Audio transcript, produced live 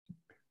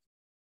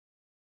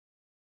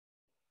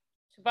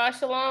Shabbat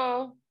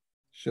Shalom.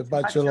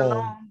 Shabbat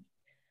Shalom.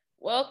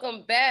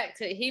 Welcome back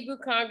to Hebrew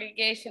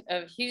Congregation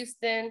of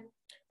Houston.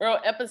 We're on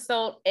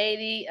episode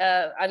 80.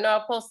 I know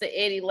I posted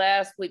 80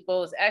 last week, but it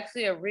was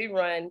actually a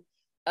rerun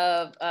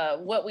of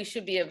what we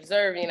should be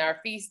observing, our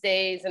feast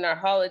days and our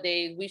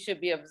holidays we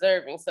should be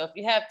observing. So if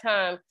you have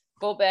time,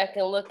 go back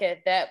and look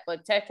at that.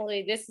 But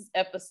technically, this is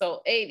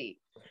episode 80.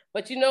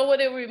 But you know what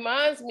it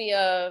reminds me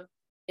of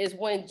is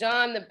when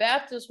John the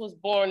Baptist was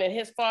born and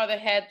his father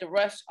had to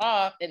rush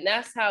off. And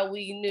that's how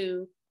we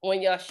knew when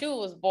Yeshua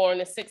was born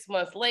and 6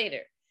 months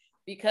later,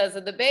 because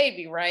of the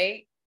baby,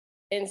 right?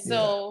 And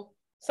so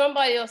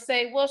somebody will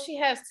say, well, she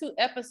has two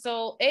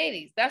episode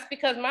 80s. That's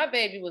because my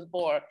baby was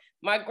born.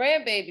 My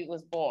grandbaby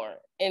was born.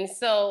 And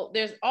so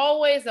there's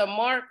always a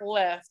mark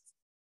left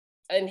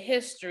in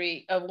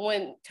history of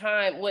when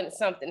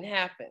something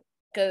happened.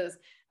 Because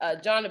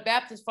John the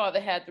Baptist's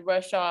father had to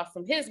rush off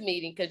from his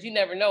meeting because you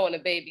never know when a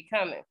baby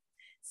coming.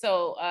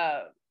 So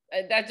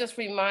that just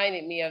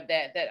reminded me of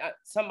that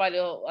somebody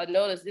will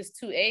notice there's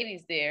two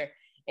 80s there.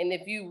 And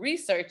if you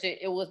research it,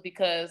 it was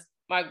because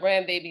my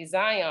grandbaby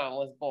Zion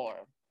was born.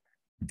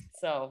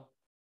 So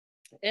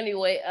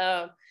anyway,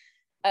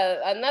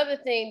 another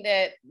thing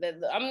that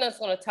I'm just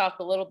going to talk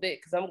a little bit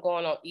because I'm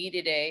going on E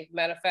today.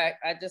 Matter of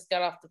fact, I just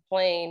got off the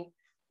plane,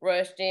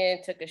 rushed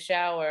in, took a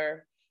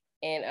shower,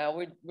 and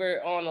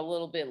we're on a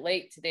little bit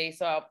late today,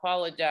 so I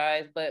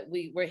apologize, but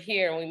we're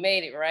here and we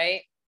made it,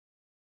 right?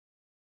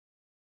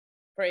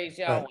 Praise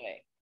Yahweh.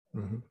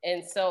 Mm-hmm.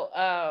 And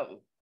so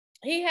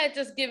he had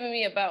just given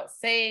me about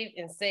save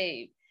and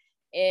save.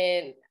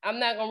 And I'm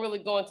not going to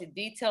really go into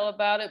detail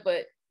about it,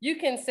 but you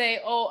can say,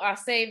 oh, I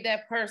saved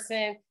that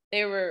person.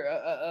 They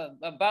were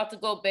about to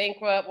go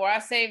bankrupt, or I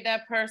saved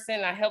that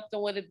person. I helped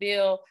them with a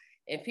bill.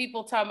 And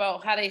people talk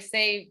about how they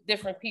save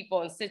different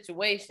people in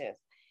situations.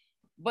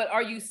 But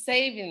are you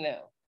saving them?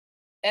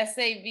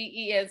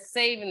 S-A-V-E-S,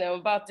 saving them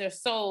about their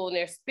soul and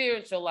their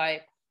spiritual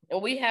life.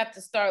 And we have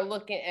to start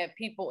looking at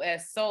people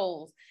as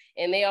souls.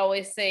 And they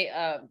always say,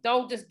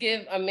 don't just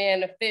give a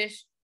man a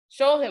fish,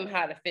 show him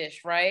how to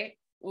fish, right?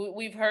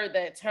 We've heard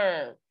that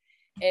term.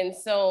 And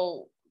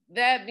so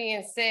that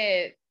being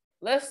said,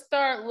 let's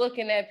start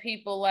looking at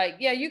people like,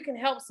 yeah, you can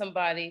help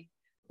somebody,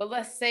 but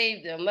let's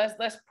save them.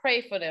 Let's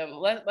pray for them.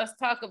 Let's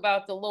talk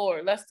about the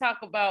Lord. Let's talk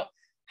about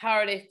how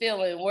are they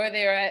feeling, where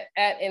they're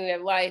at in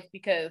their life,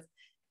 because,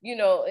 you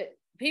know,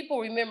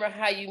 people remember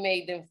how you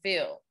made them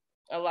feel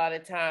a lot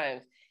of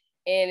times.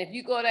 And if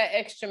you go that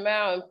extra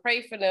mile and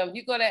pray for them,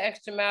 you go that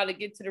extra mile to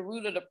get to the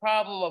root of the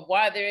problem of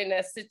why they're in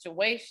that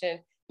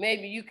situation,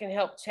 maybe you can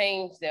help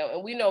change them.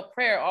 And we know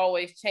prayer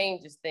always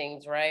changes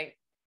things, right?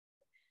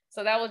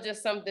 So that was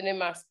just something in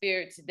my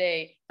spirit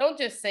today. Don't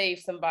just save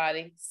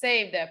somebody,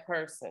 save that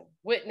person,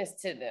 witness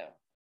to them,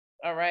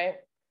 all right?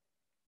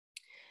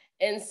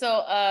 And so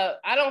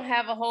I don't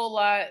have a whole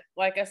lot.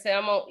 Like I said,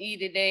 I'm on E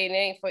today, and it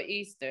ain't for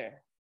Easter.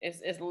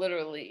 It's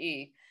literally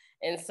E.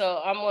 And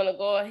so I'm going to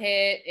go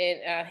ahead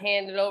and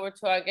hand it over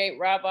to our great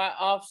Rabbi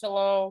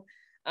Avshalom.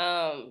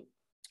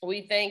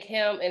 We thank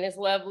him and his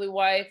lovely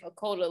wife,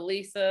 Akoda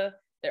Lisa.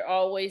 They're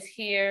always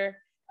here.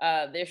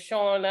 They're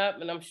showing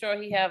up, and I'm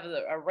sure he has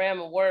a ram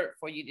of word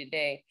for you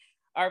today.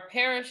 Our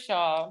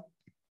parashah,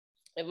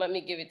 and let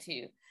me give it to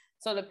you.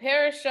 So the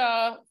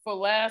parashah for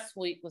last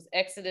week was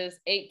Exodus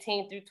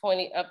 18 through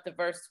 20 up to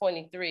verse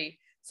 23.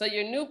 So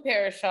your new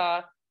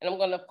parashah, and I'm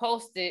going to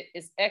post it,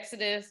 is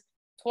Exodus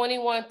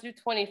 21 through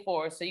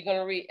 24. So you're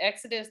going to read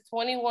Exodus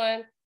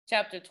 21,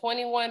 chapter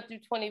 21 through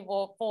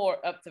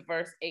 24 up to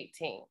verse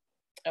 18.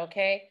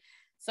 Okay?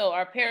 So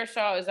our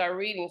parashah is our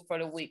readings for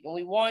the week. And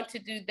we want to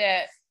do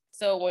that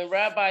so when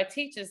Rabbi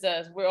teaches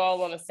us, we're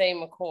all on the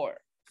same accord.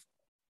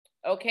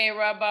 Okay,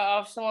 Rabbi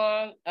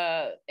Avshalom,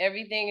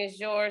 everything is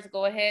yours.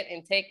 Go ahead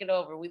and take it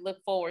over. We look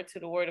forward to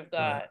the word of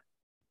God.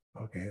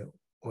 Right. Okay.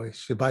 Well,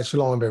 Shabbat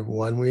Shalom,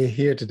 everyone. We're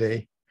here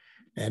today,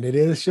 and it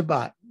is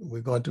Shabbat.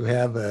 We're going to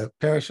have a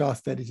parashah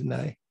study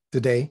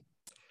today.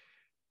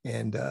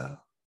 And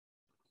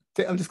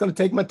I'm just going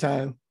to take my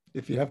time.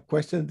 If you have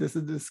questions, this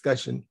is a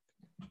discussion.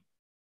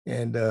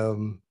 And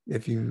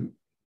if you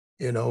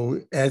know,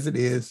 as it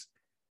is,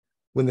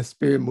 when the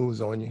Spirit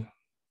moves on you,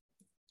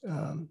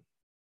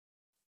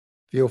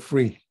 feel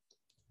free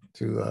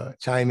to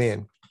chime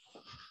in.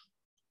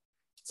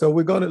 So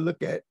we're going to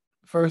look at,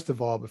 first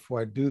of all,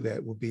 before I do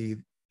that, will be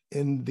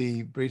in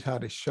the Brit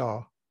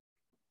Hadashah,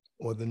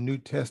 or the New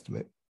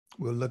Testament.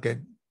 We'll look at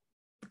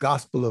the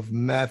Gospel of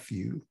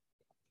Matthew,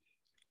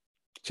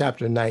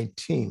 chapter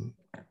 19,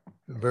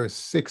 verse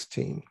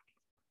 16.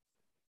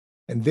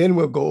 And then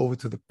we'll go over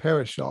to the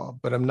parashah,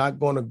 but I'm not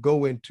going to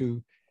go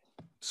into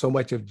so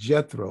much of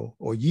Jethro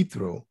or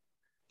Yithro,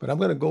 but I'm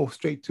going to go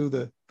straight to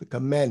the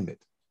commandment,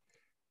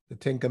 the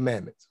 10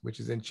 Commandments, which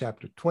is in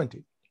chapter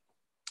 20.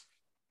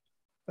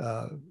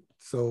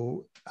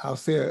 So I'll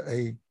say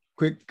a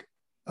quick,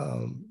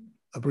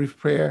 a brief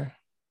prayer,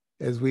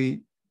 as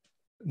we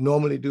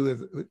normally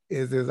do,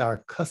 as is our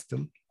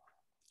custom.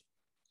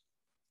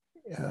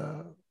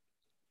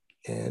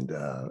 And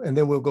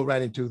then we'll go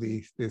right into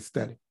the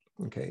study.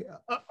 Okay.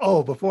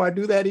 Before I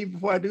do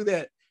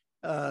that,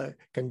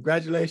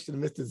 Congratulations,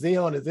 Mr.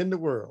 Zion is in the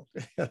world.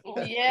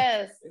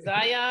 Yes,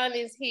 Zion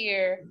is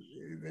here.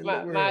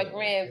 My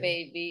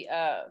grandbaby,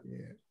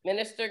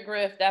 Minister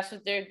Griff, that's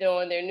what they're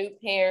doing. They're new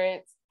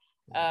parents.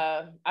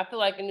 I feel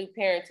like a new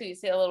parent too. You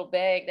see a little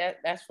bag,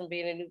 that's from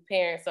being a new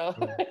parent. So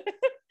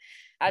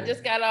I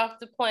just got off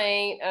the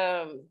plane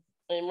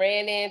and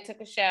ran in, took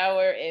a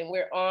shower, and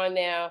we're on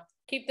now.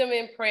 Keep them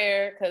in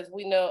prayer because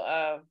we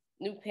know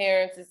new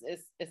parents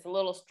it's a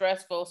little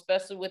stressful,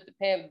 especially with the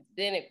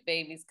pandemic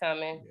babies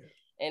coming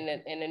and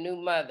a new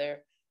mother.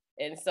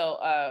 And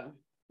so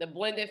the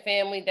blended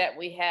family that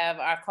we have,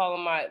 I call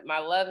them my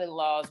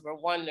love-in-laws, were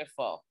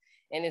wonderful.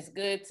 And it's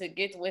good to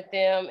get with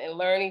them and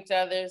learn each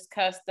other's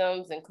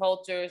customs and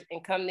cultures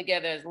and come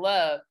together as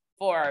love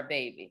for our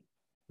baby.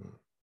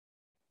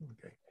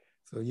 Okay.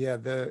 So yeah,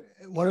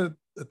 one of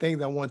the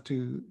things I want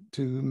to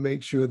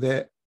make sure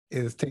that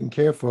is taken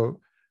care for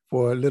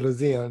little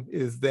Zion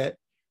is that,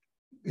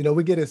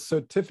 we get his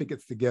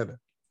certificates together,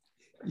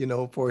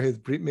 for his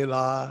Brit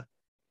Milah,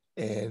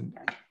 and,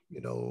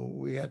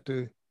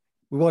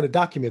 we want to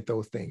document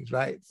those things,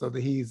 right? So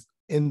that he's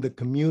in the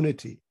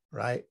community,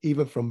 right?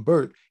 Even from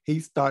birth, he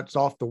starts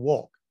off the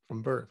walk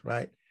from birth,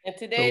 right? And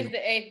today's the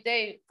 8th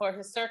day for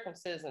his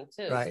circumcision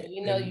too. Right.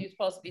 So you're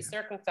supposed to be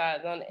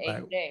circumcised on the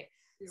 8th day.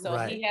 So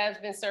he has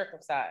been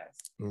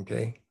circumcised.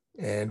 Okay.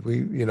 And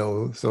we,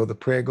 so the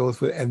prayer goes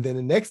for, and then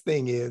the next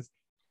thing is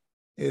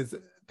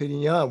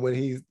Pidyon, when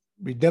he's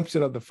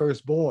redemption of the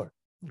firstborn.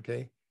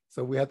 Okay.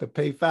 So we have to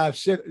pay 5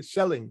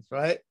 shillings,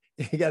 right?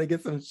 You got to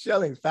get some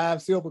shillings,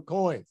 5 silver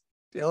coins.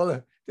 Tell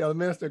the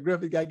Minister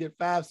Griff, you got to get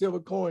 5 silver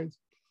coins,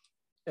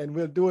 and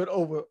we'll do it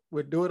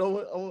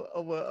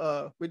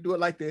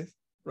like this,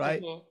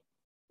 right? Mm-hmm.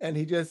 And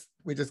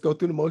we just go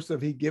through the motions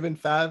of he giving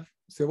 5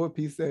 silver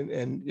pieces,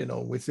 and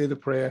we say the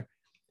prayer.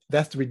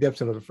 That's the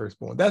redemption of the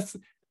firstborn. That's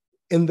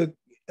in the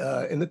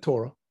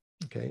Torah,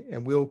 okay?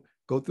 And we'll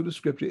go through the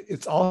scripture.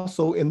 It's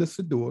also in the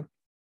Siddur,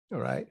 all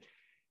right?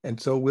 And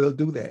so we'll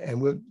do that,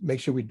 and we'll make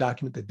sure we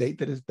document the date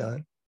that it's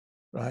done,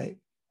 right?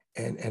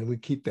 And we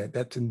keep that.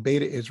 That's in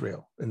Beta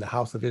Israel, in the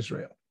house of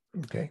Israel.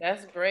 Okay.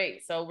 That's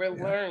great. So we're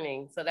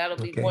learning. So that'll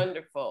be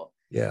wonderful.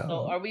 Yeah.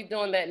 So are we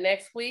doing that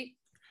next week?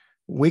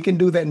 We can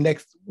do that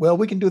next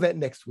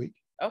week.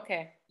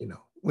 Okay.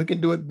 We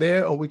can do it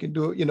there, or we can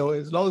do it,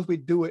 as long as we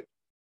do it,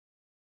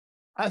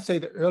 I say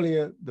the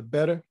earlier, the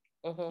better,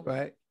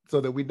 right? So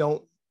that we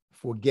don't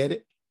forget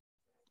it,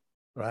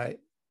 right?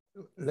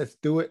 Let's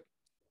do it.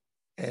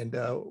 And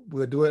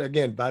we'll do it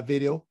again by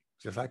video,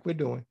 just like we're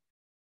doing.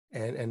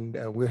 And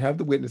we'll have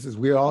the witnesses.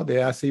 We're all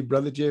there. I see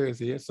Brother Jerry is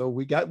here. So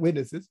we got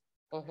witnesses.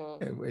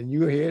 And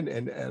you're here,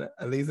 and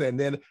Aliza, and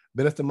then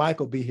Minister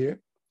Michael be here.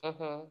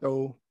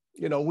 So,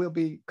 we'll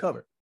be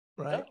covered,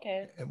 right?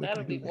 Okay.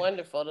 That'll be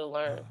wonderful to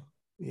learn.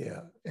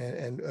 Yeah.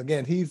 And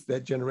again, he's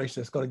that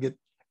generation that's going to get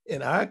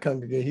in our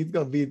congregation. He's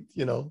going to be,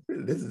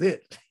 this is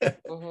it.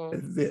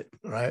 This is it,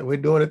 right? We're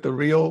doing it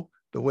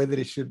the way that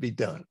it should be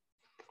done.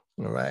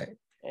 All right.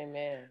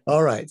 Amen.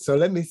 All right. So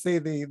let me say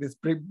this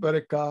Brit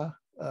Barakah.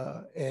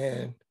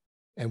 And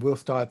we'll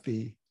start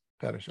the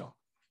Parashah.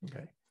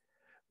 Okay.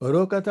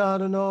 Baruch atah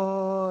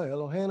Adonai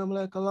Eloheinu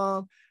melech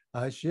haolam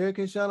asher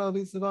kishanu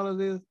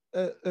v'tzivanu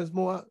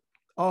l'zmor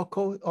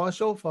al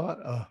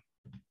shofar.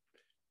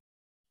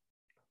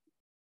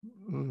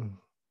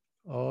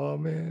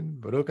 Amen.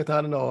 Baruch atah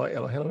Adonai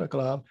Eloheinu melech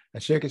haolam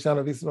asher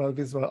kishanu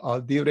v'tzivanu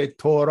al divrei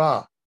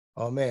Torah.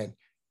 Amen.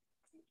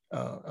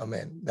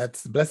 Amen.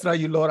 That's blessed are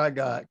you, Lord our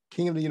God,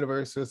 King of the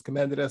universe, who has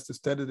commanded us to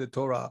study the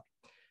Torah.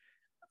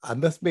 I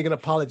must make an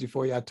apology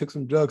for you. I took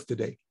some drugs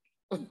today.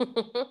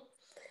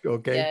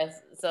 Okay.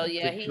 Yes. So he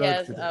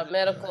has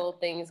medical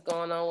things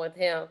going on with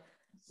him,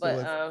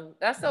 but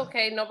that's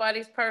okay.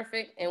 Nobody's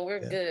perfect, and we're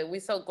good. We're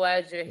so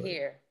glad you're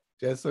here.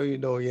 Just so you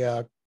know,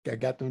 I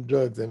got them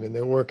drugs in, and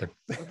they're working.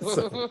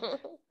 All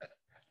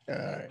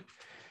right.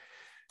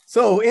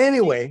 So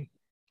anyway,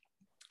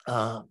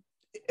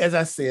 as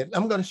I said,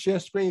 I'm going to share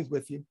screens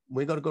with you.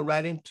 We're going to go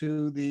right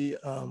into the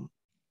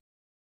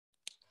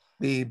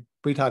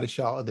Brit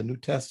Hadashah of the New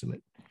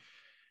Testament.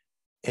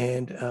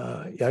 And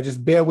y'all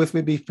just bear with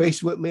me, be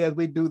patient with me as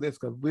we do this,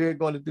 because we're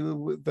going to do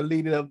with the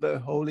leading of the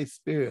Holy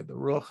Spirit, the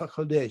Ruach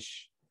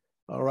HaKodesh.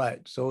 All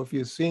right, so if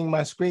you're seeing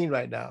my screen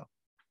right now,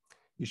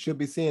 you should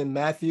be seeing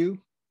Matthew.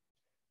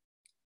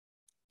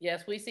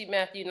 Yes, we see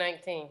Matthew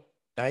 19.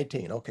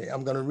 19, okay,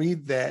 I'm going to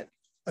read that.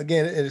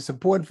 Again, it's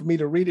important for me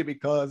to read it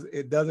because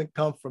it doesn't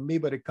come from me,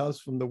 but it comes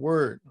from the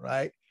word,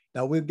 right?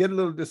 Now we'll get a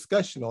little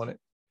discussion on it,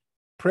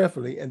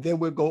 prayerfully, and then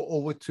we'll go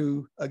over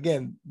to,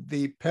 again,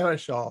 the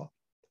Parashah.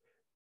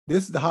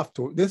 This is the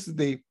Haftorah. This is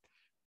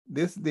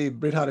the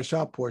Brit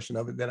Hadashah portion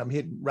of it that I'm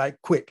hitting right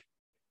quick,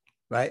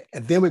 right?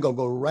 And then we're going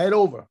to go right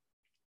over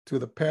to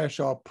the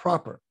Parashah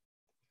proper.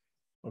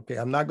 Okay,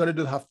 I'm not going to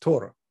do the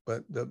Haftorah,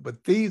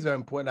 but these are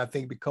important, I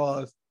think,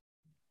 because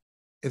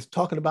it's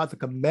talking about the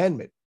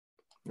commandment,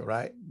 all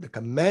right? The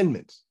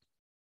commandments,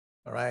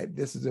 all right?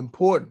 This is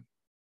important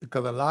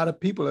because a lot of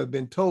people have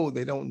been told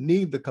they don't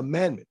need the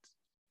commandments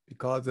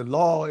because the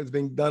law is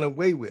being done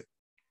away with,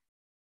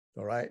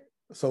 all right?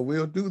 So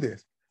we'll do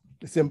this.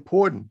 It's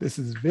important. This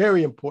is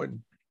very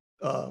important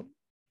for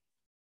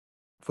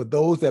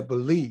those that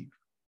believe,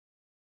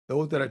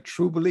 those that are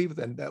true believers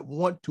and that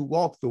want to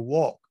walk the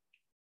walk.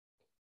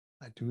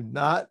 I do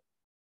not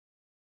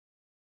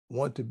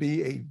want to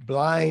be a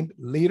blind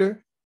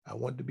leader. I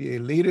want to be a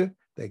leader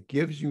that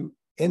gives you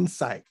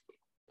insight,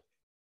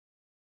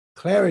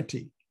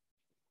 clarity,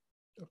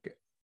 okay,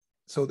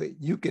 so that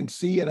you can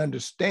see and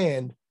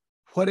understand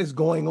what is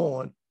going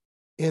on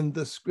in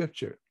the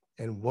scripture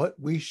and what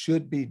we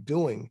should be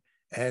doing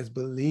as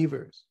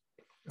believers.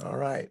 All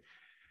right.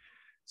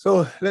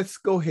 So let's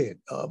go ahead.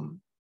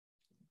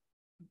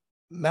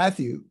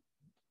 Matthew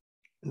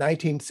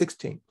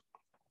 19:16.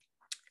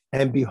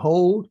 And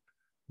behold,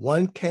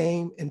 one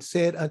came and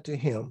said unto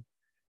him,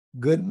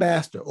 good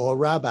master, or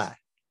rabbi,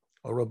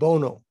 or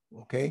rabbono,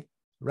 okay?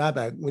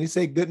 Rabbi, when you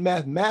say good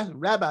master,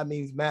 rabbi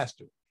means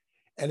master.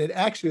 And it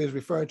actually is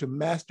referring to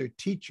master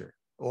teacher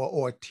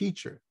or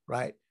teacher,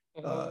 right?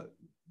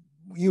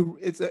 Mm-hmm.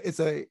 It's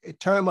a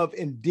term of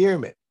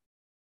endearment,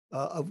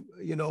 of,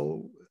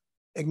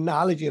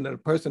 acknowledging that a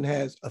person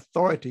has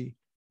authority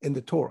in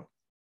the Torah,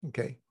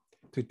 okay,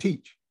 to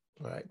teach,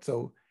 right?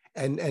 So,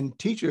 and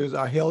teachers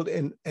are held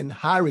in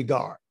high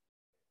regard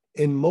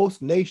in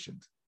most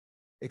nations,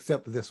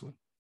 except for this one,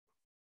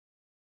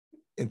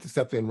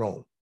 except in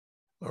Rome,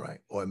 all right,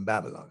 or in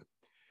Babylon.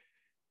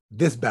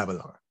 This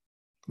Babylon,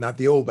 not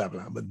the old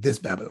Babylon, but this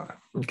Babylon,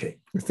 okay.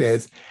 It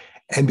says,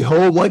 and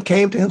behold, one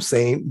came to him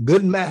saying,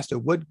 good master,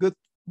 what good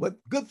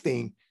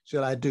thing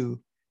shall I do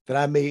that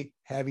I may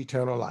have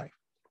eternal life?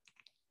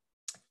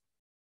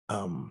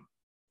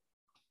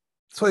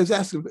 So he's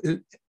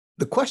asking,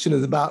 the question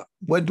is about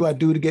what do I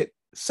do to get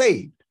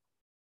saved,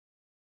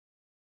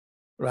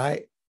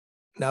 right?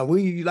 Now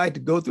we like to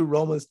go through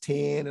Romans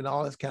 10 and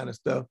all this kind of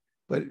stuff,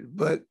 but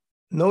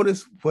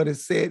notice what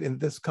is said in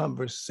this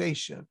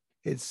conversation.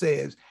 It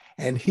says,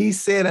 and he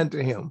said unto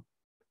him,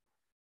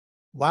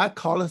 why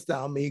callest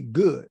thou me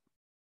good?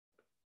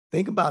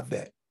 Think about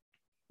that.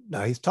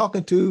 Now he's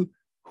talking to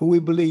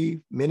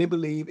who many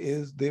believe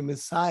is the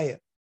Messiah,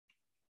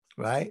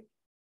 right?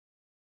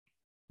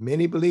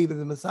 Many believe in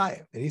the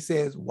Messiah. And he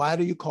says, why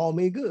do you call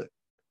me good?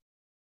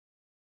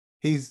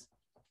 He's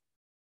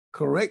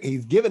correct.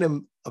 He's given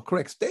him a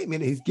correct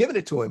statement. He's given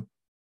it to him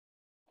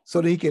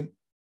so that he can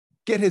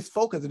get his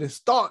focus and his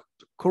thought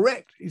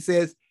correct. He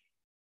says,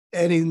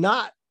 and he's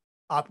not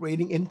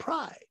operating in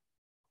pride.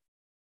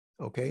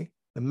 Okay.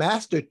 The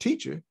master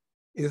teacher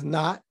is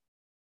not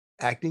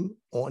acting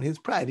on his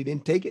pride. He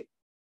didn't take it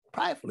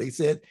pridefully. He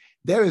said,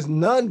 there is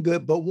none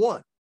good but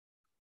one.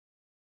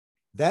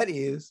 That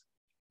is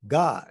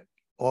God,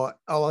 or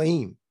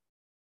Elohim.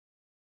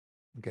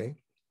 Okay.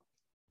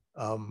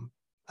 I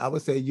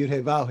would say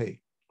Yud-Heh-Vav-Heh.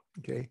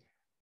 Okay.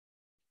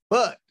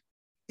 But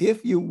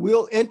if you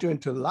will enter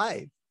into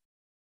life,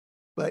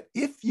 in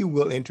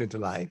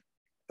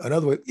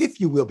other words, if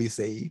you will be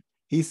saved,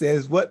 he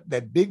says what?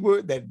 That big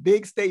word, that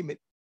big statement,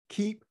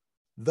 keep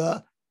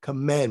the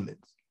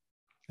commandments.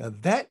 Now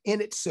that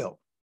in itself,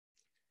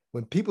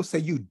 when people say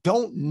you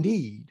don't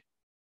need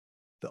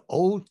the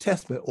Old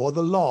Testament or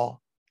the law,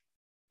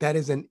 that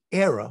is an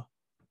error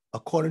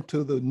according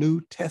to the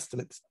New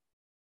Testament's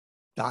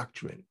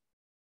doctrine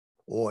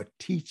or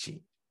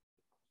teaching.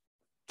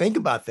 Think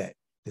about that.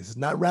 This is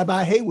not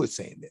Rabbi Haywood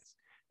saying this,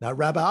 not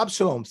Rabbi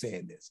Absalom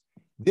saying this.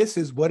 This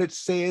is what it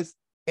says,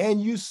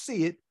 and you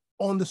see it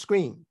on the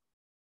screen.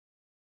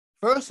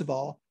 First of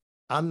all,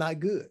 I'm not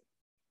good.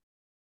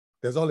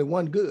 There's only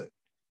one good.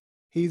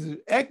 He's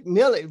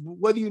acknowledging,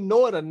 whether you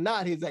know it or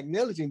not, he's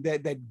acknowledging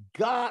that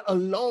God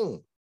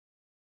alone,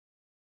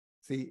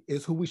 see,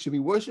 is who we should be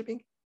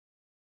worshiping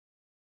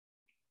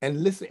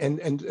and listen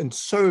and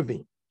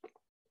serving.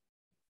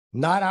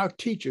 Not our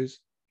teachers,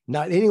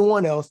 not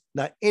anyone else,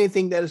 not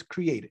anything that is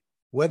created,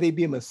 whether it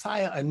be a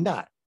Messiah or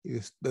not.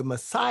 The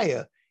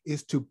Messiah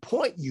is to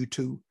point you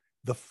to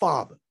the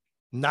Father,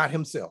 not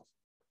himself.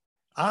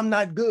 I'm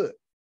not good.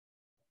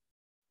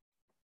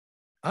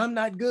 I'm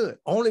not good.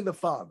 Only the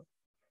Father.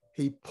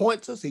 He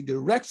points us, he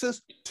directs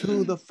us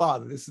to the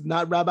Father. This is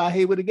not Rabbi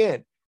Haywood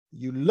again.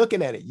 You're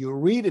looking at it, you're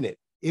reading it.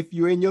 If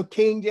you're in your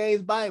King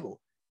James Bible,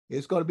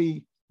 it's going to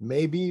be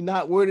maybe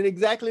not worded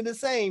exactly the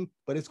same,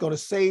 but it's going to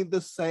say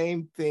the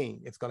same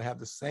thing. It's going to have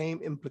the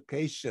same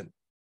implication.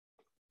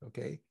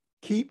 Okay.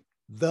 Keep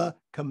the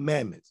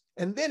commandments.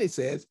 And then he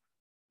says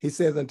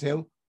unto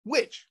him,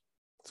 which?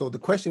 So the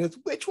question is,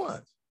 which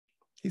ones?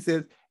 He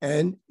says,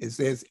 and it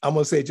says, I'm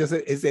going to say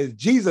it says,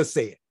 Jesus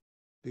said.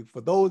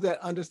 For those that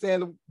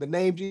understand the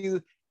name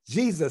Jesus,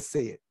 Jesus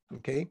said,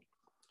 okay?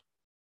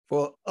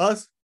 For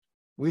us,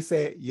 we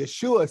say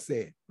Yeshua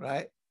said,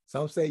 right?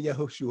 Some say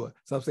Yehoshua,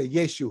 some say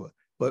Yeshua,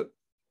 but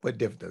what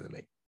difference does it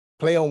make?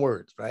 Play on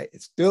words, right?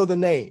 It's still the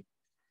name,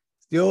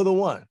 still the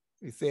one.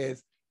 He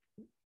says,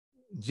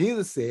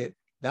 Jesus said,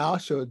 thou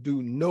shalt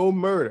do no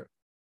murder.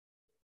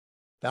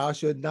 Thou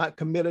shalt not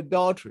commit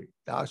adultery.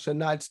 Thou shalt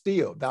not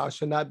steal. Thou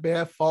shalt not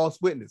bear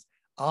false witness.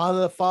 Honor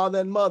the father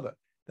and mother,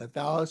 that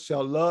thou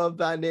shalt love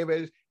thy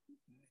neighbor.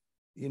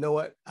 You know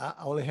what? I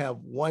only have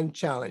one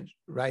challenge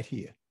right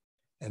here.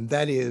 And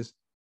that is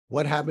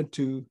what happened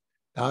to,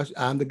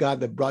 I'm the God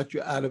that brought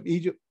you out of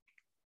Egypt.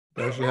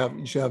 But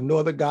you shall have no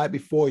other God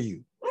before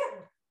you.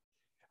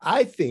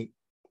 I think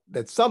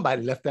that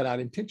somebody left that out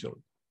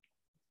intentionally.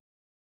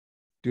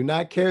 Do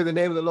not carry the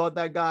name of the Lord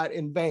thy God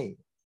in vain,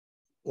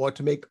 or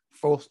to make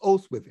false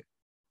oaths with it.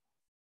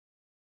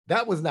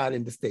 That was not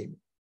in the statement.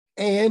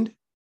 And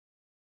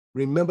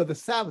remember the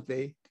Sabbath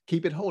day to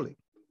keep it holy.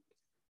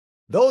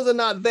 Those are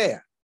not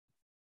there.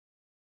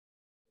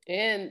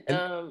 And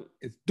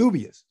it's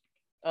dubious.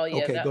 Oh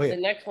yeah, okay, go ahead.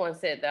 The next one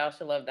said, "Thou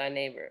shalt love thy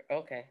neighbor."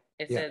 Okay,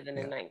 it says in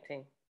the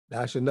 19.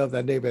 Thou shalt love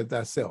thy neighbor as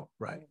thyself,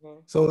 right? Mm-hmm.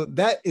 So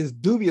that is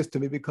dubious to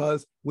me,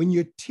 because when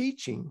you're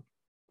teaching,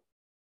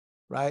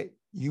 right,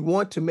 you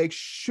want to make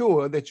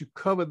sure that you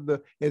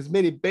cover as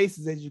many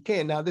bases as you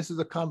can. Now, this is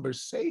a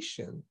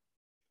conversation,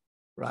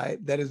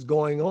 right, that is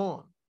going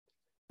on.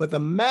 But the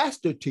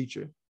master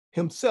teacher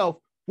himself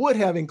would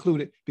have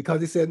included,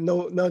 because he said,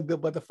 no, none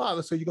good but the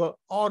Father. So you're going to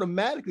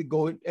automatically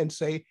go and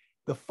say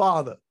the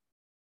Father,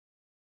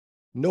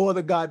 no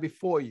other God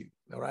before you,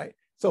 all right?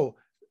 So,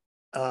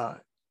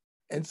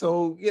 and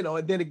so,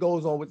 and then it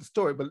goes on with the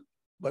story,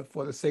 but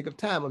for the sake of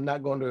time, I'm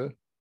not going to,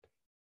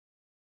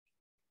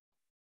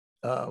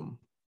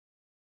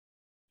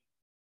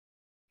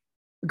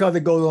 because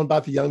it goes on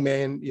about the young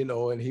man,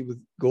 and he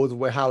goes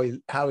away, how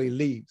he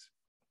leaves,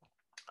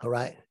 all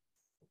right?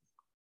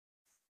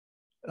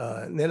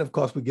 And then of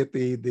course we get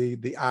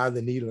the eye of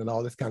the needle and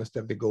all this kind of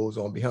stuff that goes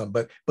on behind.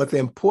 But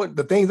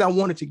the things I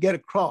wanted to get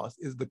across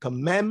is the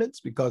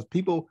commandments, because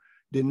people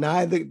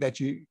deny that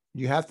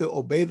you have to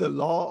obey the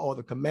law or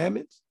the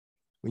commandments.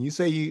 When you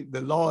say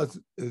the law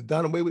is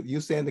done away with,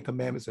 you're saying the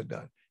commandments are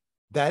done.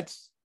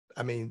 That's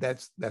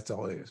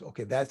all it is.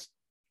 Okay, that's.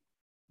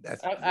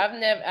 I've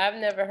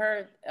never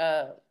heard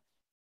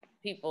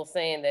people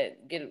saying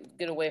that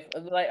get away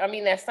from,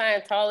 that's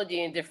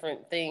Scientology and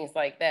different things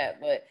like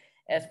that. But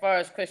as far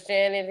as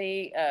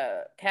Christianity,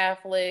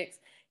 Catholics,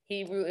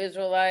 Hebrew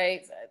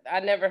Israelites, I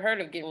never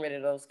heard of getting rid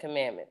of those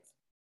commandments.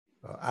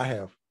 I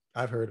have.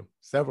 I've heard them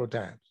several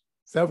times,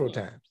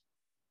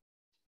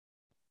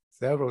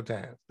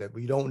 that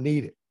we don't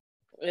need it.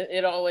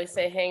 It always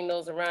say hang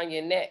those around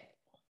your neck.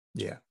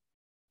 Yeah.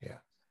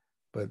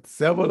 But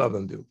several of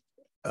them do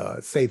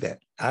say that.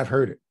 I've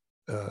heard it.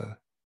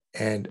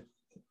 And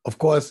of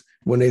course,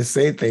 when they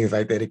say things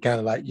like that, it kind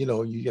of like,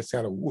 you just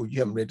kind of, you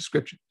haven't read the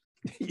scripture.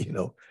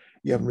 You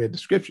haven't read the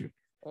scripture.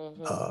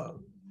 Mm-hmm.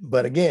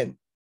 But again,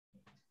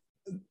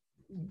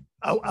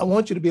 I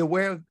want you to be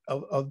aware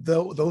of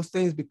those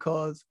things,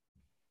 because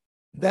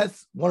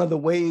that's one of the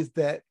ways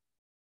that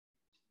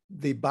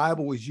the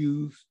Bible was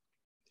used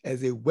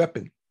as a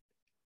weapon,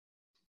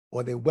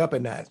 or they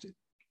weaponized it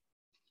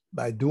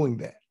by doing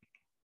that,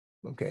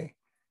 okay?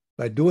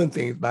 By doing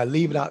things, by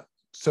leaving out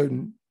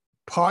certain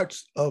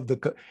parts of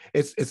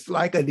it's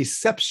like a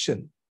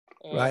deception,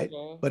 right?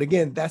 Mm-hmm. But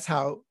again, that's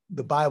how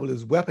the Bible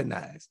is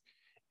weaponized.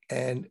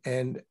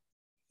 And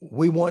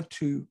we want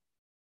to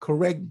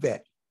correct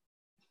that,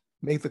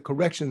 make the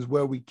corrections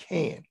where we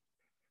can,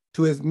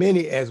 to as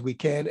many as we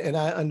can. And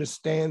I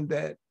understand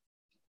that,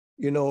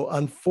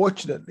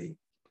 unfortunately,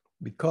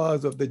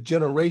 because of the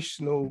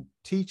generational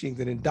teachings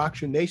and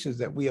indoctrinations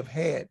that we have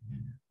had,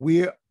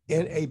 we're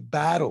in a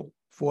battle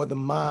for the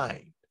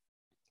mind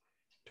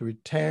to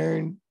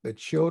return the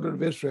children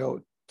of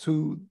Israel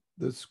to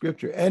the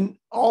scripture, and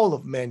all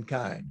of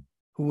mankind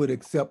who would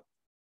accept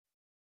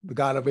the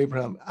God of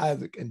Abraham,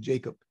 Isaac, and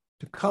Jacob,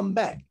 to come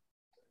back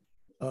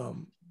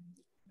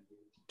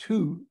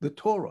to the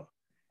Torah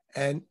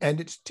and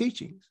its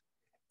teachings,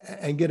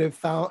 and get a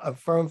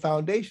firm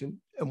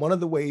foundation. And one of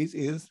the ways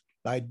is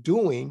by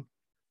doing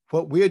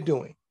what we're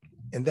doing,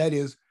 and that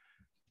is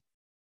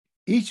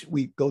each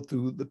week go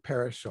through the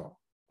parashah,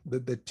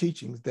 the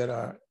teachings that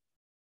are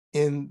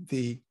in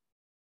the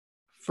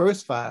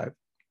first 5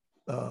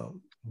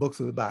 books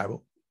of the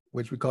Bible,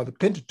 which we call the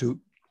Pentateuch,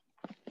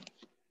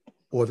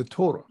 or the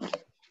Torah.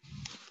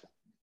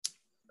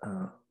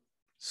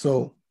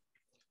 So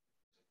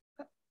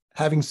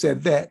having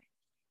said that,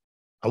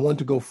 I want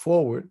to go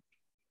forward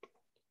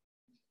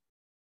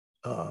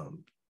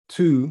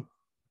to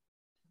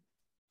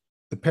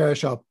the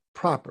parashah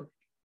proper.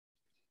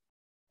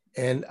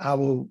 And I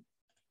will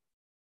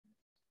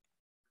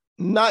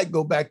not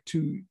go back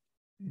to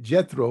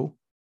Jethro,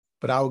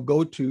 but I will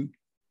go to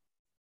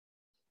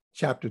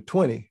chapter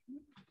 20,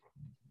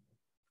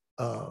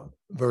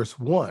 verse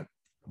 1.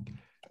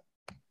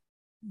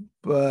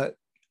 But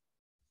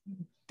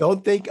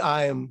don't think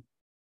I am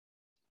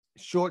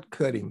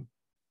shortcutting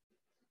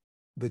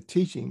the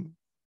teaching,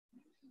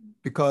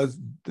 because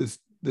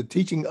the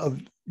teaching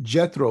of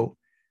Jethro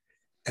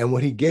and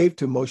what he gave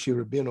to Moshe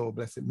Rabbeinu of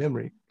blessed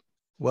memory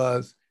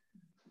was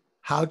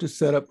how to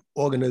set up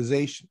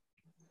organization,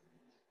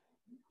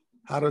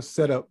 how to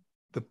set up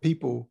the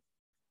people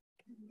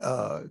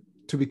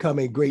to become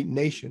a great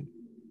nation,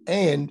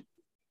 and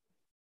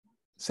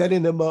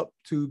setting them up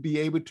to be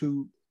able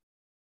to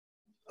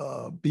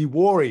be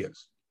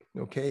warriors,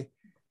 okay?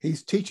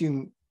 He's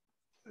teaching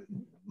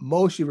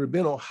Moshe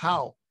Rabbeinu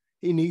how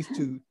he needs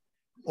to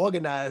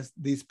organize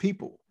these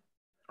people,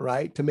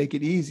 right, to make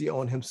it easy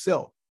on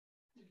himself.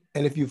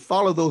 And if you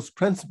follow those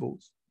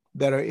principles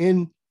that are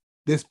in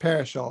this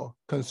parashah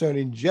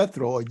concerning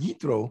Jethro or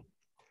Yithro,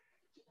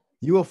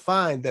 you will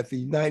find that the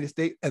United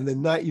States and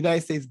the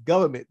United States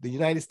government, the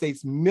United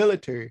States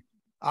military,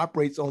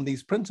 operates on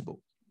these principles.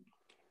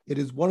 It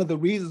is one of the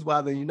reasons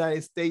why the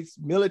United States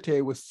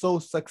military was so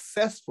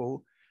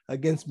successful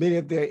against many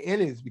of their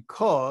enemies,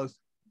 because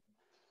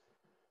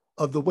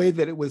of the way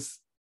that it was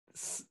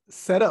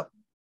set up.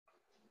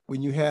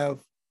 When you have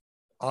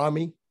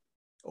army,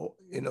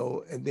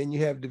 and then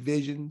you have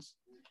divisions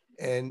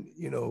and,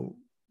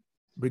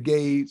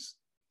 brigades,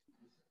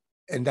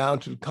 and down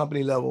to the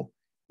company level,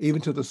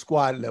 even to the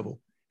squad level,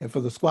 and for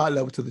the squad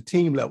level to the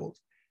team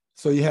levels.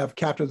 So you have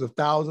captains of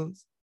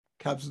thousands,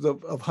 captains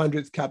of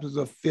hundreds, captains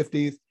of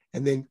 50s,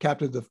 and then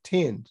captains of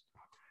 10s.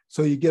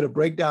 So you get a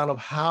breakdown of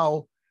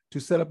how to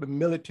set up a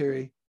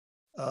military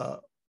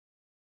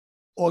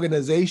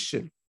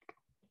organization.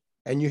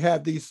 And you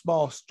have these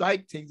small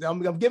strike teams.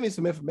 I'm giving you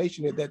some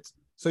information here that's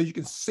so you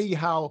can see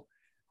how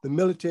the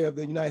military of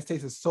the United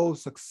States is so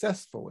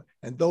successful.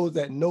 And those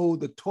that know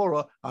the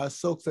Torah are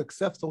so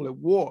successful at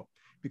war,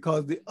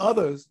 because the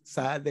other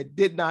side that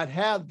did not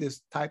have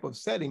this type of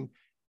setting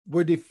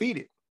were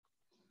defeated,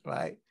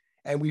 right?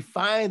 And we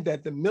find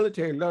that the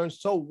military learned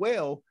so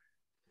well.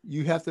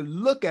 You have to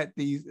look at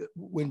these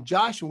when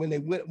Joshua,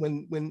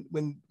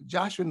 when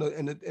Joshua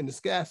and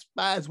the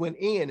spies went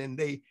in and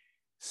they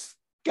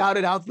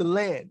scouted out the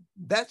land.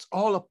 That's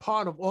all a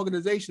part of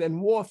organization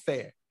and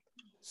warfare.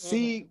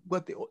 See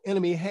what the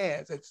enemy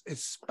has.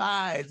 It's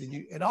spies,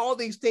 and all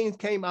these things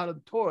came out of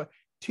the Torah,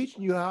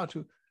 teaching you how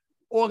to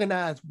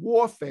organize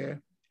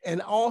warfare,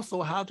 and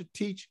also how to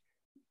teach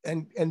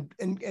and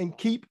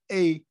keep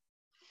a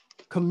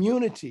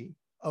community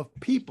of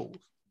people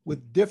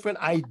with different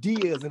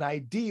ideas and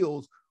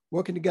ideals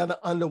working together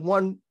under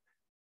one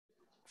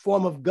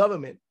form of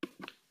government,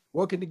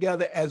 working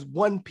together as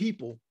one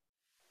people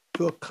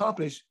to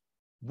accomplish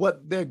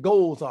what their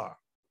goals are.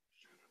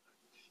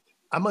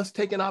 I must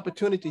take an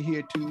opportunity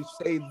here to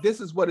say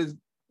this is what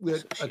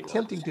we're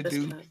attempting to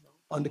do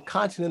on the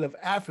continent of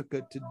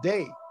Africa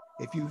today.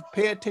 If you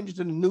pay attention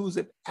to the news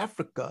in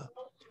Africa,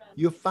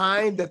 you'll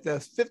find that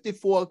there's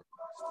 54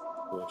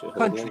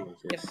 countries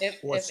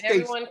or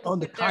states on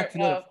the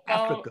continent of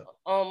Africa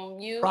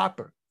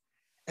proper.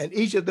 And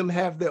each of them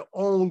have their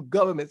own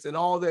governments and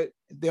all their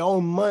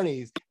own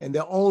monies and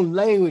their own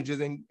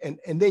languages. And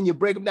then you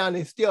break them down,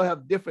 they still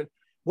have different.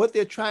 What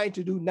they're trying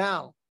to do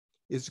now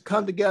is to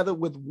come together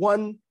with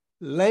one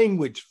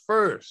language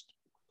first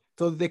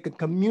so that they can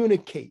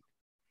communicate.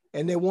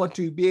 And they want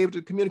to be able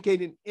to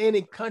communicate in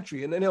any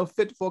country. And then there are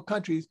 54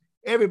 countries,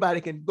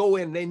 everybody can go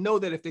in. They know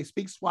that if they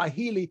speak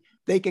Swahili,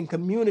 they can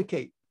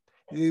communicate.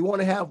 They want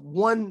to have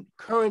one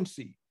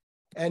currency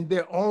and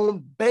their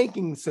own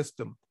banking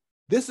system.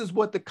 This is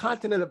what the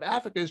continent of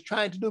Africa is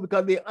trying to do,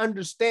 because they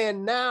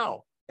understand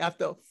now,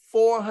 after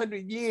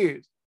 400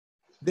 years,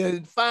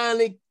 they're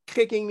finally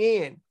kicking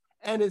in.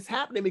 And it's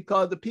happening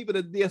because the people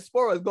of the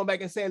diaspora is going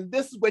back and saying,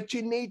 this is what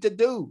you need to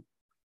do,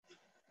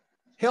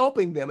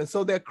 helping them. And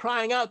so they're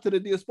crying out to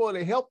the diaspora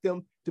to help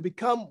them to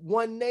become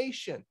one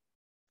nation.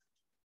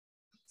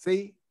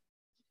 See,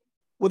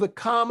 with a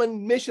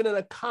common mission and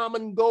a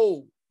common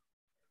goal.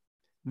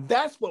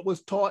 That's what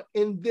was taught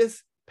in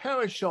this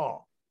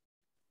parashah.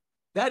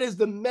 That is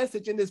the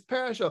message in this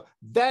parashah.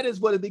 That is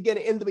what it began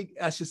in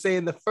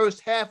the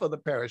first half of the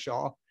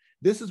parashah.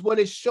 This is what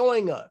it's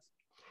showing us.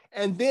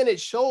 And then it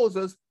shows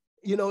us,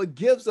 it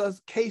gives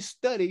us case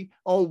study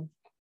on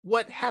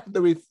what happened,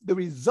 the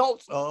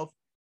results of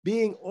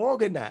being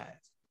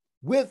organized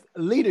with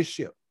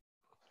leadership.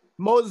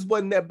 Moses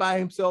wasn't there by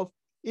himself.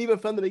 Even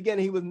from the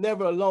beginning, he was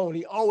never alone.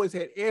 He always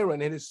had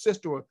Aaron and his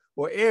sister,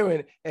 or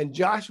Aaron and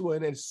Joshua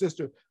and his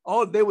sister.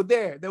 All they were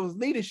there. There was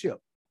leadership.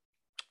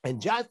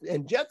 And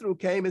Jethro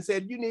came and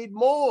said, you need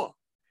more.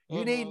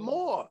 You need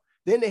more.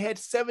 Then they had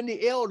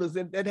 70 elders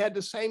that had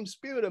the same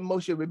spirit of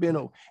Moshe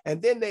Rabbeinu.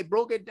 And then they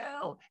broke it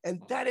down.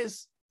 And that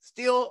is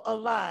still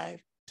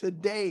alive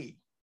today.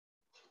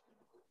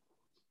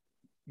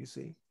 You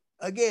see,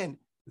 again,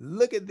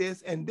 look at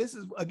this. And this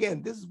is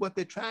what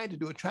they're trying to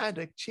do, trying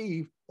to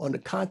achieve on the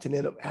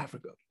continent of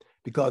Africa,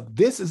 because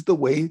this is the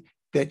way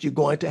that you're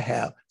going to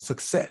have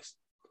success.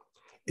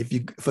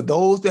 For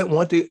those that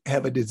want to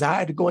have a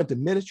desire to go into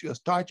ministry or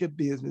start your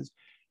business,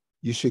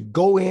 you should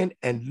go in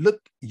and look.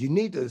 You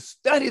need to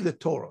study the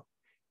Torah,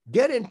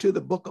 get into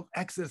the book of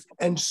Exodus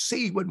and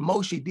see what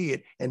Moshe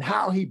did and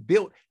how he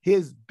built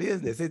his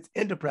business, his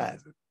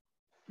enterprises.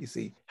 You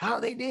see how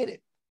they did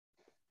it.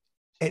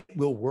 It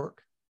will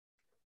work.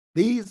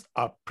 These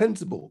are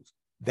principles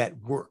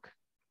that work.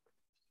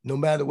 No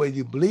matter whether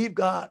you believe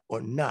God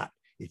or not,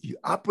 if you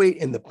operate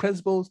in the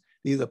principles,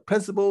 these are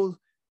principles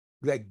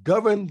that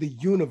govern the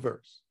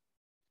universe.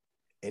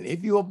 And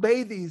if you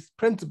obey these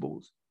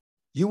principles,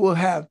 you will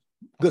have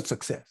good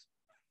success.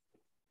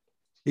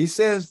 He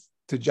says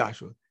to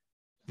Joshua,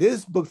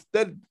 this book,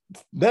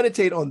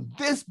 meditate on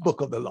this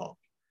book of the law.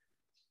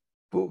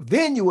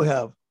 Then you will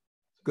have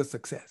good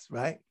success,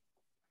 right?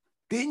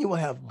 then you will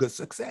have good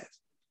success.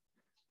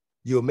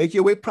 You'll make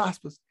your way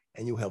prosperous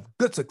and you'll have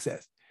good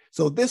success.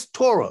 So this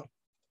Torah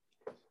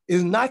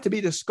is not to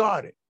be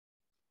discarded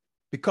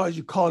because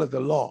you call it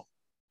the law.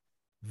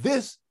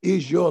 This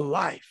is your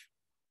life.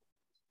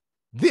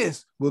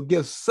 This will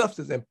give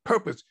substance and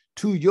purpose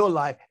to your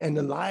life and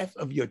the life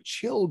of your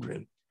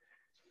children.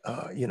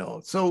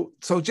 So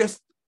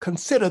just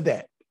consider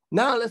that.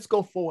 Now let's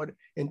go forward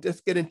and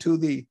just get into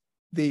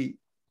the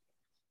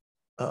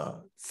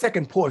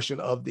second portion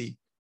of the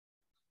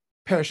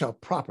parashah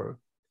proper,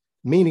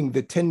 meaning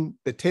the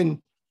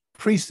 10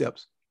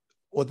 precepts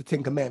or the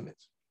 10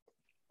 commandments.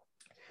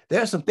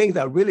 There are some things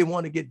I really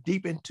want to get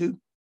deep into,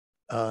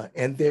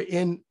 and they're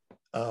in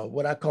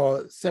what I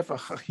call Sefer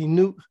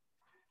HaChinuch.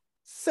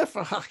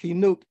 Sefer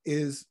HaChinuch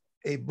is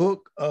a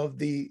book of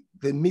the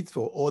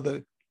mitzvah or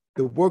the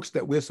works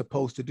that we're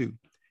supposed to do.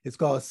 It's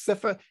called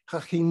Sefer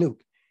HaChinuch.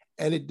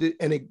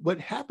 And what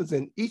happens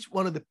in each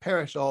one of the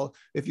parashahs,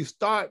 if you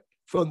start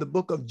from the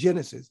book of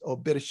Genesis or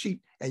Bereshit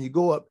and you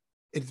go up,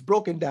 it's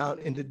broken down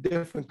into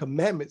different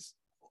commandments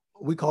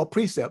we call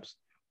precepts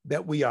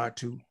that we are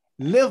to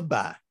live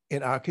by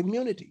in our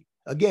community.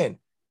 Again,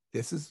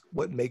 this is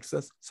what makes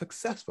us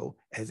successful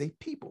as a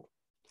people.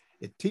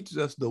 It teaches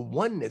us the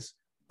oneness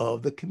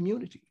of the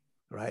community,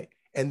 right?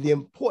 And the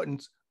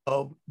importance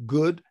of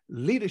good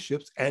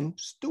leaderships and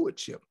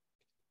stewardship.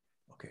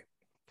 Okay,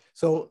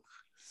 so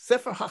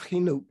Sefer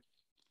HaChinuch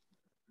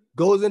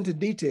goes into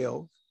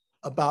detail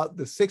about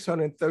the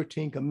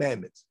 613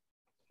 commandments.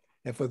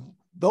 And for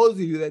those of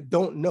you that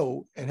don't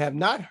know and have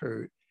not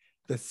heard,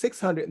 the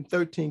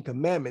 613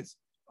 commandments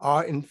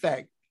are in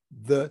fact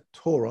the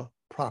Torah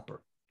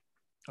proper,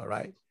 all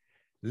right?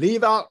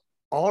 Leave out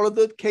all of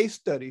the case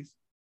studies,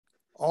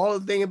 all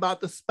the thing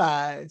about the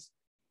spies,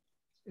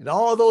 and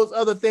all those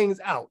other things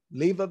out.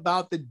 Leave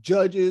about the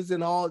judges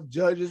and all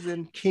judges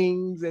and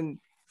kings and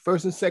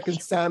 1st and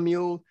 2nd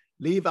Samuel.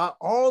 Leave out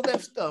all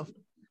that stuff.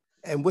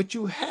 And what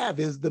you have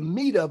is the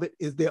meat of it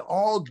is they're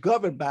all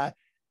governed by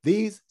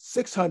these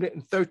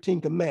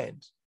 613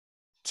 commands.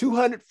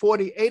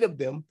 248 of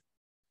them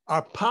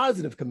are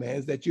positive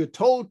commands that you're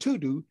told to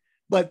do,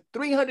 but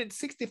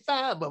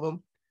 365 of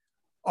them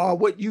are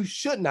what you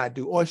should not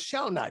do or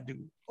shall not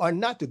do or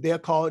not do. They're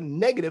called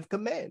negative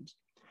commands.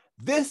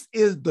 This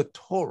is the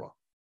Torah,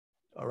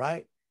 all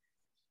right?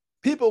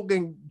 People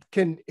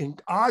can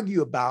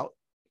argue about,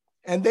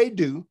 and they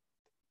do,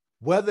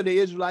 whether the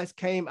Israelites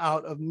came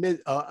out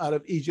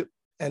of Egypt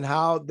and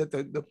how that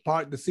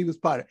the sea was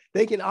parted.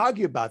 They can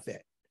argue about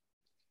that.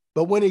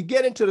 But when you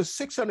get into the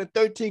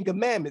 613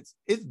 commandments,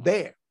 it's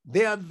there.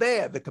 They are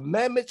there. The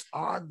commandments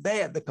are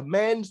there. The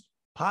commands,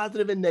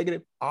 positive and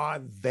negative,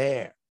 are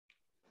there.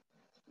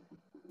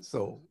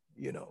 So,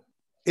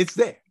 it's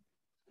there.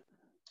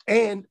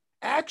 And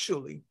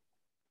actually,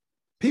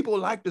 people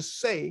like to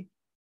say,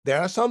 there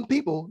are some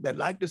people that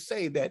like to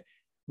say that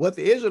what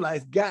the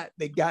Israelites got,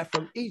 they got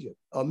from Egypt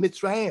or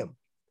Mitzrayim.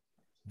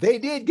 They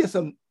did get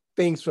some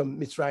things from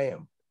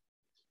Mitzrayim.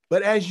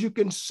 But as you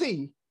can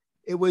see,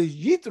 it was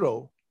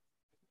Yithro,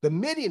 the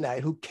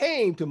Midianite, who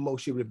came to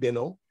Moshe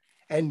Rabbeinu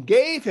and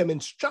gave him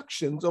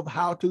instructions of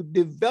how to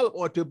develop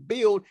or to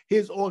build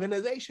his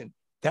organization.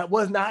 That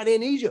was not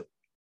in Egypt.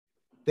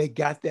 They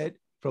got that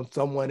from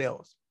someone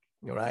else,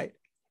 all right?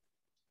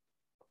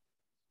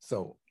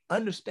 So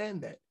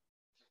understand that.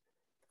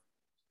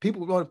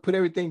 People want to put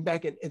everything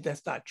back in, and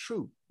that's not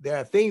true. There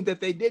are things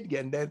that they did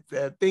get, and there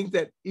are things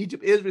that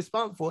Egypt is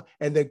responsible for,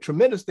 and the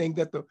tremendous things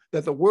that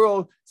the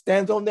world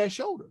stands on their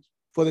shoulders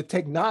for the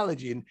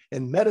technology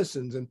and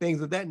medicines and things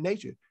of that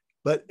nature.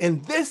 But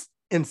in this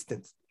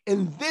instance,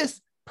 in this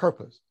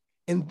purpose,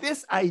 in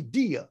this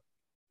idea,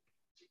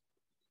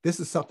 this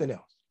is something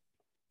else.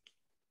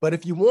 But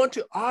if you want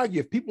to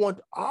argue, if people want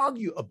to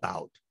argue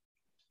about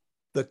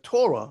the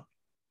Torah,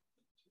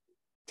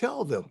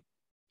 tell them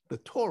the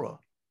Torah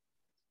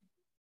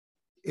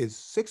is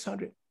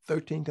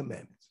 613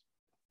 commandments.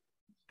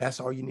 That's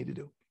all you need to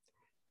do.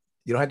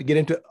 You don't have to get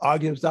into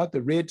arguments about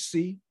the Red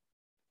Sea.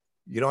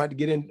 You don't have to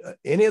get into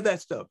any of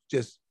that stuff.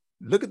 Just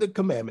look at the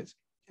commandments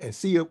and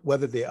see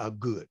whether they are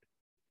good.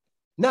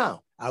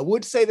 Now, I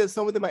would say that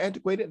some of them are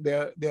antiquated.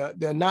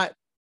 They're not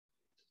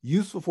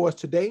useful for us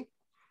today.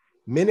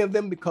 Many of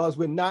them because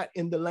we're not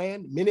in the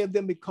land. Many of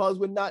them because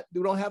we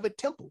don't have a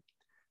temple.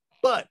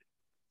 But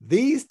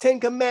these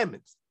 10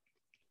 commandments,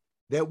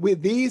 that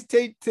with these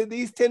 10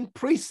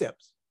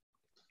 precepts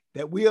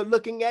that we are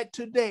looking at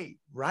today,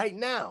 right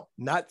now,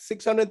 not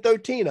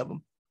 613 of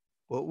them,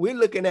 but we're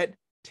looking at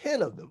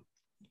 10 of them.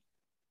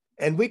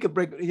 And we could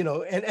break,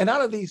 and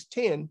out of these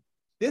 10,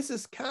 this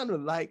is kind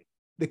of like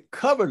the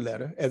cover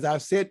letter, as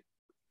I've said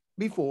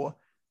before,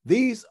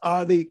 these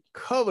are the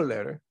cover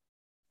letter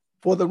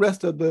for the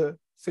rest of the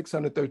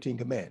 613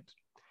 commands.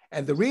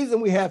 And the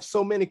reason we have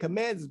so many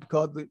commands is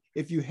because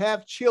if you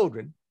have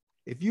children,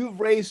 if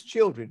you've raised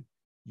children,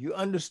 you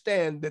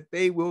understand that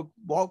they will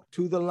walk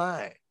to the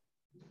line.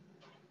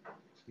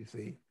 You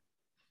see,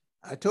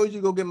 I told you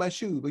to go get my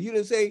shoes, but you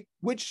didn't say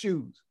which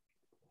shoes.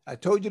 I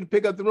told you to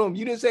pick up the room.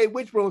 You didn't say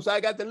which room, so I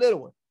got the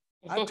little one.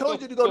 I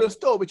told you to go to the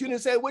store, but you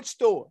didn't say which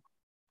store.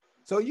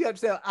 So you have to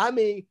say, I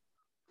mean,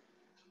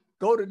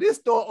 go to this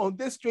store on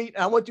this street.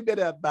 And I want you to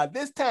be there by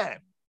this time.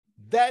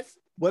 That's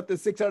what the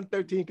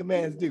 613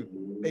 commands do.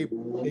 They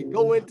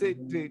go into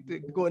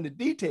go into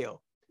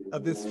detail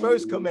of this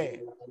first command.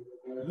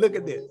 Look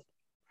at this.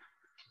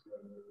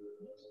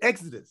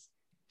 Exodus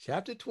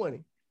chapter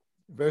 20,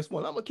 verse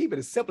 1. I'm gonna keep it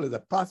as simple as I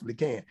possibly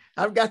can.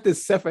 I've got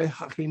this Sefer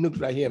HaChinuch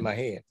right here in my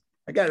hand.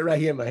 I got it right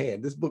here in my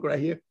hand. This book right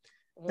here.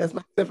 That's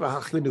my Sefer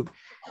HaChinuch.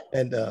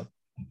 And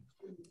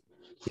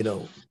you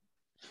know,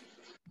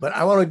 but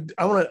I want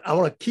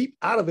to keep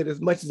out of it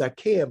as much as I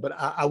can, but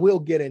I will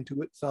get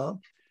into it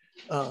some.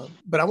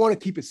 But I want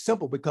to keep it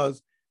simple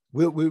because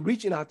we're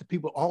reaching out to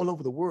people all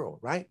over the world,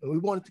 right? And we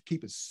wanted to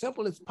keep it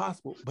simple as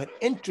possible, but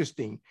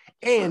interesting,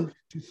 and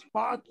to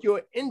spark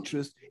your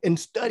interest in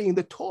studying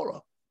the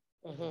Torah,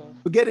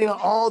 forgetting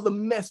all the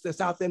mess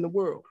that's out there in the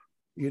world.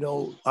 You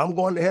know, I'm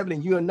going to heaven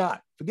and you're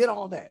not. Forget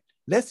all that.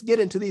 Let's get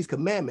into these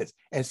commandments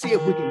and see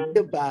if we can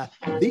live by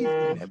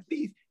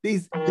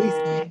these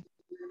 10.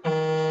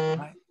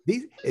 Right?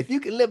 If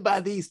you can live by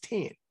these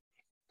 10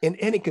 in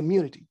any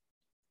community,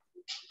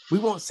 we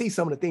won't see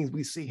some of the things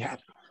we see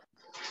happen.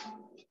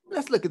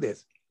 Let's look at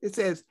this. It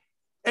says,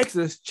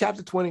 Exodus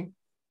chapter 20,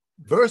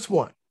 verse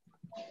 1.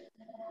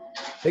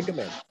 Take a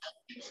minute.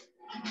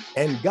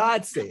 And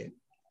God said,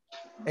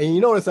 and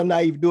you notice I'm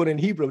not even doing it in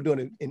Hebrew, I'm doing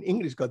it in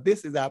English because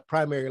this is our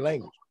primary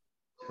language,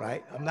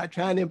 right? I'm not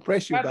trying to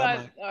impress you.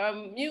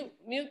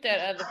 Mute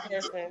that other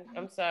person.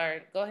 I'm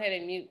sorry. Go ahead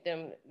and mute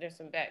them. There's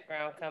some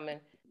background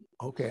coming.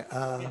 Okay.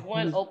 There's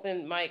one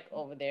open mic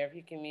over there. If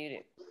you can mute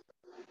it.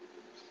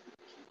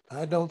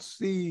 I don't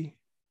see.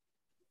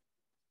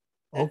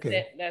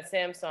 Okay. That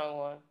Samsung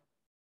one.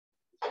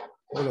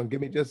 Hold on, give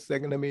me just a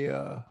second. Let me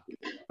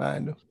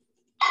find them.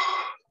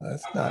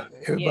 That's not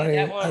everybody.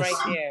 Yeah, that one right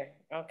there.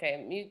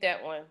 Okay, mute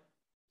that one.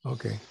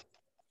 Okay.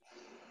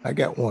 I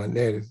got one.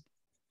 There it is.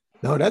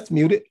 No, that's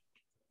muted.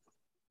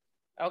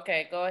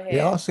 Okay, go ahead. They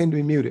all seem to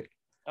be muted.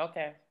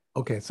 Okay.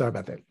 Okay, sorry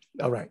about that.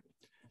 All right.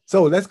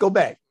 So let's go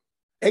back.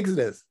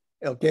 Exodus,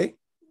 okay.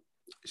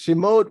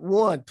 Shemot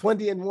 1,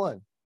 20 and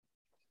 1.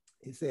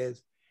 It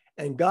says,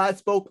 and God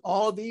spoke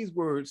all these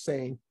words,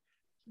 saying,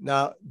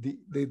 now the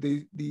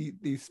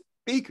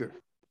speaker,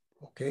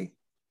 okay,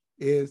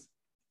 is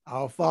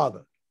our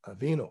Father,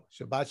 Avinu,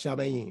 Shabbat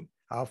Shamayim,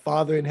 our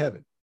Father in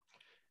heaven.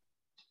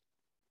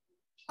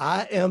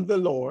 I am the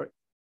Lord,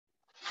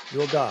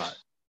 your God.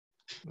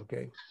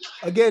 Okay.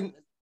 Again,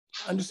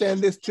 understand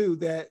this too,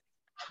 that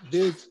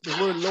the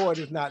word Lord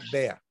is not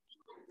there,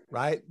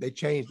 right? They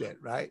changed that,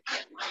 right?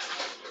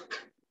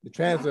 The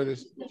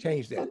translators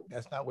changed that.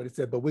 That's not what it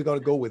said, but we're going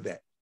to go with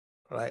that.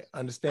 All right,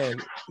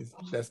 understand,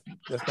 that's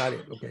not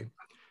it, okay?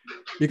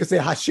 You can say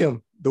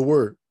Hashem, the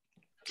word,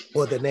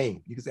 or the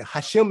name. You can say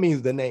Hashem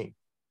means the name.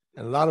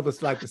 And a lot of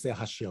us like to say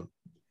Hashem.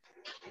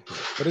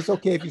 Okay. But it's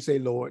okay if you say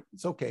Lord,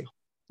 it's okay,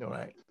 all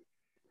right?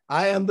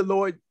 I am the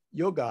Lord,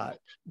 your God,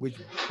 which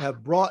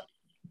have brought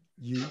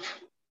you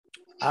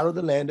out of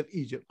the land of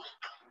Egypt,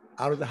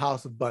 out of the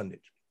house of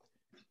bondage.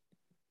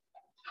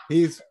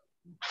 He's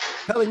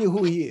telling you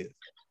who he is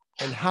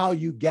and how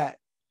you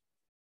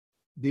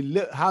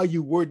how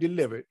you were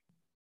delivered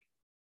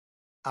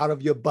out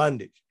of your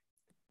bondage.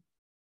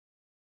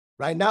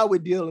 Right now we're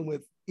dealing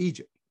with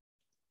Egypt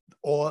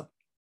or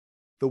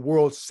the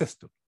world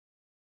system.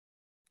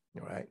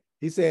 All right.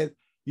 He says,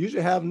 you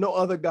should have no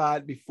other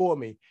God before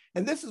me.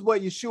 And this is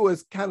what Yeshua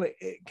is kind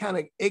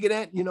of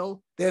ignorant, you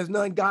know, there's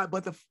none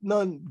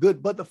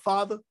good but the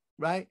Father,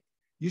 right?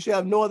 You should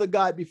have no other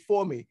God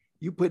before me.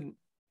 You put,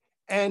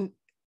 and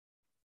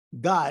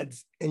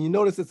gods, and you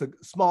notice it's a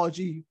small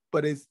g,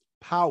 but it's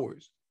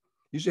powers.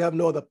 You should have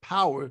no other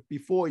power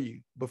before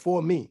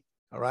me,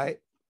 all right?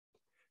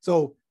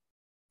 So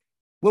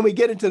when we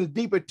get into the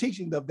deeper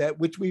teaching of that,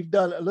 which we've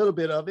done a little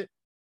bit of it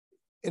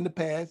in the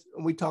past,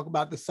 and we talk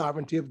about the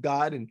sovereignty of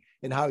God and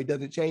how he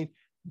doesn't change,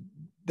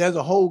 there's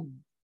a whole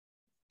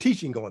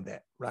teaching on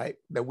that, right,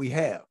 that we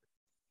have.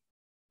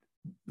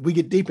 We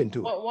get deep into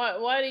it.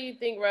 Why do you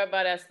think,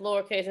 Rabbi, that's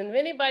lowercase? And if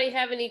anybody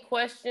have any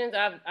questions,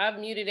 I've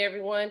muted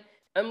everyone.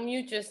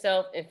 Unmute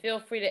yourself and feel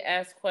free to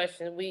ask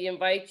questions. We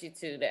invite you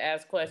to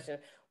ask questions.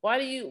 Why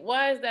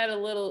is that a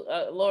little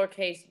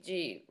lowercase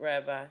g,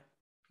 Rabbi?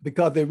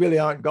 Because they really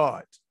aren't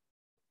gods,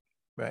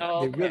 right?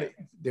 Oh, okay.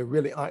 They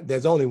really aren't.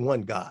 There's only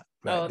one God,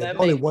 right? Oh, there's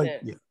that only makes one.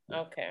 sense. Yeah.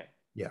 Okay.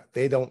 Yeah,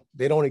 they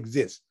don't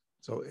exist.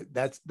 So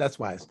that's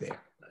why it's there.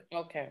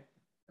 Okay.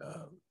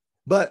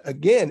 But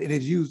again, it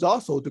is used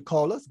also to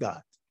call us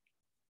gods,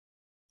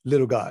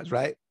 little gods,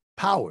 right?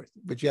 Powers,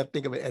 but you have to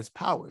think of it as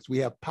powers. We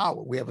have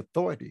power, we have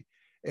authority.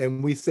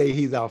 And we say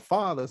he's our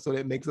Father, so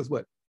that makes us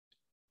what?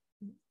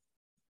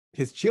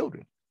 His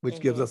children, which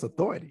gives us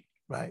authority,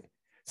 right?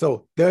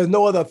 So there's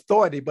no other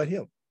authority but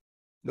him,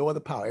 no other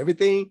power.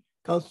 Everything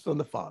comes from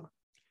the Father.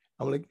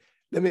 I'm like,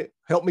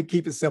 help me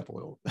keep it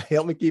simple.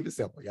 Help me keep it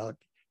simple. Y'all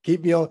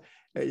keep me on,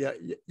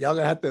 y'all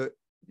gonna have to,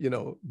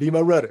 be my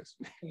rudders.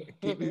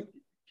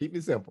 keep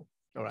it simple.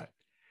 All right.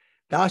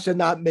 Thou shalt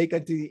not make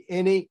unto thee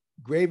any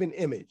graven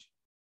image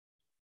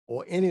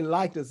or any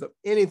likeness of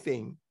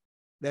anything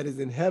that is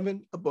in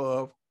heaven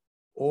above,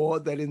 or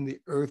that in the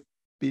earth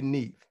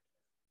beneath,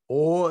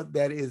 or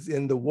that is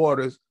in the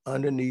waters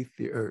underneath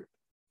the earth.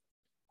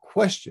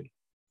 Question.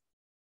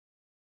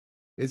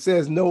 It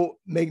says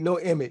make no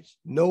image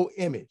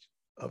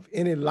of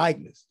any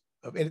likeness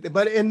of anything.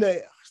 But in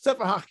the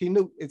Sefer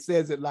HaChinuk, it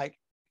says it like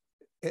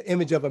an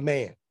image of a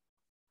man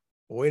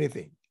or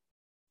anything.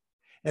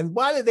 And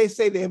why did they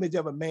say the image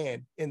of a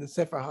man in the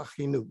Sefer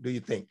HaChinuk, do you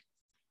think?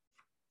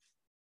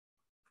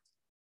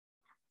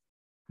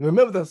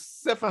 Remember the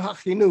Sefer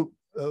HaChinuk,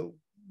 the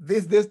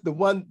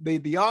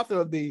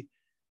author of the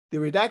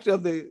redactor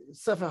of the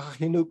Sefer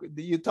HaChinuk,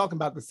 you're talking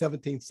about the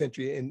 17th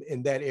century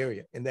in that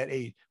area, in that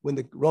age, when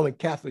the Roman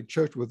Catholic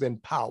Church was in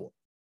power,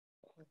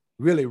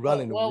 really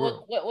running the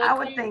world. I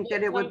would think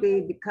that it would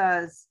be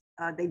because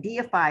they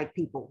deified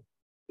people.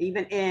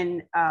 Even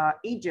in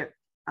Egypt,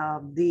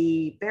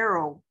 the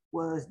Pharaoh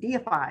was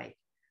deified.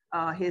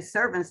 His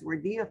servants were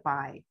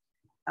deified.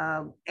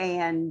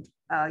 And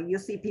you'll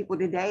see people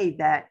today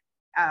that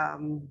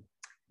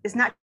it's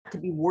not to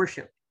be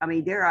worshiped. I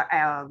mean, there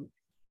are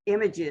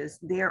images,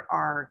 there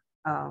are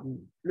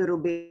little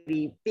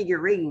bitty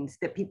figurines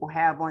that people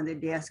have on their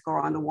desk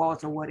or on the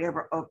walls or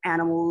whatever of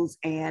animals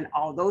and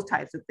all those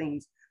types of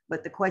things.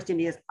 But the question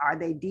is, are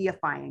they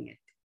deifying it?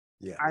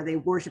 Yeah. Are they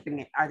worshiping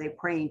it? Are they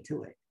praying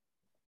to it?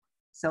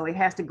 So it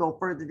has to go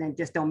further than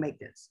just don't make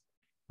this.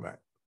 Right.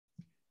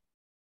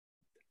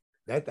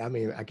 I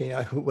mean, I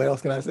can't, what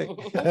else can I say?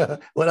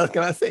 What else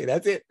can I say?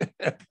 That's it.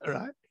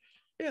 Right?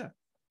 Yeah.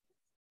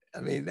 I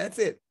mean, that's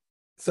it.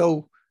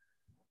 So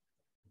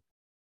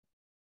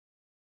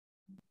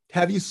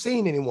have you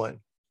seen anyone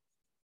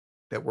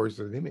that worships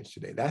an image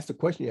today? That's the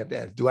question you have to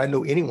ask. Do I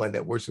know anyone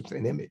that worships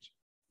an image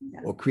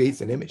or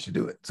creates an image to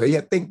do it? So you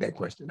have to think that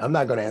question. I'm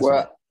not going to answer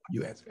that.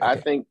 You answer.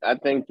 Okay. I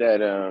think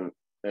that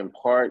in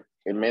part,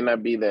 it may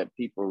not be that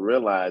people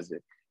realize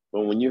it,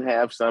 but when you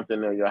have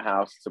something in your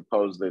house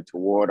supposedly to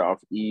ward off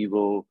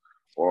evil,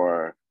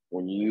 or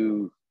when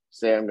you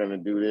say, I'm going to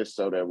do this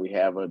so that we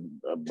have a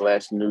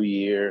blessed new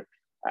year,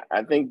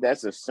 I think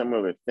that's a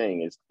similar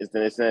thing. It's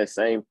in the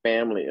same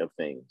family of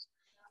things.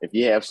 If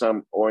you have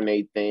some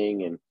ornate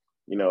thing and,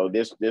 you know,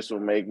 this will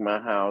make my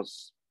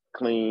house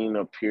clean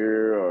or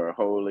pure or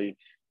holy,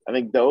 I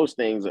think those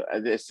things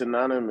are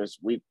synonymous.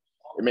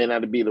 It may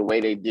not be the way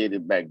they did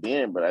it back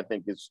then, but I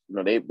think it's, you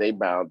know, they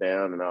bow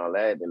down and all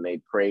that, and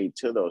they pray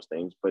to those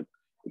things. But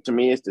to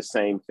me, it's the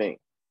same thing.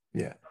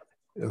 Yeah.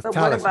 But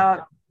what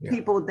about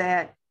people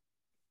that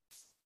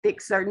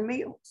fix certain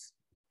meals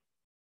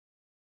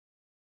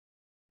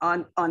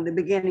on the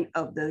beginning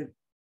of the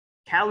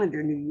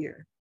calendar new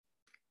year?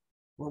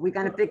 Well, we're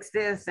going to fix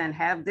this and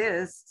have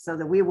this so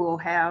that we will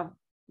have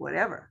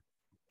whatever.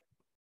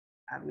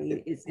 I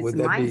mean, it's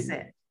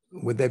mindset.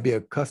 Would that be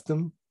a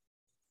custom?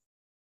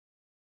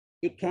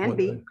 It can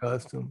be.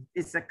 Custom.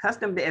 It's a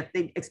custom,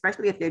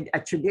 especially if they're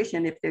a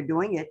tradition, if they're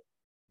doing it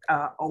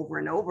over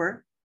and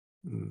over.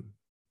 Mm.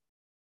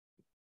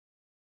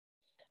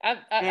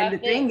 And the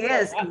thing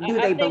is, do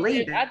they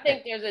believe it? I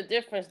think there's a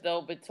difference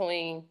though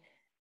between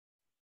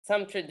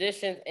some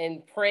traditions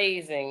and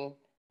praising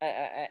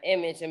an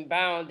image and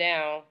bowing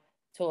down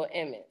to an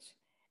image.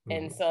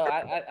 And so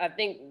I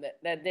think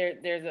that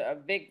there's a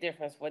big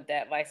difference with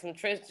that. Like some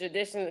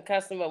tradition and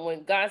custom, but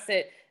when God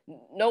said,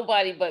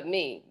 nobody but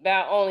me,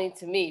 bow only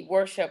to me,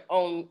 worship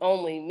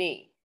only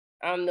me.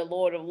 I'm the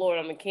Lord of Lords,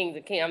 I'm the King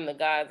of Kings, I'm the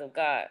God of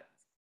gods.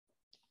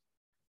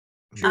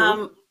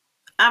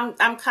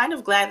 I'm kind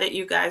of glad that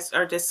you guys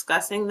are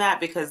discussing that,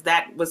 because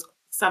that was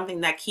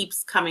something that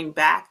keeps coming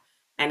back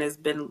and has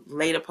been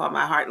laid upon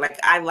my heart. Like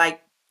I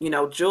like, you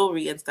know,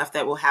 jewelry and stuff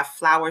that will have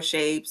flower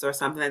shapes or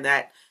something like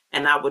that.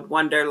 And I would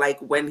wonder, like,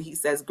 when he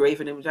says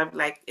graven image, I'm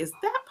like, is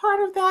that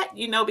part of that?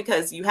 You know,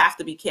 because you have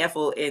to be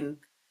careful in,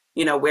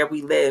 you know, where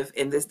we live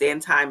in this day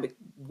and time,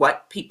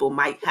 what people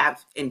might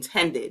have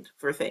intended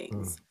for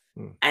things.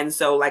 And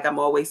so, like, I'm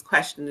always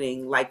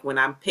questioning, like, when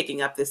I'm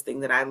picking up this thing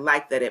that I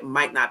like, that it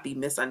might not be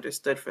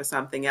misunderstood for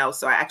something else.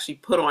 So I actually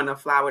put on a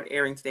flowered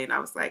earring today, and I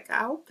was like,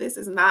 I hope this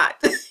is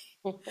not,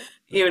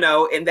 you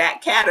know, in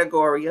that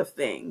category of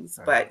things.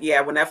 But yeah,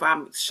 whenever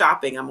I'm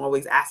shopping, I'm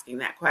always asking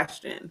that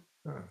question.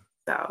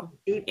 So,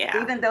 yeah.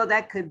 Even though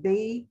that could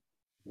be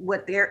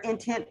what their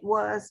intent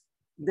was,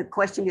 the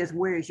question is,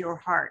 where is your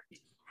heart?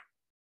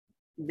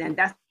 Then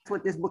that's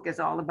what this book is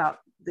all about,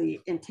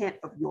 the intent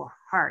of your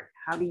heart.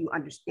 How do you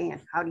understand?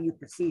 How do you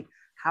perceive?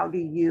 How do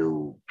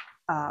you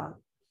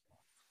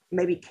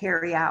maybe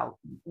carry out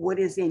what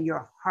is in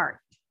your heart?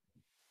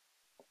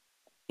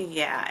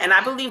 Yeah, and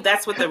I believe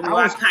that's what the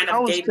Ruach kind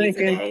of gave me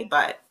today,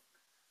 but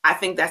I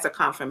think that's a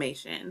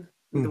confirmation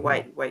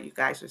what you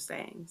guys are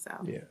saying. So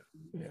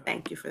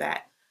thank you for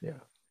that. Yeah.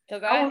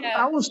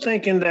 I was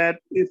thinking that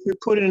if you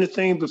put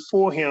anything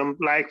before him,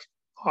 like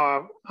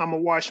I'm gonna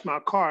wash my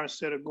car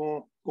instead of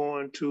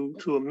going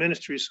to a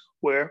ministry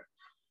somewhere,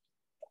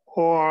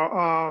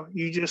 or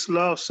you just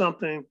love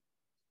something,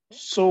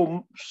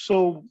 so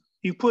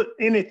you put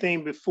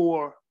anything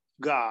before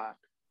God,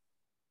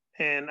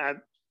 and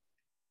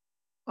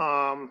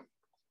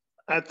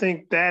I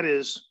think that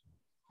is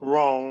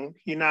wrong.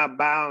 You're not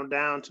bound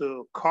down to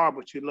a car,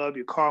 but you love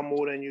your car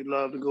more than you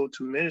love to go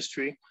to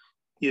ministry.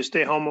 You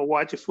stay home and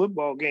watch a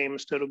football game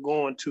instead of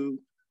going to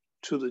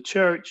the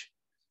church.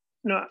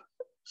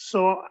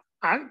 So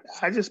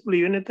I just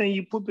believe anything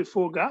you put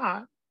before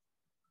God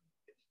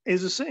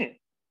is a sin.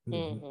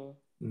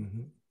 Mm-hmm.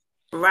 Mm-hmm.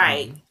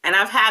 Right. Mm-hmm. And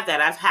I've had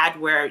that. I've had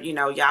where,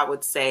 y'all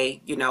would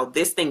say,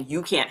 this thing,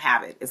 you can't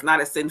have it. It's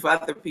not a sin for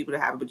other people to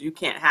have it, but you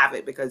can't have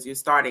it because you're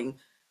starting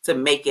to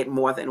make it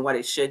more than what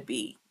it should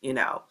be,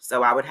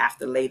 So I would have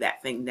to lay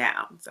that thing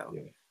down. So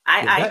Yeah.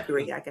 I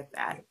agree. I get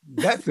that.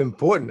 That's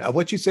important.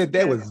 What you said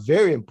there was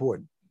very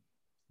important,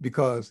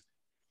 because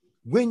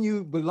when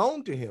you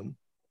belong to him,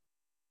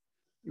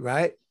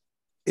 right,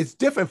 it's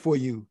different for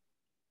you.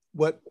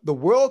 What the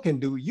world can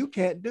do, you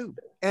can't do.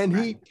 And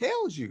he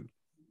tells you,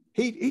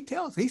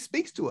 he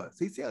speaks to us.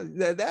 He tells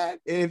that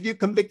if you're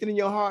convicted in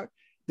your heart,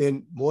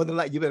 then more than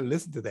likely you better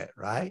listen to that,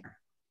 right?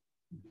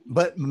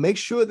 But make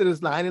sure that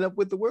it's lining up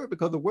with the word,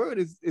 because the word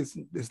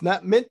is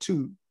not meant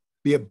to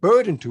be a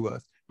burden to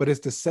us, but it's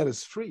to set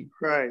us free.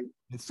 Right.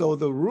 And so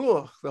the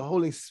Ruach, the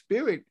Holy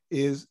Spirit,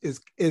 is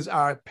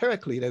our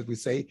paraclete, as we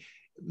say,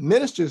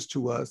 ministers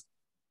to us,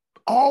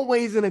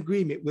 always in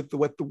agreement with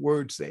what the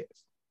word says.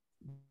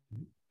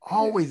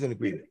 Always in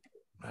agreement,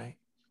 right?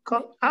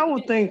 I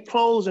would think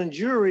clothes and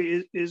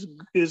jewelry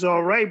is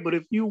all right, but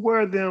if you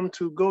wear them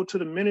to go to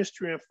the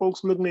ministry and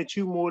folks looking at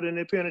you more than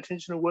they're paying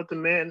attention to what the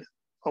man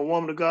or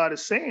woman of God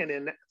is saying,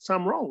 then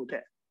something wrong with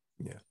that.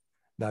 Yeah.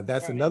 Now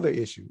that's another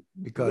issue,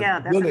 because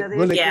that's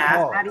another issue.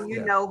 Yeah. How do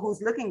you know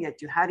who's looking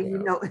at you? How do you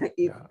know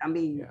if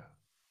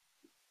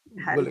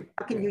how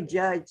can you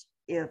judge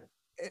if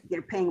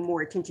they're paying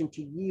more attention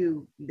to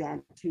you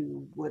than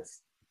to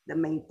what's the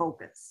main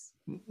focus?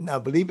 Now,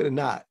 believe it or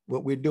not,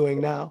 what we're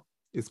doing now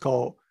is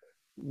called,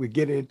 we're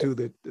getting into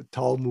the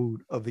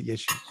Talmud of the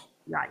issue.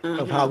 Right.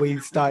 Of how we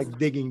start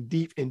digging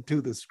deep into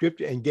the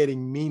scripture and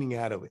getting meaning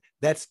out of it.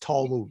 That's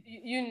Talmud.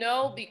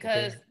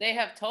 Because they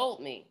have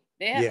told me.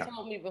 They have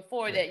told me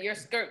before that your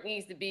skirt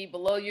needs to be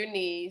below your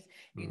knees.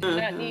 You do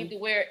not need to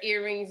wear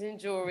earrings and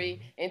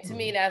jewelry. And to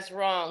me, that's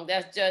wrong.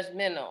 That's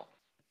judgmental.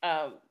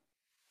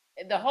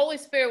 The Holy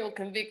Spirit will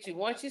convict you.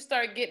 Once you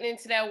start getting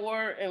into that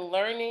word and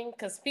learning,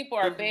 because people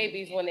are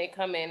babies when they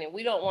come in, and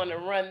we don't want to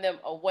run them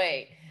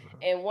away.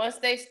 And once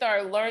they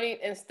start learning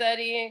and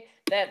studying,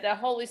 that the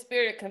Holy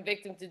Spirit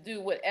convict them to do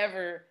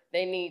whatever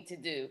they need to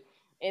do.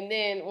 And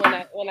then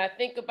when I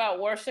think about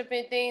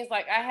worshiping things,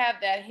 like I have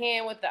that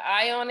hand with the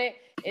eye on it,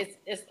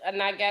 it's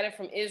and I got it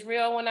from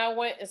Israel when I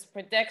went. It's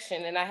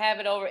protection, and I have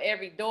it over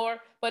every door.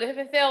 But if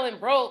it fell and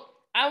broke,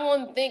 I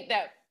wouldn't think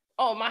that,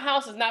 oh, my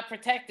house is not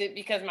protected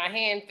because my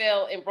hand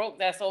fell and broke.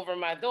 That's over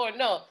my door.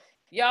 No,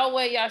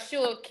 Yahweh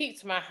Yahshua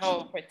keeps my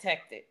home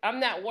protected. I'm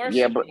not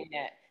worshiping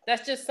that.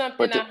 That's just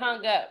something I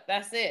hung up.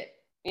 That's it.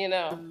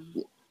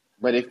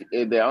 But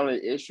if the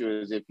only issue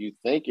is if you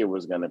think it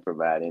was going to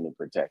provide any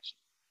protection.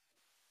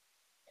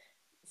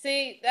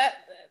 See, that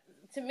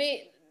to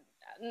me,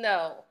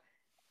 no.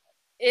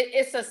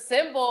 It's a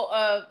symbol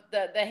of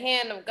the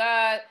hand of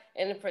God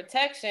and the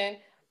protection.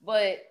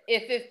 But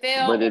if it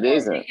fell, but it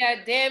isn't. It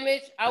got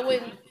damaged, I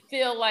wouldn't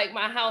feel like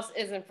my house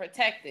isn't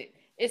protected.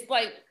 It's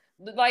like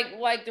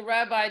the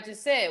rabbi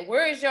just said,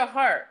 where is your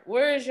heart?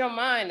 Where is your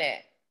mind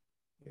at?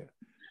 Yeah.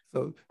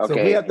 So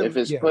okay, we have to, if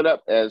it's put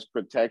up as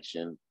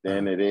protection,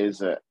 then it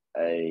is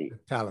a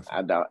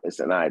talisman.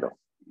 It's an idol.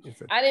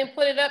 I didn't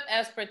put it up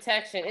as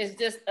protection. It's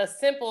just a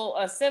symbol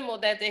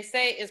that they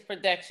say is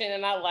protection,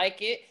 and I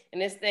like it.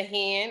 And it's the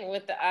hand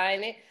with the eye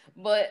in it.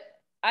 But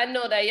I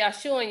know that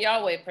Yahshua and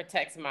Yahweh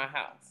protects my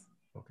house.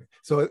 Okay,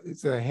 so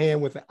it's a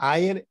hand with an eye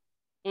in it.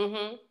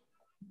 Mm-hmm.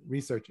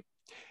 Research it.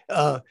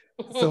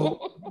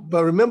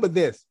 But remember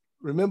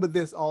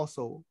this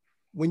also.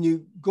 When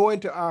you go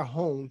into our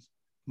homes,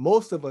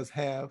 most of us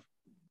have.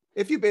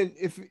 If you've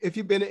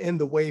been in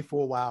the way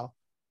for a while,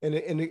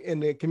 in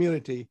the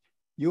community,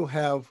 you'll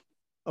have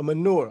a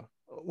menorah.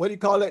 What do you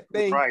call that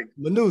thing? Right.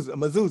 A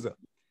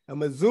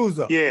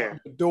mezuzah. Yeah.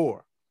 On the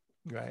door.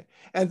 Right.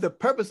 And the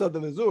purpose of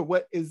the mezuzah,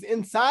 what is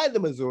inside the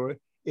mezuzah,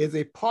 is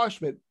a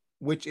parchment,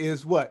 which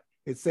is what?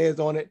 It says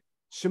on it,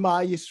 Shema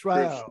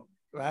Yisrael,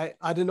 right?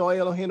 Adonai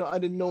Eloheinu,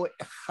 Adonai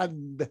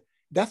Echad.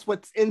 That's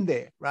what's in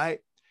there, right?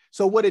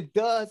 So what it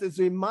does is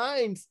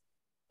reminds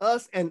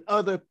us and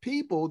other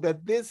people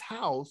that this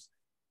house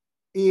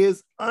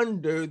is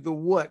under the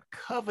what?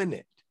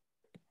 Covenant.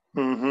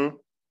 Mm-hmm.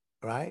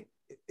 Right?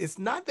 It's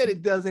not that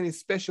it does any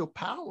special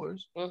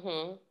powers,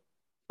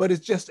 but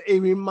it's just a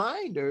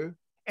reminder.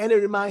 And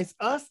it reminds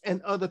us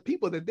and other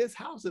people that this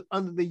house is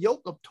under the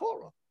yoke of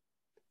Torah.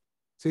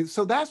 See,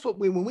 so that's what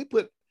when we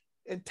put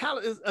a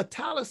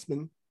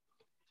talisman,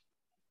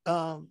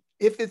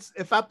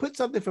 if I put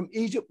something from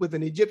Egypt with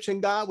an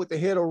Egyptian god with the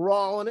head of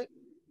Ra on it,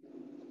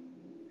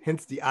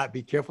 hence the eye,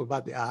 be careful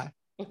about the eye,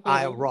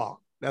 eye of Ra.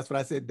 That's what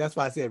I said. That's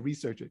why I said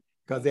research it,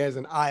 because there's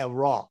an eye of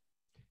Ra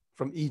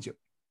from Egypt.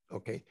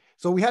 Okay.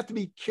 So we have to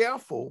be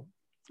careful,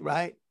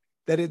 right?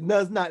 That it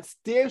does not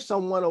steer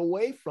someone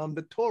away from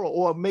the Torah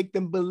or make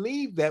them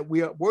believe that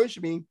we are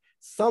worshiping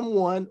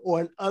someone or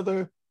an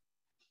other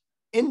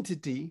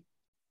entity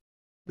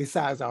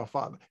besides our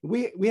Father.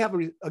 We have,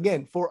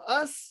 again, for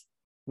us,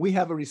 we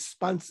have a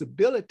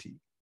responsibility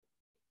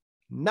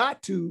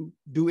not to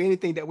do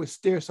anything that would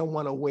steer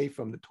someone away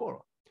from the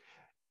Torah.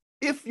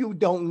 If you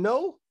don't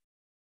know,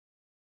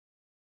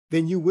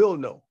 then you will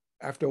know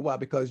after a while,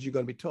 because you're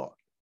going to be taught.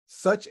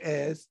 Such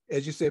as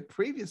you said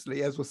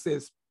previously, as was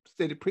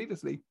stated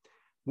previously,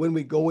 when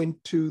we go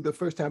into the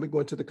first time we go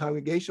into the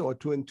congregation or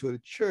into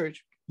the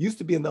church, used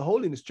to be in the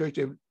holiness church,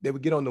 they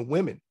would get on the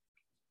women.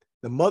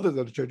 The mothers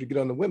of the church would get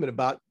on the women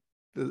about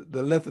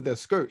the length of their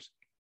skirts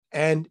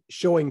and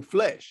showing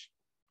flesh.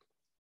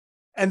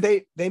 And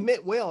they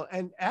meant well.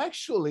 And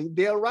actually,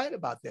 they're right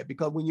about that,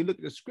 because when you look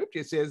at the scripture,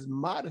 it says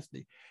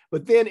modesty.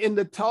 But then in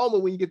the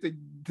Talmud, when you get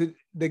to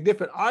the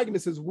different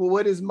arguments, is, well,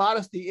 what is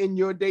modesty in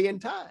your day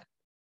and time?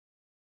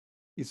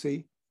 You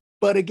see?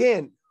 But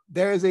again,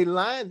 there is a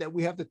line that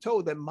we have to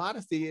toe, that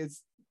modesty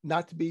is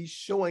not to be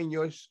showing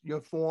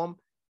your form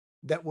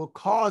that will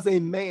cause a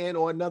man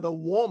or another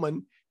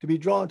woman to be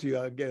drawn to you.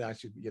 Again, I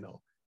should,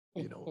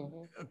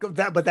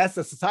 but that's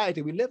the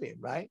society we live in,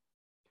 right?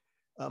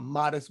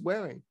 Modest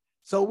wearing.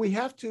 So we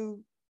have to,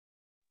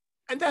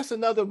 and that's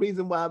another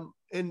reason why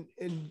in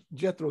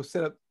Jethro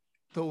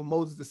told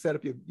Moses to set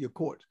up your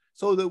courts,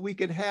 so that we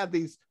could have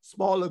these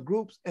smaller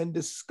groups and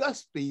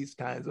discuss these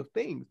kinds of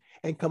things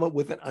and come up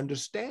with an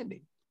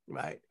understanding,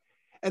 right?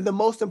 And the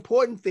most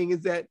important thing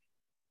is that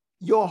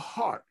your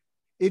heart,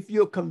 if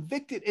you're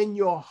convicted in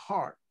your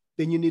heart,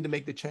 then you need to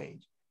make the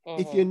change.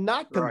 If you're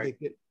not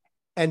convicted,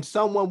 and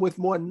someone with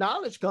more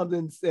knowledge comes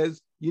and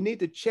says, you need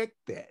to check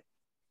that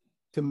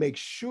to make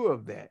sure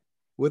of that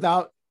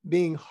without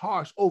being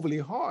harsh, overly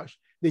harsh,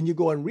 then you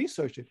go and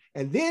research it.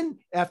 And then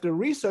after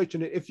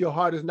researching it, if your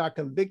heart is not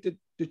convicted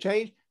to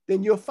change,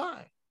 then you're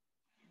fine,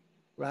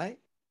 right?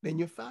 Then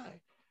you're fine.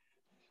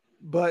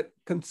 But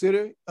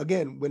consider,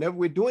 again, whenever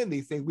we're doing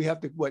these things, we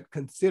have to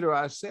consider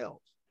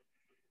ourselves.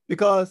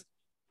 Because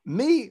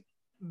me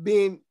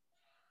being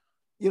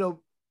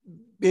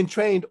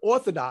trained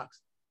Orthodox,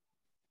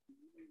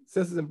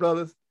 sisters and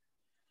brothers,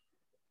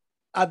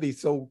 I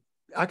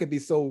could be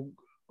so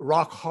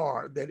rock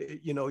hard that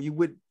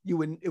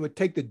it would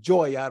take the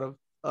joy out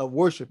of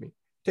worshiping,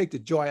 take the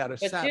joy out of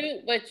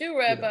Sabbath. But you,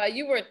 Rabbi,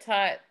 you were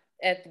taught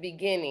at the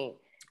beginning,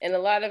 and a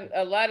lot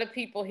of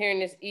people here in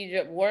this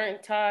Egypt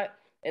weren't taught,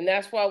 and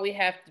that's why we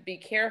have to be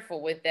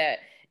careful with that.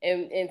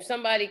 And if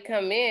somebody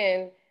come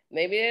in,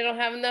 maybe they don't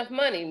have enough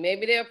money,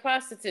 maybe they're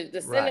prostitutes.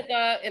 The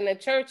synagogue and the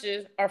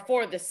churches are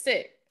for the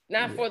sick,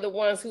 not for the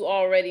ones who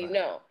already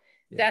know.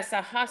 That's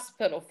a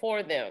hospital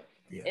for them.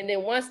 And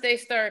then once they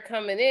start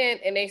coming in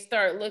and they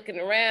start looking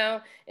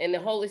around and the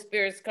Holy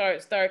Spirit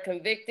start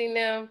convicting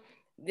them,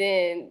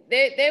 then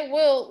they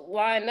will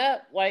line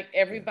up like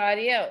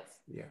everybody else.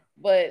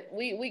 But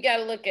we got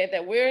to look at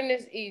that. We're in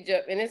this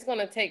Egypt, and it's going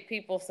to take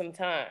people some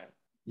time.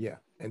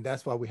 And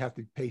that's why we have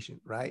to be patient,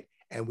 right?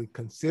 And we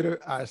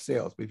consider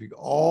ourselves,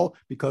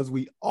 because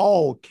we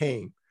all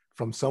came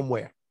from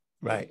somewhere,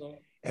 right?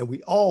 And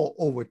we all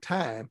over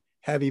time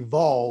have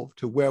evolved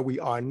to where we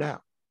are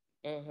now.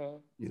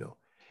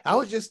 I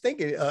was just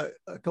thinking, I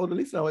told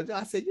Elisa,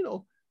 I said,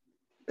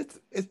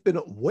 it's been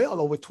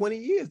well over 20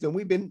 years that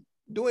we've been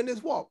doing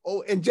this walk.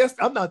 Oh, and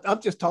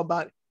I'm just talking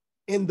about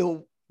in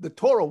the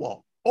Torah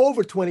walk,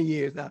 over 20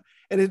 years now.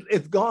 And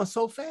it's gone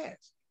so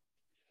fast.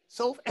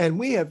 And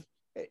we have,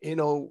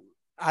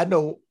 I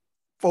know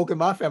folk in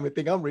my family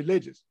think I'm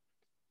religious,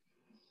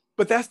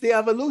 but that's the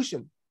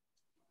evolution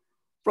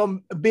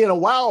from being a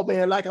wild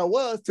man like I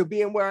was to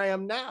being where I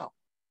am now,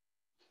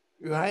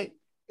 right?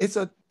 It's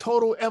a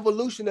total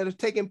evolution that has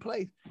taken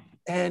place.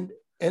 And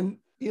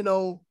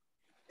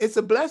it's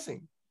a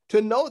blessing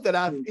to know that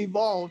I've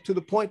evolved to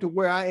the point to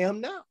where I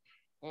am now.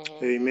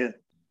 Amen.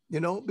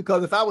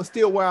 Because if I was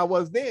still where I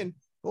was then,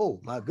 oh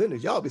my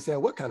goodness, y'all be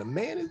saying, what kind of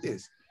man is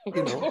this?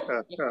 Give him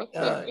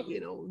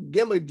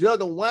a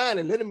jug of wine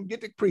and let him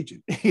get to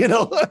preaching,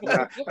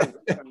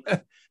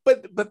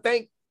 But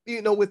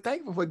we're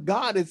thankful for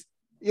God is,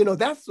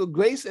 that's the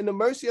grace and the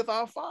mercy of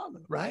our Father,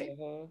 right?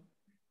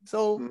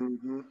 So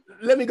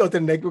let me go to the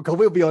next one, because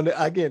we'll be on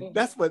the again.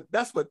 That's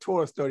what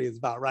Torah study is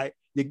about, right?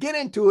 You get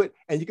into it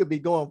and you could be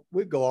we'll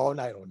go all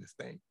night on this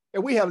thing.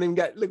 And we haven't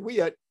even we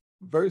at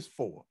verse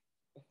 4.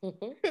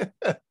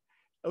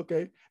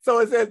 Okay. So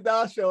it says,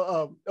 thou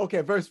shalt,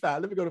 verse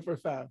 5. Let me go to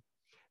verse 5.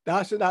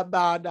 Thou shalt not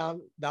bow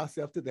down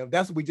thyself to them.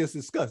 That's what we just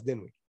discussed,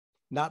 didn't we?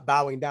 Not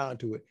bowing down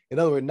to it. In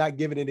other words, not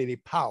giving it any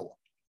power,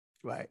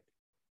 right?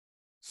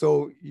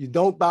 So you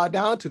don't bow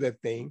down to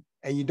that thing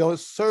and you don't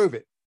serve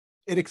it.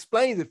 It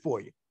explains it for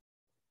you.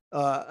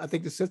 I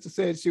think the sister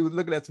said she was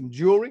looking at some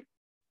jewelry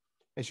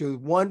and she was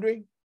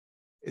wondering.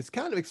 It's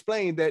kind of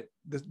explained that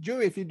the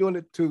jewelry, if you're doing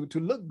it to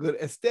look good,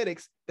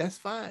 aesthetics, that's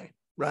fine,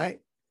 right?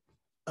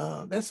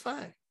 That's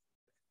fine.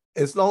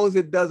 As long as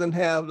it doesn't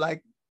have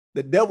like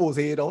the devil's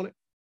head on it,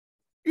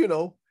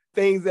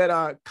 things that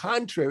are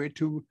contrary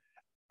to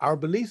our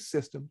belief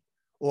system,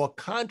 or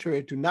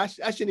contrary to, I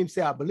shouldn't even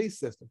say our belief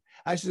system.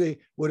 I should say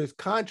what is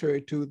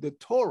contrary to the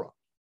Torah.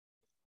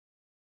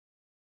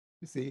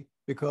 You see,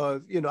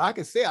 because, you know, I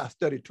can say I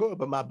studied Torah,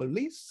 but my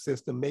belief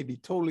system may be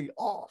totally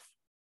off.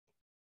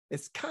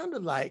 It's kind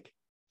of like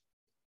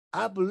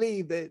I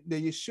believe that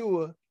the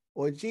Yeshua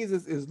or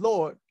Jesus is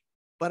Lord,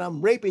 but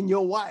I'm raping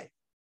your wife.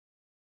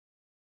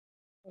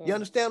 You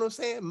understand what I'm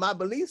saying? My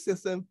belief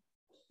system,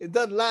 it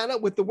doesn't line up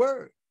with the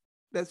word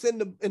that's in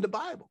the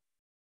Bible.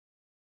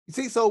 You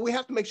see, so we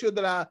have to make sure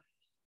that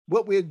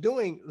what we're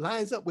doing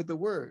lines up with the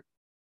word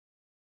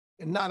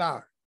and not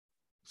our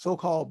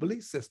so-called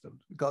belief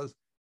systems, because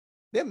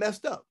they're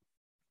messed up.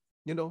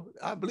 You know,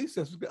 our belief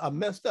systems are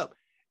messed up.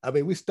 I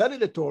mean, we study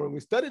the Torah,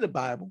 we study the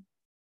Bible,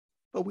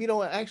 but we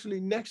don't actually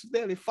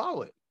necessarily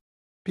follow it.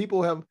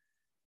 People have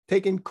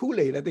taken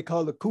Kool-Aid, that they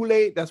call the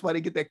Kool-Aid. That's why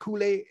they get that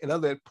Kool-Aid and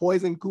other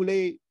poison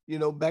Kool-Aid, you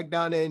know, back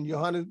down there in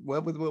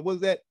what was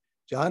that?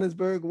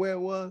 Johannesburg, where it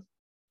was?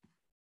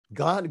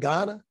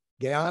 Ghana,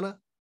 down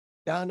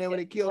there when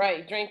they killed.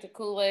 Right, drink the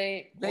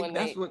Kool-Aid when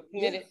they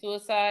committed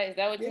suicide. Is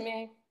that what you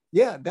mean?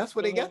 Yeah, that's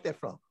where they got that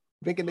from.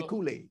 Drinking the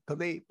Kool-Aid, because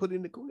they put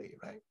in the Kool-Aid,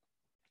 right?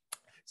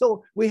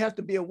 So we have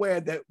to be aware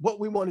that what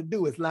we want to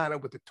do is line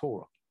up with the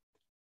Torah,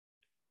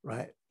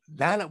 right?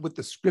 Line up with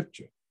the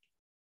scripture,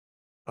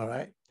 all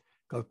right?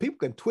 Because people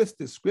can twist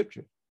this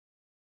scripture,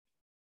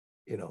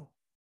 you know.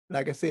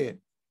 Like I said,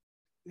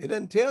 it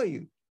doesn't tell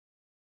you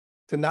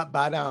to not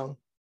bow down,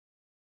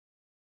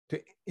 to,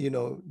 you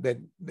know, that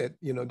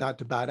you know, not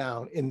to bow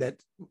down in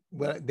that.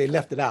 Well, they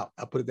left it out.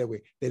 I'll put it that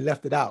way. They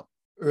left it out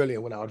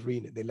earlier when I was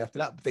reading it. They left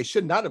it out, but they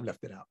should not have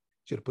left it out.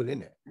 Should have put it in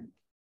there.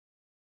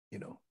 You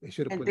know, they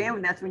should have. And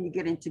then that's when you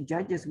get into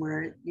Judges,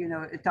 where, you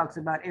know, it talks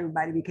about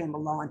everybody became a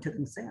law unto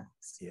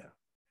themselves. Yeah.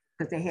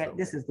 Because they had,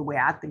 this is the way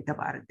I think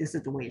about it. This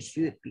is the way it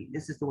should be.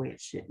 This is the way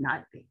it should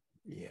not be.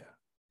 Yeah.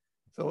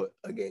 So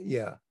again,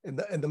 yeah. And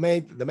the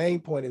main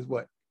point is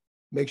what?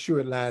 Make sure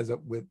it lines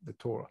up with the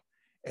Torah.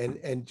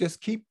 And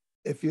just keep,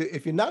 if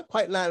you're not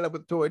quite lining up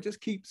with the Torah,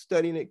 just keep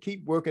studying it,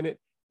 keep working it,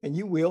 and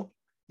you will.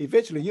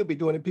 Eventually you'll be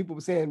doing it. People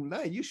will be saying,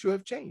 man, you sure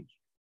have changed,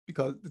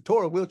 because the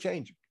Torah will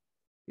change you,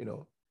 you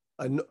know,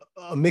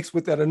 mixed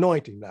with that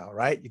anointing now,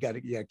 right? You got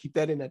to keep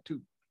that in there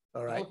too.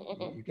 All right.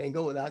 You can't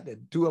go without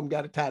that. Two of them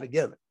got to tie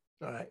together.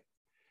 All right.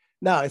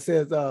 Now it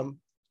says, I'm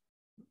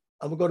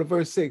gonna go to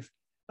verse 6.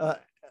 Wait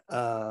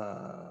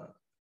a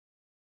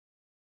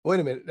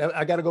minute.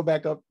 I got to go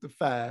back up to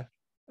 5.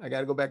 I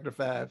got to go back to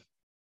 5.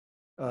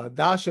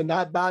 Thou shalt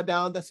not bow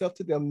down thyself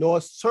to them,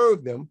 nor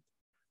serve them,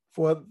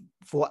 for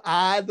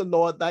I, the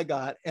Lord thy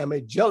God, am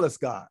a jealous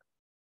God.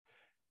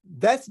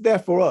 That's there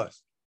for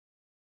us.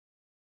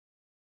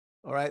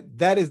 All right.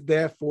 That is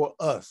there for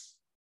us.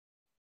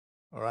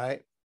 All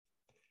right.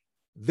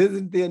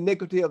 Visit the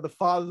iniquity of the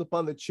fathers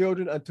upon the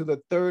children unto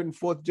the 3rd and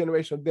 4th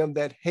generation of them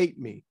that hate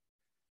me.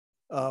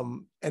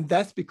 And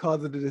that's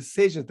because of the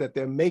decisions that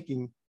they're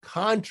making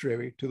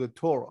contrary to the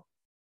Torah.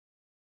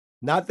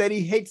 Not that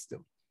he hates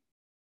them,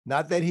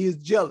 not that he is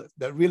jealous,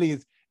 that really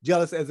is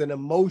jealous as an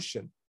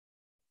emotion.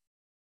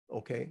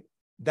 Okay,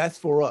 that's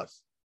for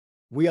us.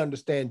 We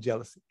understand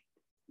jealousy,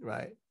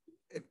 right?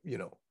 You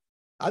know,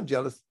 I'm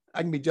jealous.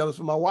 I can be jealous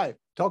of my wife.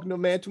 Talking to a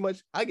man too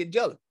much, I get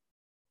jealous.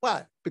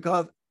 Why?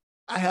 Because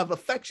I have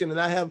affection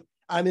and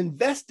I'm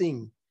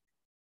investing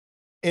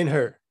in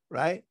her,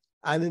 right?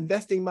 I'm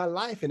investing my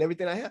life and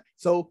everything I have.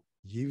 So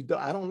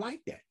I don't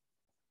like that,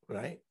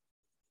 right?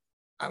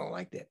 I don't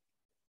like that.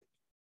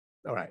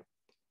 All right.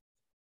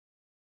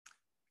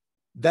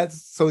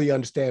 That's so you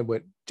understand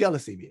what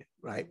jealousy is,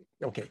 right?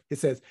 Okay. It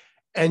says,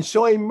 and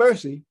showing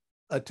mercy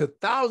to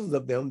thousands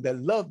of them that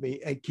love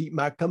me and keep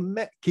my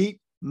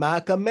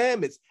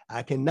commandments.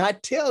 I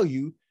cannot tell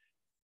you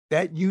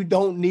that you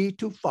don't need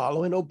to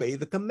follow and obey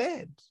the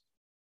commands.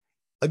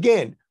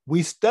 Again,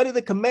 we study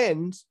the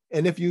commands,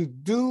 and if you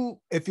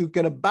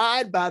can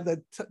abide by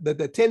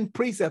the 10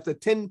 precepts, the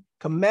 10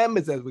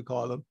 commandments, as we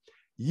call them,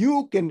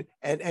 you can,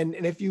 and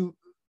if you,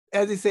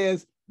 as it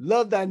says,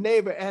 love thy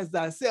neighbor as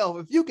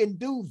thyself, if you can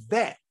do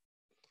that,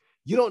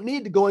 you don't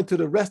need to go into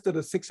the rest of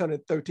the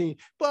 613,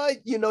 but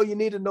you know, you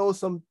need to know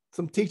some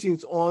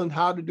teachings on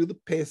how to do the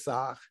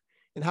Pesach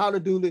and how to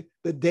do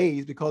the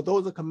days, because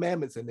those are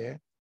commandments in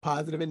there,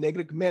 positive and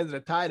negative commands that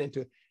are tied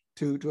into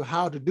to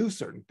how to do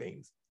certain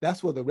things.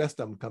 That's where the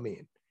rest of them come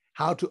in,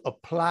 how to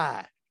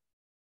apply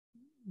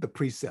the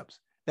precepts.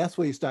 That's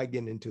where you start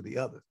getting into the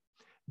others.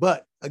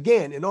 But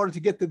again, in order to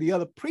get to the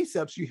other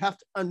precepts, you have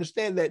to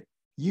understand that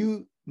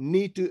you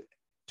need to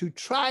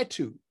try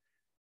to,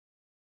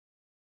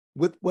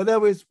 with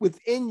whatever is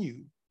within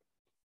you,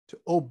 to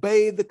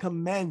obey the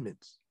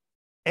commandments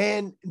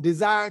and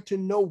desire to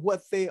know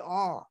what they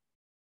are,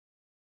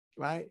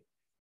 right?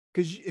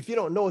 Because if you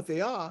don't know what they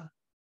are,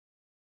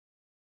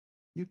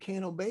 you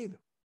can't obey them.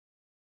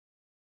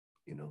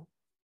 You know,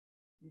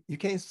 you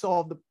can't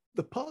solve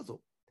the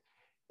puzzle.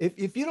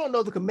 If you don't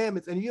know the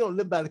commandments and you don't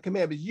live by the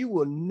commandments, you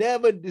will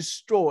never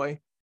destroy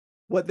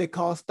what they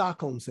call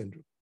Stockholm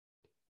Syndrome.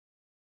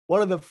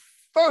 One of the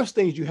first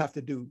things you have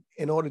to do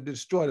in order to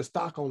destroy the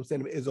Stockholm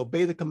Syndrome is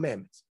obey the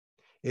commandments.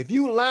 If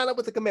you line up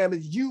with the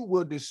commandments, you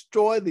will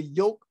destroy the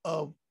yoke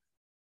of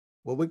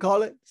what we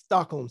call it,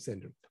 Stockholm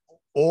Syndrome,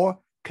 or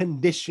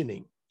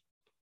conditioning.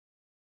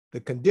 the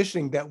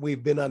conditioning that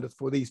we've been under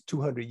for these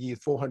 200 years,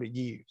 400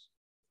 years.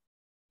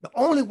 The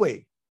only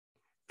way,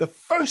 the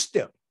first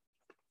step,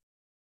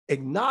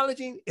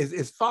 acknowledging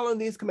is following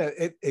these commands,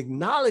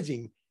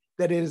 acknowledging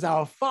that it is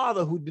our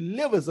Father who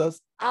delivers us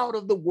out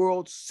of the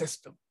world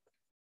system.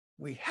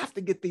 We have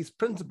to get these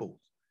principles,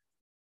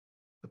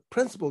 the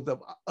principles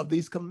of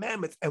these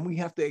commandments, and we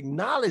have to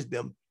acknowledge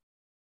them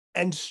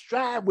and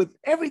strive with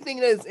everything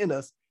that is in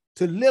us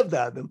to live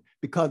by them,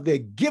 because they're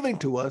given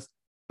to us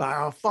by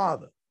our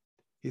Father.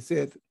 He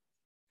said,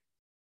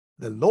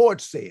 the Lord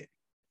said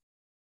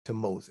to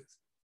Moses.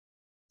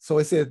 So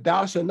it says,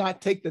 thou shalt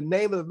not take the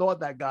name of the Lord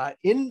thy God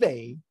in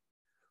vain,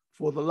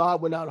 for the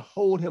Lord will not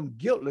hold him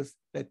guiltless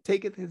that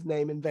taketh his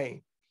name in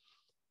vain.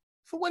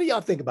 So what do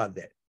y'all think about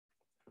that?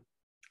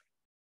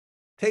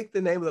 Take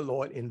the name of the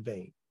Lord in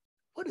vain.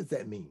 What does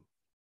that mean?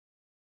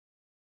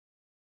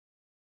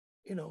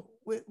 You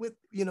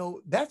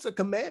know, that's a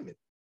commandment.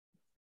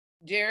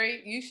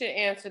 Jerry, you should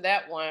answer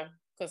that one.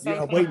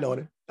 Yeah, I'm waiting on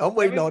it. I'm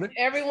waiting on it.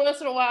 Every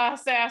once in a while I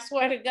say, I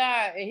swear to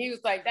God. And he was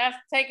like, that's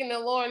taking the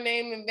Lord's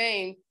name in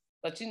vain.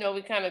 But you know,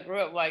 we kind of grew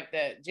up like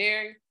that.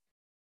 Jerry,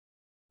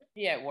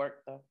 he at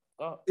work though.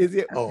 Oh. Is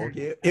it? Oh,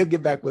 yeah. He'll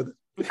get back with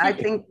it. I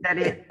think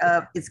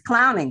that it's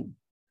clowning,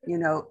 you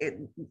know,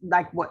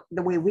 like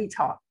the way we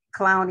talk,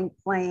 clowning,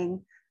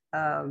 playing,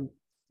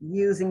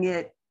 using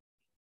it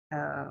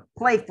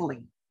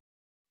playfully,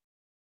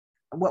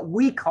 what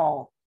we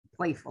call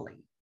playfully,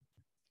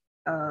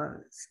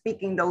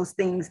 speaking those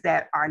things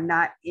that are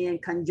not in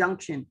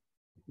conjunction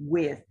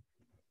with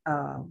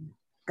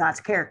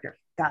God's character,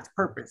 God's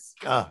purpose.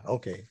 Ah,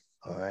 okay.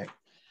 All right.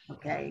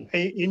 Okay.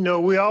 And, you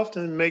know, we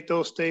often make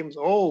those statements,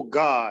 oh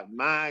God,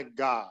 my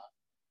God,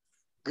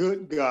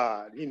 good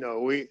God. You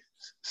know,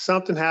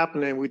 something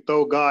happened and we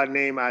throw God's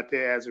name out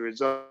there as a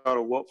result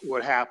of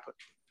what happened.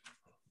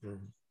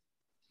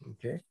 Mm-hmm.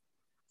 Okay.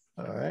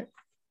 All right.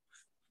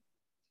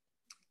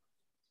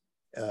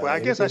 Well, I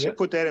guess I should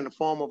put that in the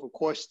form of a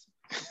question.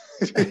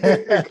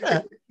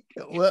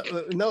 Well,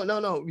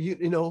 no.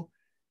 You know,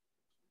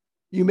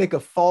 you make a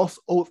false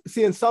oath.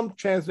 See, in some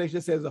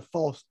translations it says a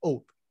false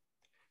oath.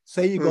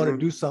 Say you're going to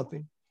do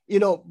something, you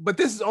know, but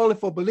this is only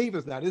for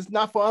believers now. This is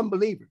not for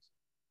unbelievers.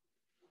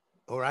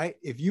 All right.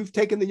 If you've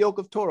taken the yoke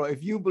of Torah,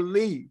 if you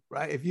believe,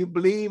 right? If you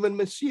believe in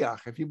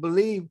Mashiach, if you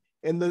believe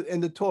in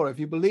the Torah, if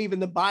you believe in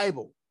the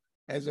Bible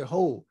as a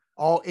whole,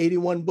 all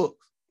 81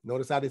 books.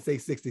 Notice I didn't say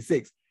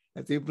 66.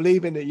 If you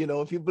believe in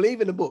if you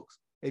believe in the books,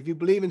 if you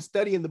believe in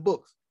studying the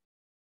books,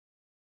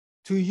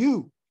 to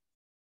you,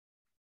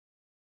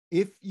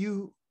 if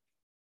you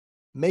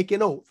make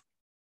an oath,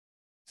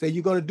 say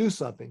you're going to do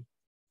something,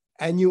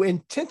 and you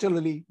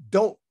intentionally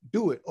don't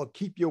do it or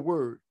keep your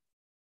word,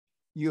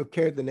 you have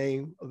carried the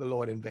name of the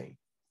Lord in vain.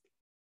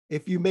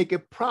 If you make a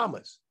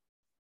promise,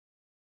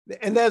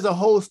 and there's a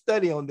whole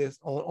study on this,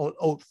 on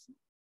oaths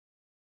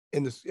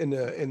in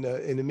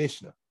the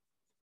Mishnah.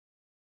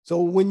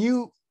 So when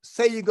you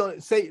say you're going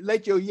to say,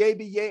 let your yea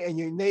be yea and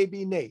your nay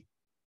be nay,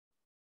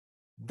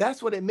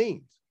 that's what it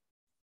means.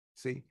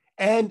 See,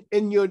 and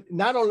in your,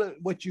 not only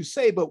what you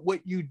say, but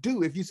what you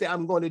do. If you say,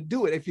 I'm going to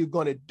do it, if you're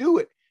going to do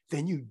it,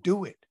 then you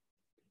do it.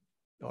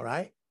 All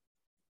right.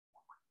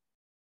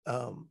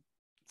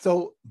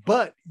 So,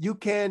 but you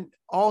can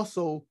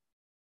also,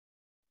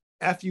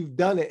 after you've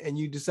done it and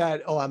you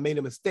decide, oh, I made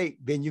a mistake,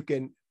 then you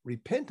can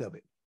repent of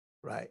it,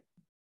 right?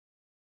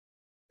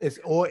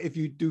 Or if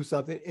you do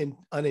something and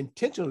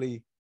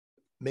unintentionally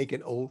make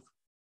an oath,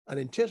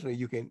 unintentionally,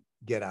 you can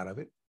get out of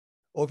it.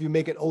 Or if you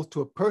make an oath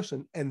to a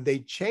person and they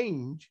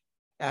change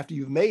after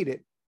you've made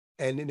it,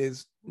 and it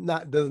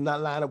does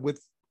not line up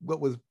with what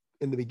was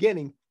in the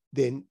beginning,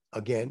 then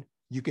again,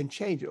 you can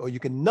change it or you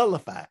can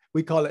nullify.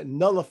 We call it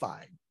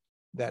nullifying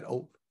that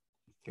oath.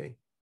 Okay.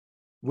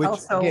 Which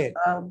also, again,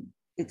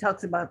 it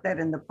talks about that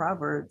in the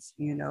Proverbs,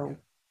 you know,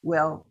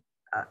 well,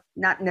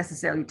 not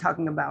necessarily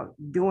talking about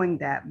doing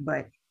that,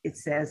 but it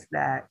says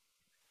that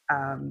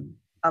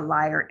a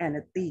liar and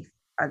a thief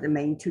are the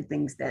main two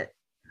things that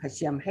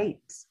Hashem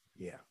hates.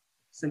 Yeah.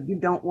 So you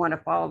don't want to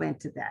fall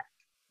into that.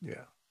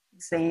 Yeah.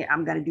 Saying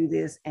I'm going to do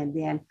this, and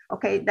then,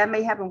 okay, that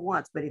may happen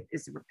once, but if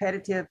it's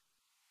repetitive,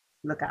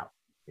 look out.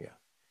 Yeah.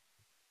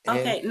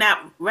 Okay,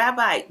 now,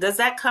 Rabbi, does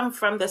that come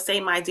from the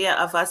same idea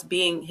of us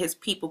being his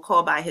people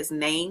called by his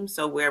name,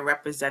 so we're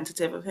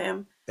representative of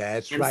him?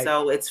 That's and right. And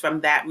so it's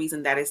from that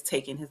reason that it's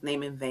taking his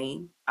name in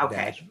vain?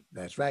 Okay.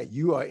 That's right.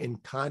 You are in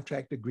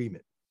contract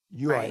agreement.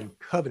 You are in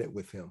covenant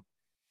with him.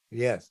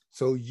 Yes.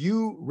 So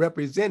you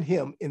represent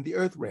him in the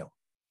earth realm.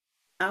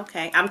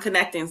 Okay, I'm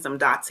connecting some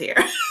dots here.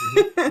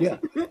 Mm-hmm. Yeah.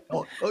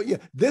 Oh, yeah.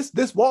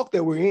 This walk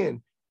that we're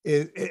in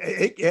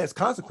it has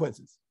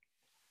consequences.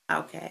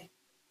 Okay.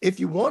 If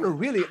you want to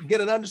really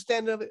get an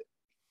understanding of it,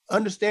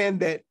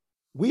 understand that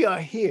we are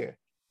here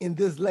in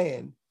this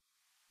land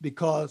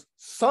because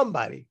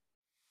somebody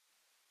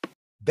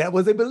that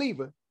was a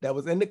believer, that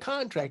was in the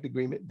contract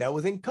agreement, that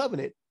was in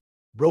covenant,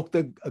 broke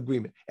the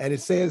agreement. And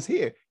it says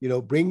here,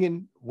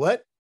 bringing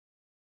what?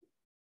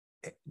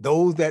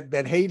 Those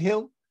that hate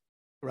him,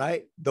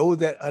 right? Those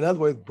that, in other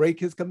words, break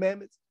his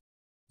commandments,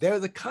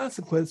 There's a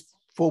consequence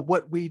for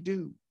what we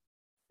do.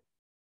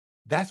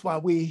 That's why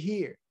we're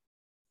here.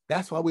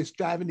 That's why we're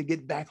striving to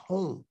get back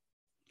home.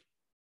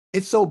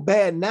 It's so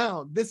bad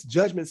now. This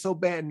judgment is so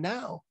bad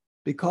now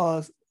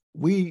because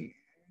we,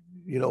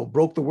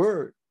 broke the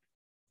word,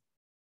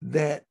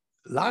 that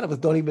a lot of us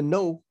don't even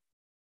know.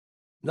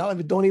 A lot of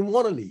us don't even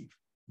want to leave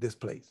this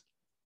place.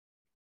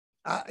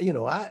 I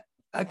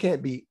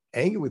can't be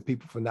angry with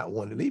people for not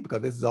wanting to leave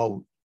because this is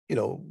all,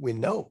 we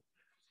know.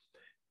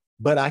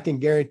 But I can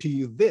guarantee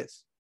you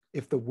this,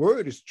 if the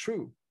word is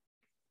true,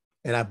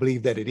 and I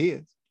believe that it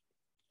is,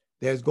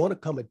 there's going to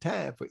come a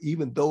time for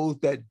even those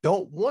that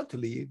don't want to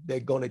leave,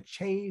 they're going to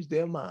change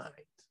their minds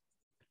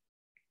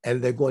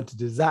and they're going to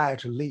desire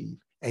to leave.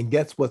 And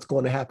guess what's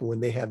going to happen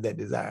when they have that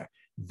desire?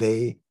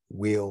 They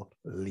will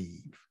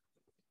leave.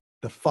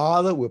 The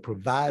Father will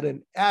provide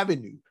an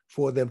avenue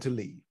for them to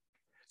leave.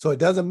 So it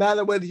doesn't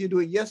matter whether you do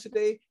it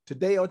yesterday,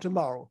 today, or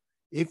tomorrow.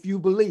 If you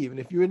believe, and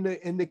if you're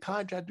in the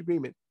contract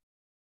agreement,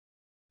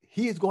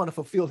 he is going to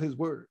fulfill his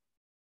word,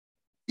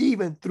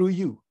 even through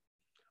you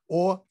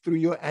or through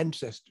your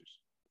ancestors,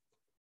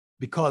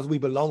 because we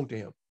belong to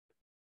him.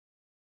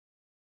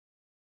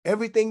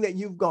 Everything that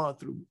you've gone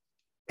through,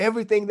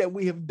 everything that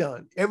we have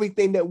done,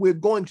 everything that we're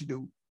going to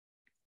do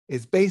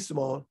is based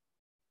on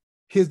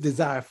his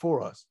desire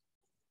for us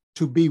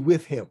to be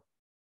with him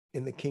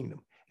in the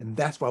kingdom. And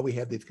that's why we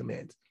have these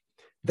commands.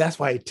 That's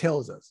why it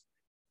tells us,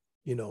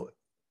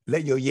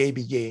 let your yea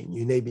be yea and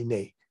your nay be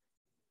nay.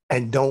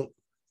 And don't,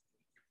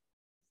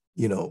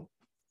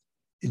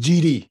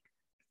 GD.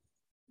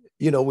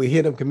 We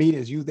hear them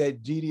comedians use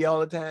that GD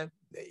all the time.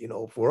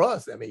 For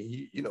us,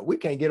 we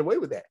can't get away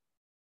with that.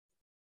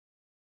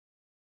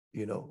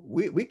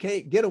 We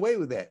can't get away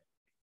with that.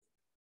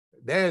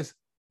 There's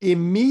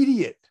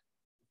immediate,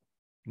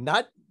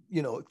 not,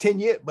 10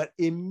 years, but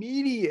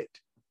immediate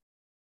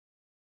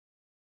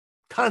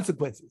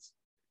consequences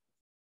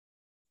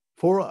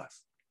for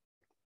us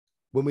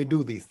when we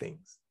do these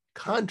things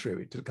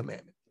contrary to the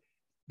commandment.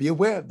 Be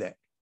aware of that.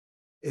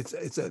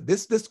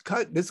 This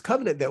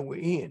covenant that we're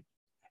in,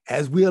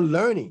 as we are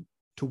learning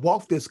to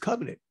walk this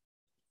covenant,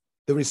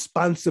 the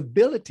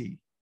responsibility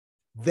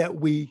that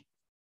we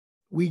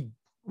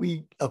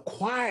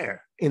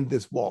acquire in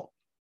this walk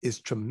is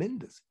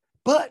tremendous,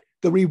 but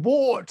the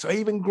rewards are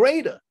even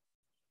greater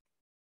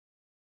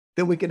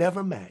than we could ever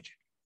imagine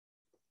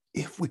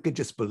if we could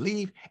just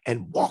believe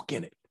and walk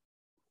in it.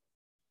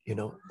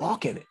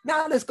 Walk in it.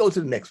 Now let's go to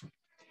the next one.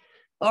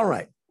 All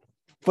right.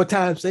 For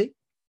time's sake,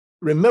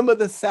 remember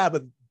the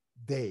Sabbath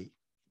day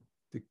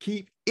to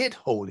keep it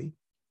holy.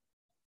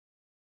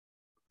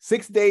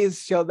 6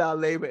 days shall thou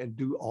labor and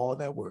do all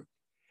that work.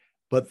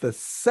 But the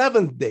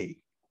seventh day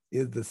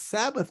is the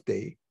Sabbath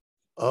day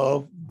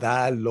of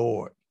thy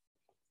Lord.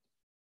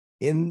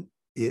 In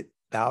it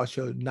thou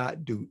shalt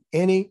not do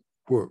any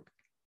work.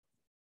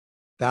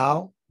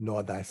 Thou,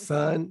 nor thy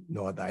son,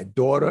 nor thy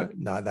daughter,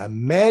 nor thy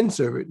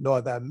manservant,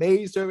 nor thy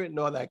maidservant,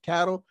 nor thy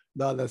cattle,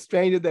 nor the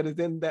stranger that is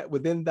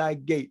within thy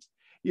gates.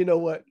 You know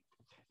what?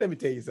 Let me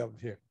tell you something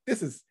here.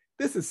 This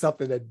is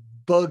something that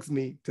bugs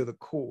me to the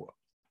core.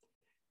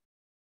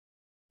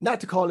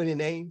 Not to call any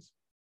names,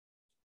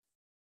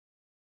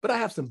 but I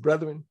have some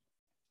brethren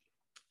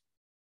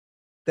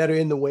that are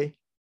in the way,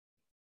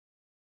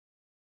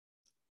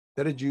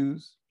 that are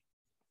Jews,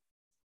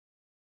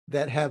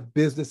 that have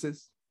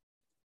businesses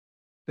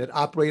that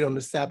operate on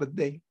the Sabbath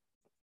day.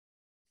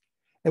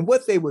 And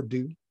what they would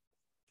do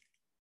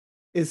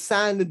is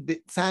sign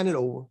it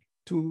over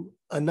to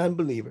a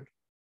non-believer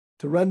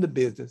to run the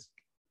business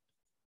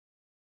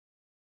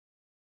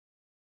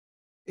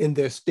in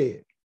their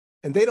stead.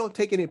 And they don't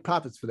take any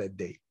profits for that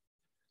day,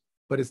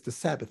 but it's the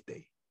Sabbath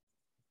day.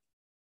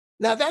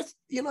 Now that's,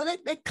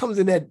 that comes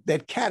in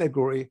that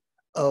category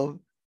of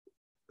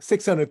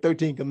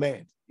 613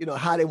 commands,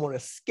 how they want to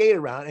skate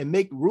around and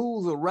make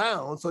rules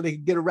around so they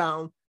can get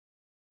around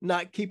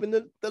not keeping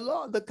the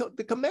law,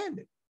 the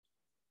commandment.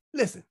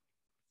 Listen,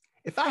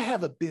 if I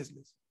have a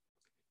business,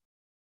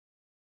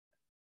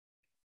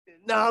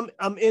 now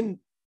I'm in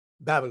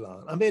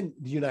Babylon, I'm in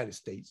the United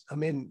States,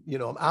 I'm in,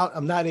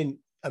 I'm not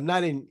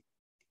in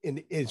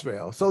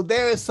Israel. So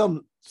there is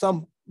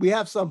we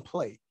have some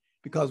play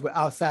because we're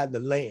outside the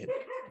land.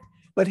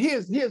 But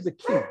here's the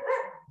key.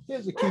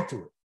 Here's the key to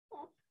it.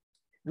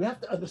 We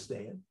have to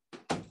understand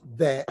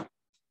that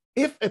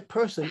if a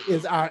person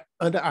is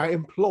under our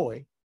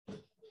employ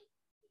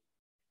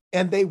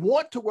and they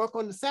want to work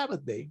on the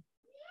Sabbath day,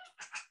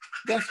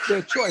 that's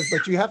their choice,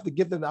 but you have to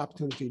give them the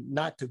opportunity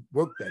not to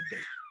work that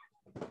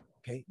day.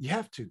 Okay, you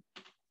have to.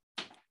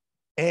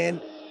 And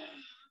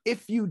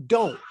if you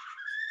don't,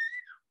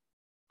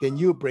 then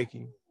you're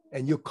breaking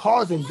and you're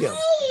causing them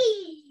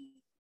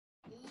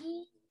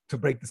to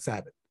break the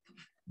Sabbath.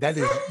 That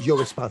is your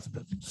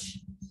responsibility.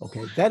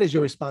 Okay, that is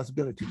your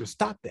responsibility to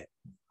stop that.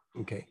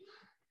 Okay.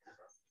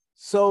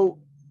 So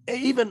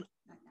even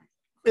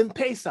in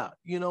Pesach,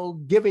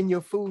 giving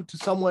your food to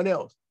someone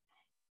else,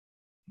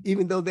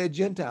 even though they're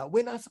Gentile,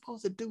 we're not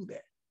supposed to do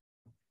that.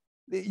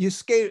 You're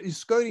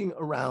skating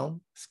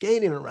around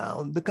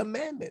the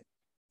commandment.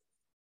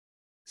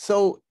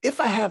 So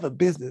if I have a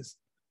business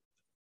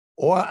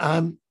or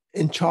I'm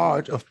in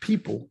charge of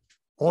people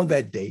on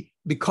that day,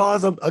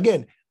 because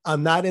again,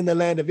 I'm not in the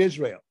land of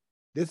Israel.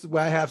 This is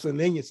where I have some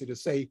leniency to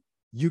say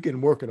you can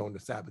work it on the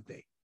Sabbath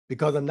day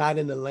because I'm not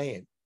in the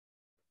land.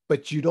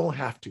 But you don't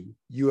have to.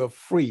 You are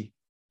free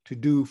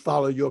to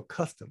follow your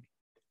custom.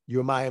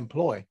 You're my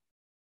employee.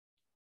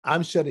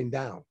 I'm shutting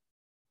down.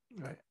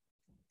 Right?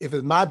 If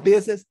it's my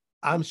business,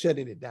 I'm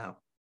shutting it down.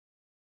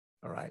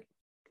 All right.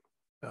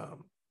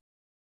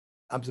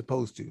 I'm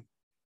supposed to.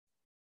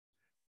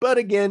 But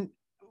again,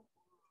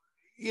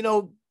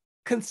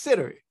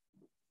 consider it.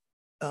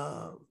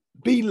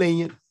 Be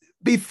lenient,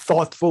 be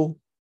thoughtful.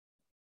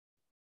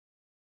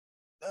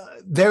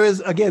 There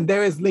is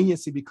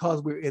leniency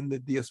because we're in the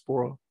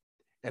diaspora.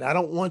 And I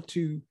don't want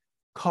to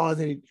cause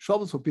any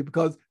troubles for people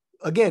because,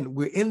 again,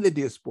 we're in the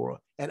diaspora.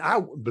 And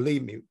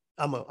believe me,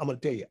 I'm going to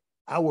tell you,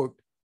 I worked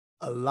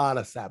a lot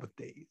of Sabbath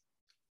days,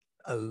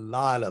 a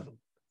lot of them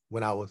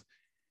when I was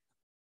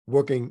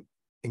working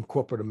in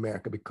corporate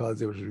America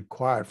because it was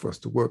required for us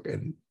to work.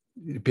 And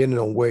depending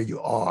on where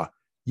you are,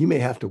 you may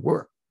have to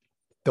work.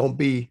 Don't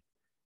beat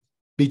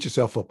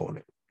yourself up on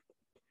it.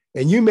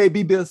 And you may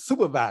be the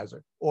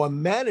supervisor or a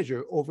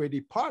manager over a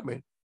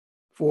department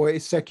for a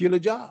secular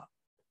job.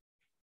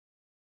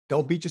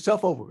 Don't beat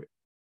yourself over it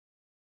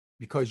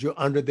because you're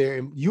under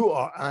you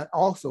are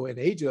also an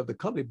agent of the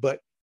company, but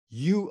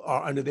you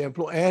are under their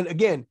employ. And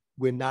again,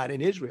 we're not in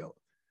Israel.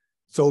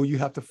 So you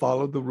have to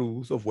follow the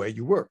rules of where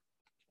you work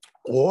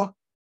or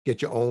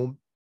get your own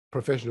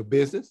professional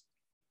business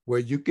where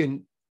you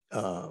can,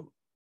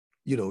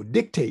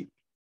 dictate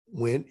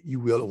when you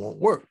will or won't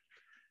work.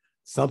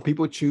 Some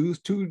people choose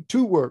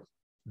to work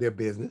their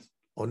business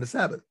on the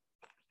Sabbath.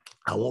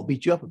 I won't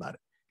beat you up about it.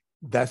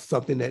 That's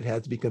something that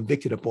has to be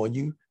convicted upon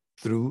you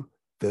through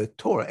the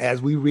Torah.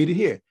 As we read it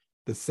here,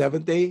 the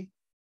seventh day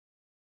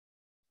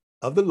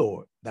of the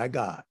Lord, thy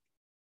God,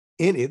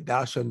 in it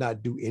thou shalt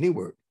not do any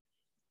work.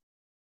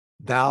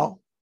 Thou,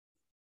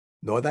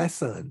 nor thy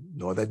son,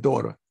 nor thy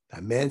daughter,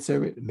 thy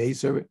manservant,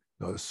 maidservant,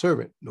 nor the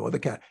servant, nor the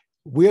cat.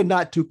 We're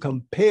not to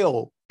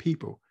compel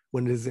people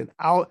when it is in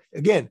our,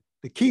 again,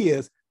 the key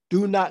is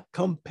do not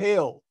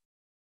compel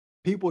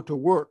people to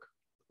work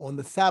on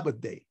the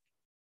Sabbath day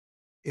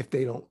if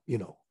they don't,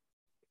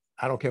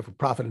 I don't care if a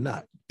prophet or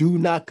not. Do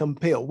not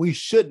compel. We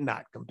should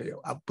not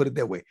compel. I'll put it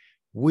that way.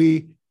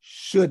 We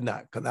should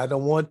not, because I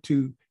don't want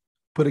to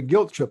put a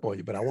guilt trip on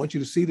you, but I want you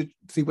to see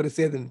what it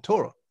says in the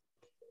Torah,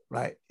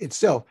 right?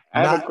 Itself.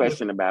 I have a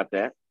question about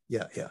that.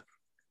 Yeah.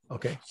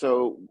 Okay.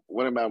 So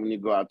what about when you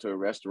go out to a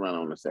restaurant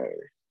on a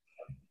Saturday?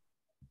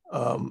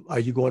 Are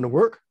you going to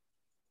work?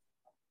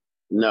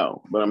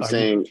 No, but I'm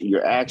saying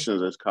your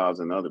actions is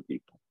causing other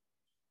people.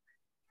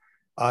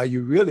 Are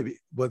you really?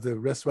 Was the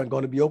restaurant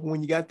going to be open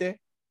when you got there?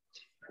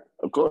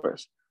 Of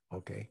course.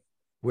 Okay.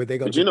 Were they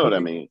going but to you know cooking? What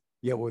I mean?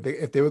 Yeah, well,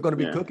 if they were going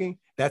to be cooking,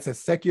 that's a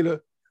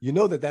secular,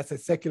 that's a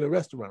secular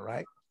restaurant,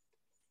 right?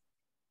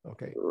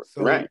 Okay.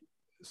 So, right.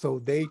 So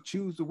they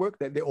choose to work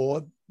that day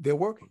or they're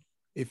working.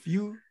 If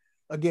you,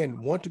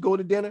 again, want to go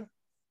to dinner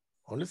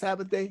on the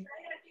Sabbath day,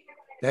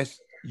 that's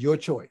your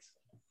choice,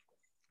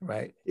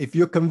 right? If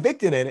you're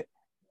convicted in it,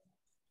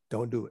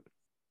 don't do it.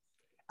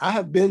 I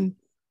have been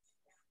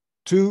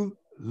to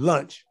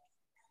lunch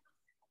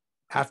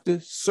after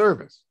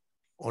service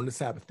on the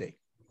Sabbath day.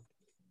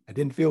 I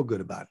didn't feel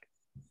good about it.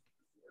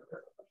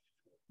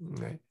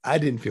 Right? I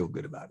didn't feel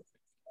good about it.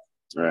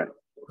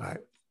 Right.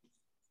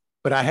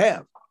 But I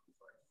have.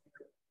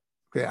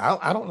 Okay.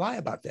 I don't lie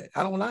about that.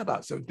 I don't lie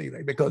about certain things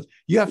because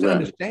you have to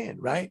understand,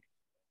 right?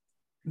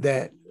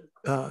 That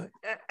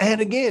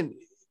and again,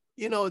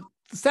 the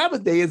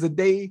Sabbath day is a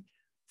day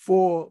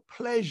for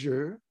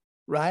pleasure,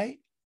 right?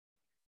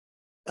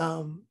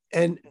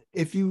 And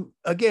if you're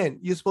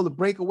supposed to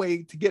break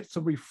away to get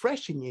some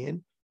refreshing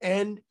in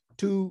and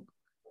to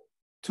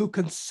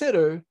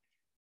consider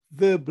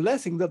the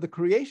blessings of the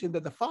creation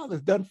that the Father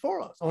has done for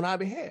us on our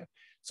behalf.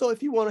 So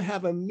if you want to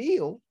have a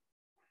meal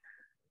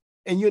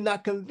and you're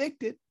not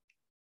convicted,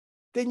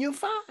 then you're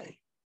fine.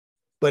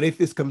 But if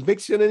it's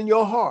conviction in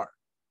your heart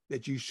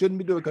that you shouldn't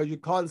be doing because you're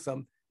causing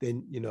something,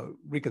 then,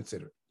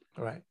 reconsider it.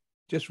 All right.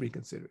 Just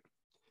reconsider it.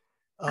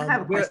 I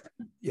have a question.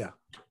 Yeah.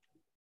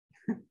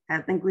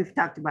 I think we've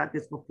talked about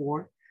this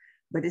before,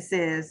 but it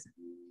says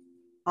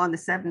on the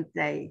seventh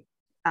day,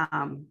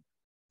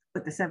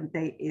 but the seventh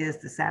day is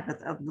the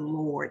Sabbath of the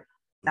Lord,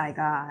 thy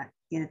God.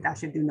 In it thou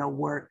shalt do no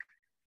work,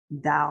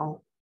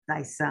 thou,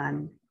 thy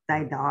son,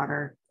 thy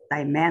daughter,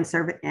 thy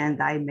manservant, and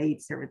thy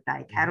maidservant,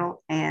 thy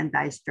cattle, and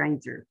thy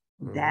stranger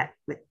that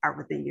are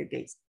within your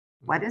gates.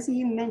 Why doesn't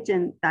he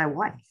mention thy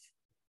wife?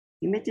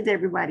 He mentioned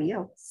everybody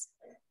else.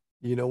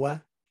 You know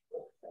what?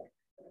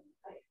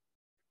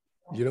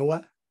 You know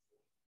what?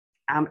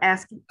 I'm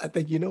asking. I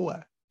think you know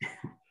what.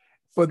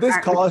 For this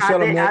cause,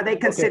 are they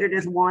considered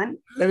as one?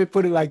 Let me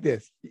put it like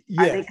this.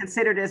 Yes. Are they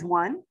considered as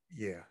one?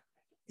 Yeah.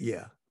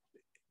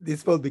 They're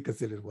supposed to be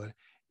considered one.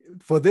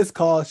 For this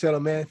cause shall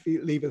a man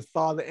leave his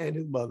father and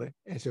his mother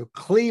and shall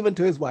cleave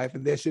unto his wife,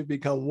 and there should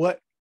become what?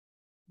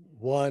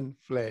 One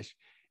flesh.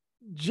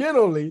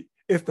 Generally,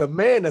 it's the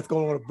man that's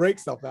going to want to break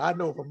something. I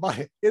know from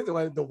my,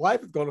 the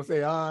wife is going to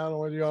say, I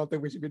don't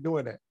think we should be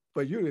doing that.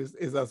 But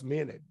it's us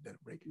men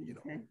that break it,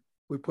 Okay.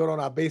 We put on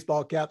our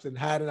baseball caps and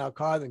hide in our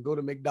cars and go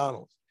to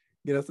McDonald's,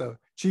 get us a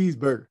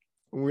cheeseburger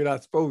when we're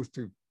not supposed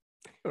to,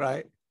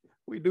 right?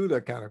 We do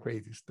that kind of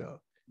crazy stuff.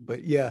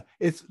 But yeah,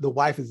 it's the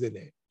wife is in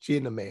there. She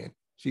and the man,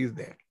 she's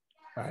there,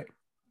 right?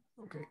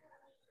 Okay,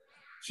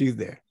 she's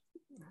there.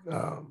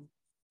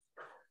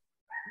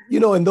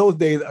 In those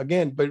days,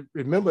 again, but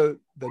remember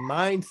the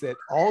mindset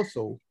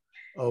also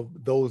of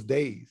those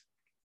days,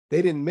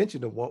 they didn't mention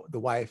the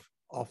wife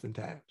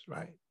oftentimes,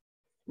 right?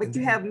 But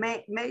you have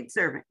maid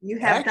servant. You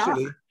have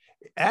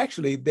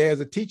actually, there's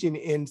a teaching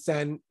in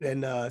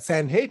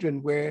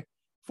Sanhedrin where,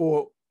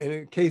 in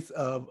a case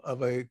of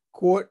a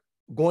court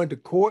going to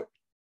court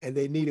and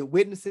they needed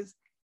witnesses,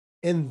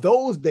 in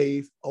those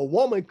days, a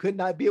woman could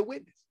not be a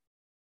witness.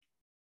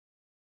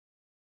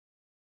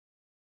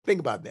 Think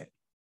about that.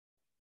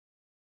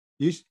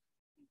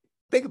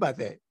 Think about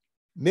that.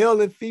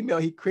 Male and female,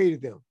 he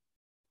created them,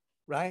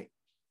 right?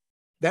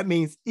 That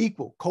means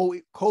equal,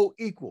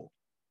 co-equal.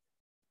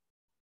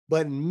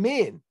 But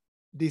men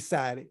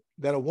decided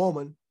that a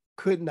woman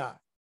could not.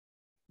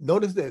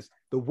 Notice this,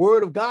 the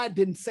word of God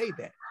didn't say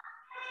that.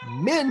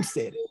 Men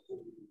said it.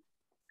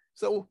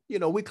 So,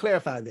 we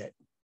clarify that.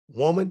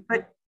 Woman.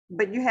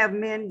 But you have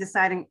men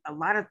deciding a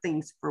lot of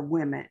things for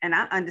women. And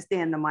I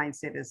understand the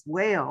mindset as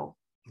well.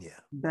 Yeah.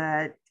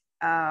 But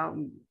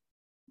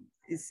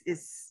it's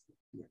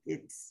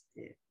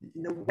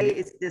the way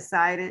it's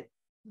decided.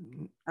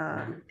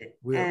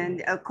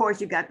 And of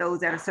course you got those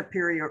that are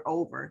superior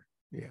over.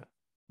 Yeah.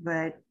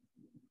 But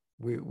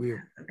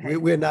we're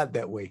not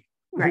that way.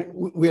 Right.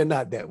 We're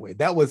not that way.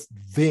 That was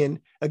then.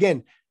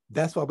 Again,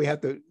 that's why we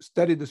have to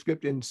study the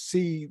script and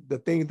see the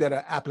things that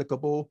are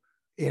applicable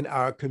in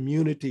our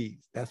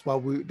communities.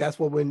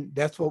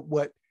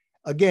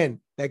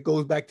 Again, that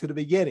goes back to the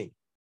beginning,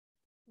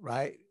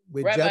 right?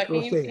 Rabbi,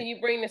 can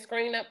you bring the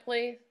screen up,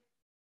 please?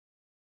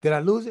 Did I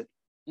lose it?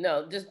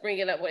 No, just bring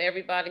it up with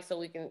everybody so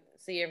we can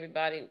see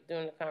everybody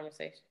during the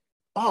conversation.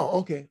 Oh,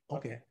 okay.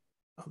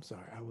 I'm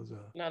sorry. I was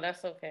No,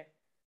 that's okay.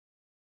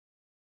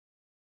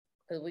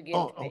 Because we get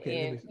to the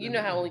end. You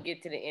know how when we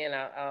get to the end,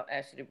 I'll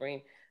ask you to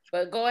bring.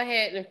 But go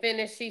ahead and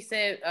finish. She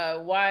said,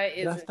 "Why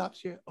is?" Did I stop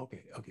share?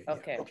 Okay.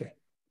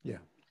 Yeah.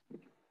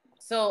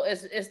 So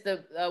is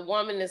the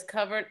woman is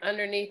covered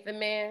underneath the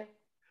man?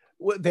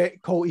 Well, they're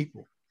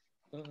co-equal.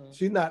 Mm-hmm.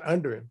 She's not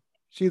under him.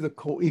 She's a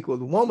co-equal.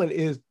 The woman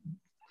is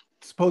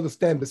supposed to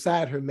stand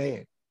beside her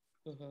man,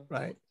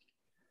 right?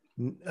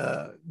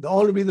 The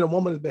only reason a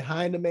woman is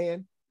behind the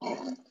man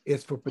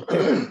is for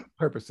protective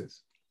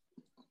purposes.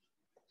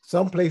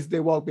 Some places they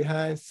walk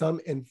behind,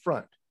 some in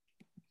front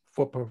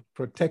for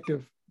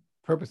protective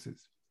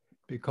purposes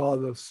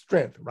because of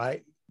strength,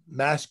 right?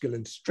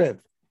 Masculine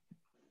strength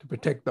to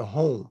protect the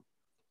home.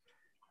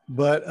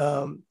 But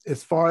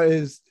as far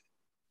as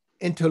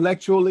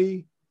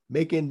intellectually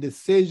making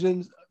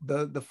decisions,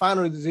 the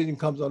final decision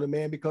comes on the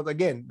man because,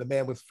 again, the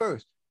man was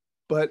first.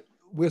 But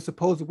we're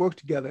supposed to work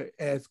together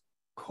as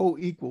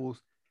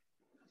co-equals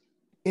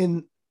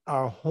in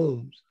our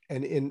homes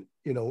and in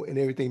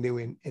everything that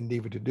we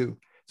endeavor to do.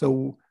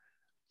 So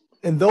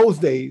in those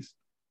days,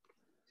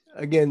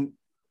 again,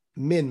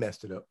 men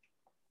messed it up.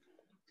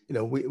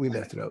 We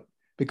messed it up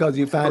because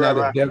you find out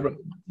that Deborah,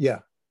 yeah.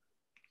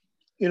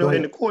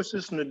 In the court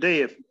system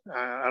today, if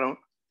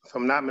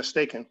I'm not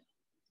mistaken,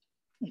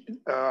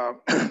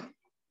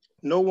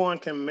 no one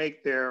can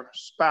make their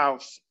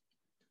spouse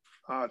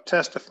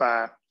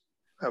testify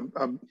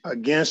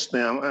against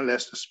them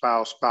unless the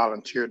spouse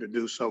volunteered to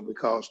do so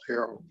because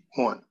they're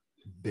one.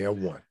 They're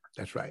one.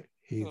 That's right.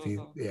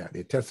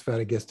 They're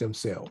testifying against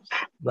themselves.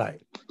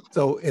 Right.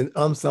 So and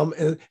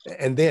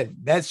then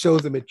that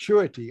shows the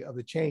maturity of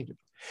the change.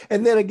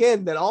 And then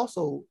again, that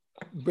also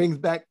brings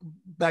back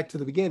to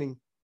the beginning,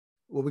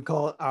 what we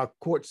call our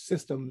court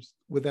systems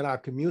within our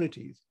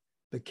communities,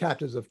 the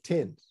captains of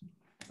tens,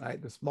 right?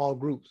 The small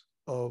groups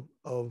of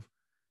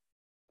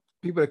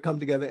people that come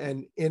together,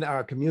 and in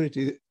our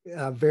community,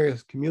 our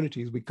various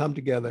communities, we come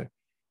together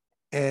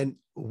and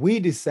we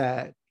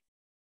decide,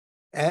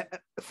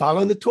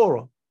 following the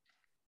Torah,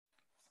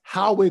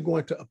 how we're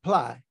going to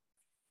apply,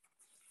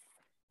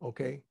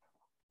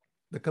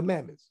 the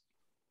commandments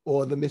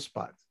or the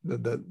mishpats,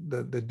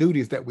 the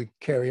duties that we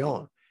carry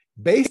on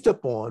based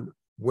upon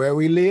where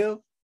we live,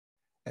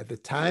 at the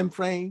time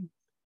frame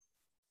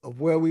of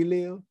where we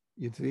live,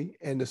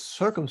 and the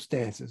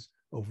circumstances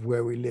of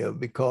where we live,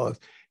 because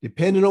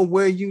depending on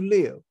where you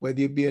live, whether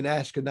you be an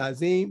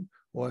Ashkenazim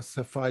or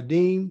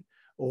Sephardim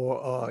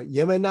or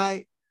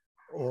Yemenite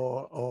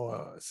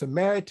or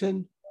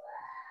Samaritan,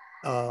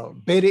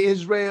 Beta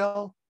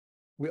Israel,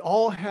 we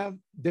all have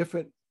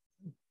different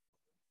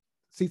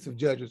seats of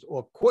judges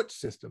or court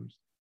systems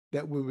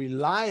that we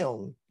rely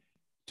on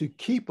to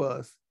keep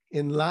us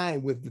in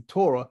line with the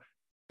Torah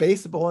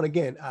based upon,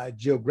 again, our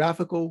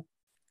geographical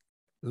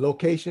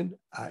location,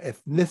 our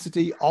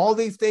ethnicity. All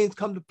these things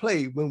come to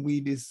play when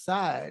we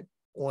decide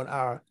on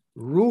our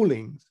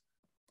rulings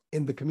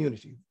in the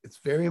community. It's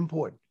very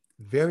important,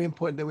 Very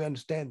important that we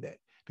understand that,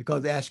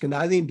 because the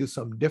Ashkenazim do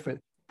something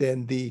different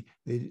than the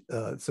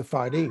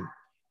Sephardim.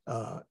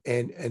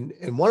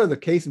 And one of the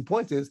case in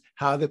points is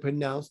how they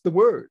pronounce the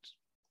words.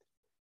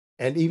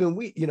 And even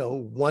we,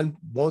 one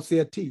won't say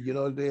a T. The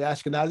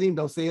Ashkenazim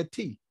don't say a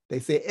T. They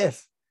say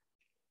S.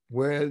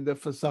 Where the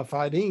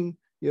Sephardim,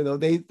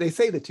 they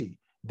say the T.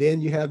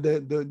 Then you have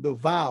the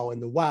vowel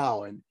and the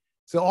wow. And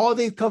so all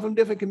these come from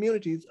different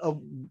communities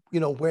of,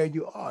 where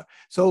you are.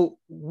 So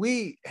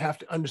we have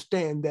to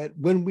understand that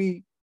when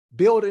we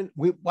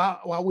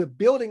while we're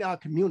building our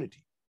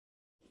community,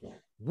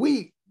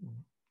 we,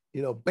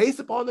 based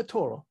upon the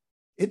Torah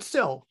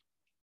itself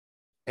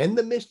and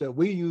the Mishnah,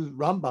 we use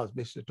Rambam's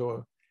Mishnah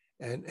Torah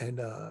and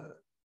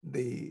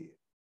the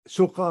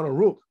Shulchan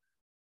Aruch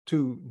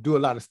to do a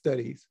lot of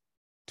studies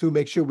to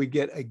make sure we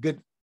get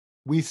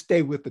we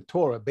stay with the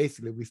Torah.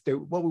 Basically,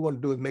 what we want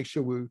to do is make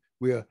sure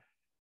we're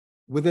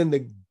within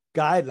the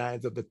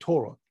guidelines of the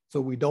Torah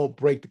so we don't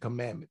break the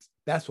commandments.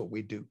 That's what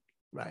we do,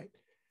 right?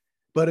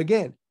 But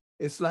again,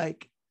 it's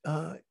like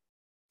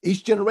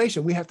each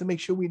generation, we have to make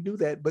sure we do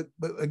that. But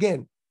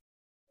again,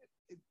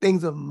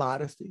 things of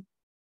modesty,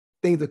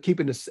 things of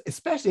keeping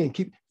especially in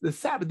keep the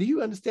Sabbath. Do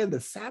you understand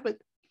the Sabbath?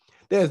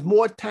 There's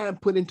more time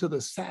put into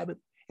the Sabbath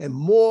and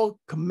more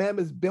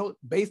commandments built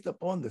based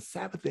upon the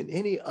Sabbath than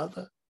any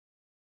other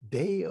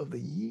day of the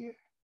year.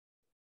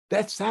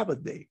 That's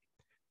Sabbath day.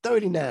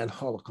 39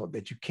 Holocaust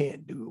that you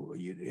can't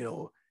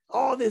do,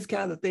 all these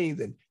kinds of things,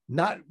 and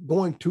not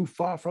going too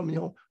far from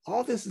your home.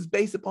 All this is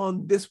based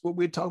upon what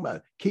we're talking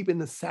about, keeping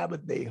the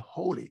Sabbath day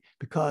holy,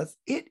 because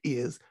it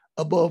is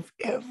above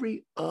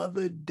every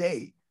other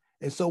day.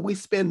 And so we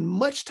spend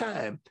much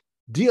time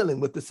dealing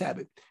with the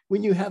Sabbath.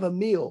 When you have a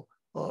meal,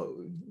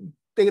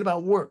 thinking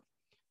about work,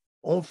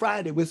 on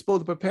Friday, we're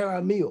supposed to prepare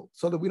our meal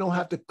so that we don't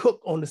have to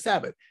cook on the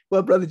Sabbath.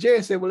 Well, Brother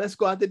Jerry said, well, let's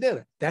go out to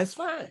dinner. That's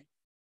fine.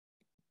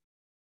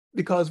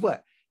 Because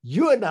what?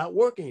 You're not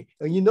working.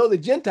 And the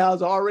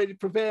Gentiles are already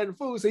preparing the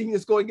food, so you can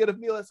just go and get a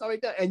meal that's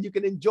already done. And you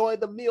can enjoy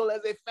the meal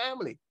as a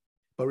family.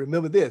 But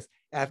remember this,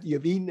 after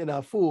you've eaten and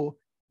are full,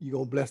 you're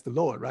going to bless the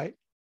Lord, right?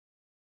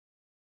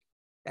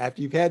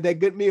 After you've had that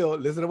good meal,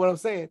 listen to what I'm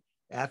saying.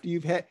 After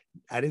you've had,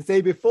 I didn't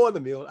say before the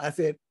meal. I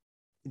said,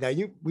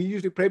 we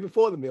usually pray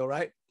before the meal,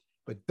 right?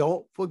 But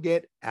don't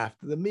forget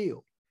after the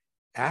meal.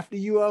 After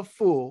you are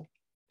full,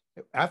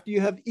 after you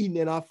have eaten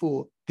and are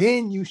full,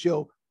 then you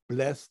shall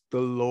bless the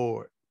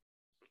Lord.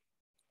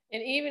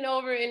 And even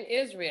over in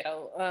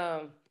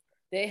Israel,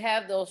 they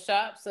have those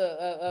shops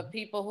of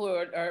people who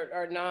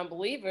are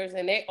non-believers,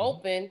 and they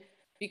open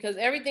because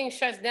everything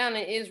shuts down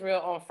in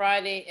Israel on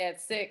Friday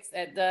at 6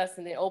 at dusk,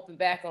 and they open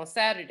back on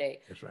Saturday.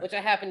 That's right. Which I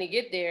happened to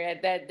get there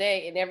at that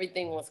day, and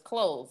everything was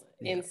closed.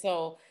 Yeah. And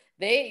so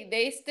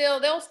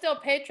they'll still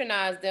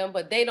patronize them,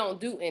 but they don't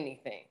do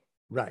anything.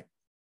 Right.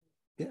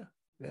 Yeah.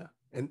 Yeah.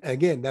 And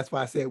again, that's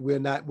why I said we're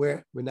not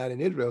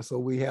in Israel, so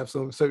we have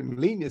some certain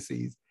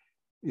leniencies,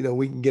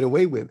 we can get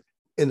away with.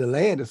 In the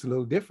land, it's a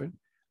little different.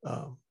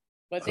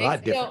 But they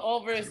still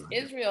over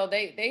Israel,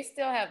 they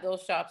still have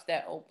those shops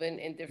that open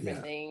and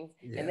different things,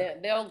 and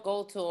they'll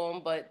go to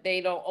them, but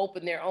they don't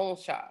open their own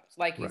shops,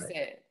 like you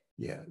said.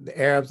 Yeah, the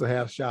Arabs will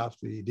have shops,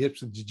 the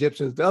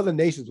Egyptians, the other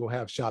nations will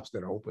have shops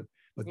that are open,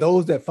 but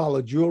those that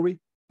follow jewelry,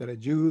 that are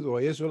Jews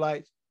or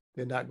Israelites,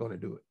 they're not going to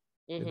do it.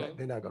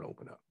 They're not going to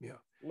open up. Yeah.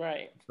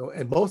 Right. So,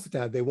 and most of the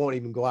time they won't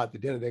even go out to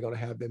dinner. They're going to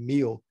have their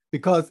meal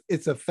because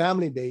it's a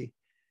family day,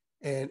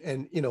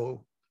 and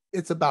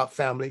it's about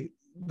family.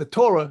 The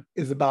Torah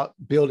is about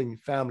building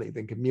families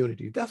and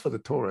communities. That's what the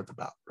Torah is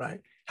about,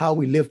 right? How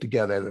we live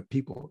together as a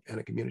people and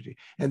a community.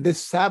 And this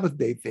Sabbath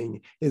day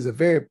thing is a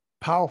very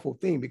powerful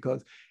thing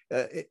because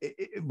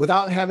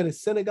without having a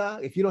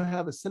synagogue, if you don't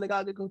have a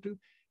synagogue to go to,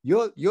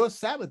 your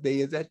Sabbath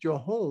day is at your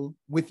home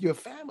with your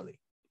family.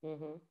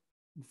 You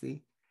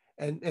see?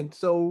 And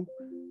so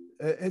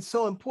it's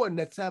so important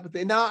that Sabbath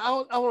day.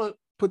 Now, I want to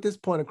put this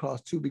point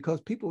across too,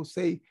 because people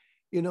say,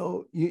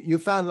 you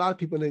find a lot of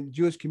people in the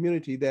Jewish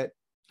community that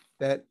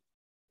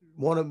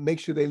want to make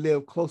sure they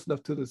live close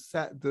enough to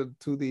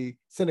the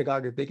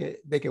synagogue that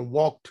they can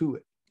walk to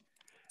it.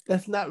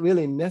 That's not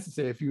really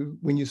necessary.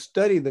 When you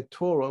study the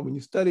Torah, when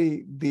you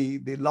study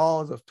the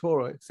laws of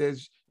Torah, it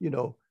says,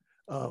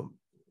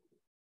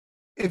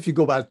 if you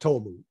go by the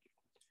Talmud,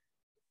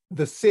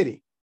 the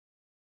city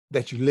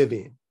that you live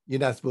in, you're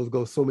not supposed to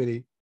go so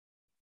many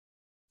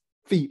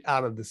feet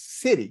out of the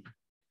city.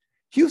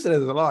 Houston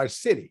is a large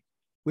city,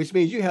 which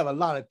means you have a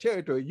lot of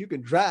territory. You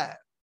can drive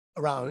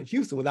around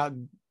Houston without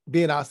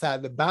being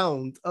outside the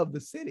bounds of the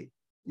city,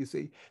 you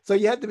see. So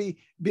you have to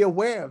be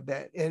aware of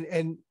that.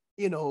 And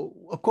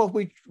of course,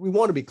 we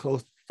want to be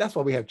close. That's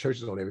why we have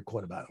churches on every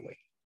corner, by the way.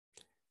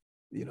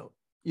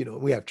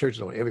 We have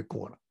churches on every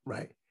corner,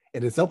 right?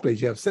 And in some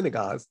places you have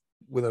synagogues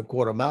within a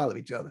quarter mile of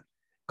each other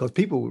because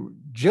people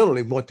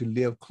generally want to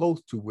live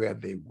close to where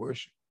they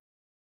worship,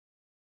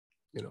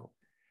 and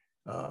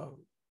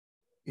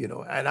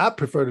I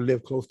prefer to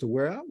live close to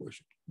where I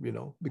worship,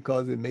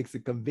 because it makes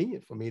it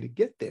convenient for me to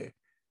get there.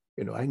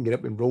 You know, I can get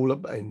up and roll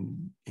up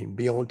and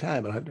be on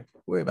time. I don't have to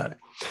worry about it.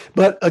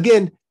 But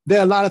again, there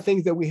are a lot of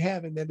things that we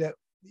have in there that,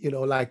 you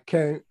know, like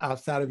carrying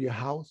outside of your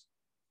house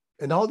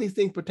and all these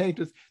things pertain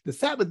to the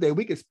Sabbath day.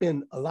 We could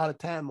spend a lot of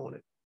time on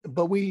it,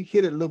 but we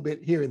hit it a little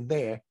bit here and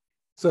there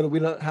so that we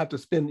don't have to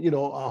spend, you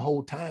know, our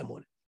whole time on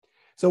it.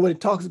 So when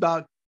it talks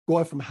about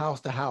going from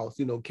house to house,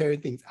 you know,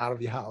 carrying things out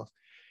of your house,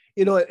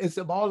 you know, it's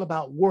all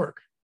about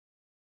work.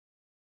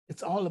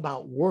 It's all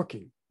about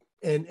working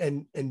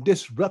and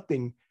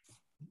disrupting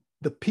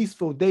the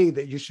peaceful day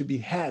that you should be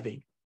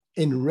having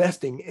in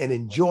resting and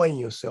enjoying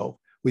yourself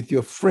with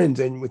your friends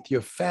and with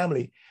your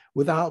family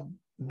without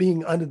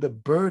being under the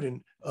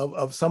burden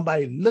of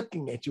somebody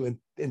looking at you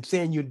and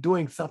saying you're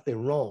doing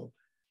something wrong.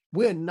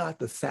 We're not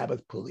the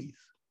Sabbath police.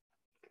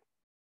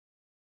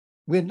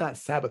 We're not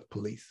Sabbath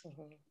police,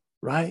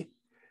 right?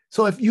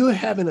 So if you're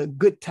having a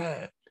good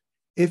time,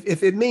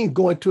 if it means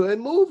going to a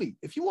movie,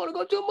 if you want to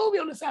go to a movie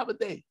on the Sabbath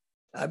day,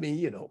 I mean,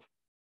 you know,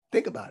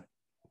 think about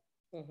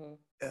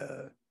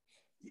it.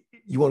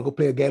 You want to go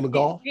play a game of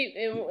golf?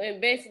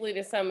 And basically,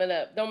 to sum it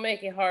up, don't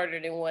make it harder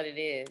than what it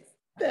is.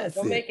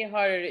 Don't make it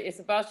harder. It's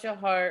about your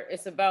heart.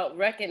 It's about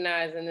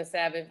recognizing the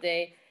Sabbath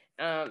day.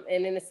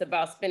 And then it's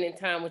about spending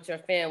time with your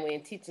family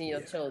and teaching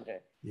your children.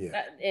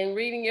 And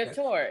reading your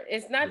Torah.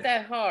 It's not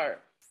that hard.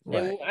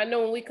 Right. And I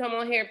know when we come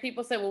on here,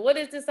 people say, well, what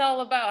is this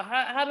all about?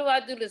 How do I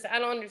do this? I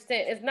don't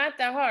understand. It's not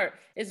that hard.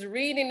 It's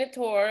reading the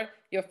Torah,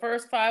 your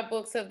first 5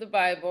 books of the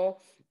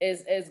Bible,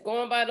 is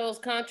going by those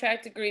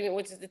contract agreement,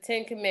 which is the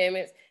 10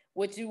 commandments,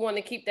 which you want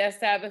to keep that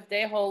Sabbath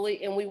day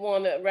holy, and we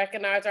want to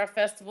recognize our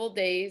festival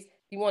days.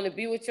 You want to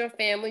be with your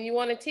family, you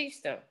want to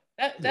teach them.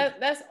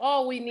 That's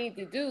all we need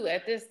to do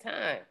at this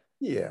time.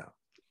 Yeah.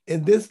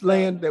 In this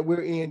land that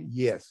we're in,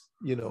 yes,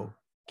 you know,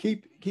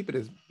 keep it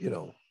as, you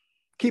know,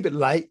 keep it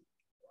light.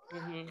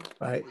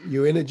 Right?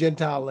 You're in a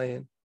Gentile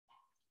land.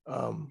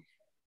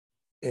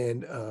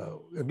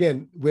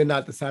 Again, we're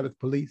not the Sabbath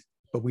police,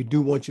 but we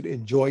do want you to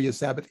enjoy your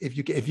Sabbath.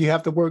 If you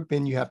have to work,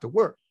 then you have to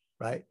work,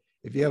 right?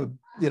 If you have,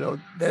 you know,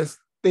 there's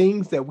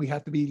things that we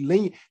have to be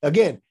lenient.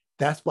 Again,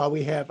 that's why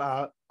we have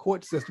our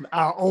court system,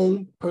 our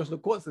own personal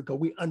court system,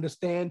 because we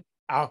understand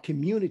our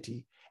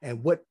community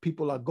and what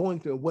people are going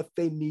through and what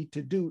they need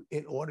to do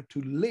in order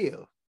to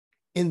live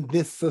in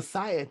this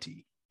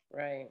society.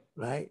 Right.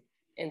 Right.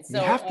 And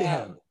so you have to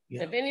have.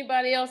 Yeah. If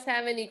anybody else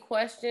have any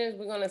questions,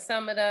 we're going to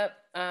sum it up.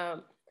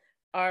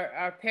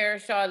 Our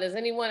parashah, does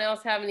anyone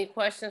else have any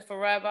questions for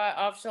Rabbi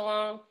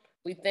Avshalom?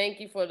 We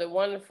thank you for the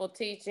wonderful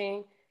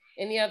teaching.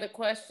 Any other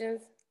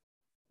questions?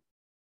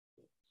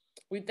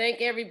 We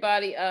thank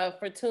everybody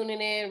for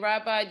tuning in.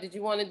 Rabbi, did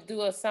you want to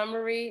do a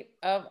summary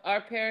of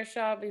our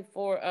parashah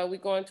before we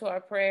go into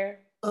our prayer?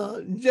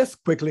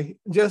 Just quickly,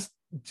 just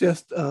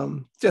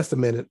a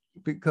minute,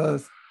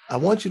 because I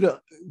want you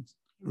to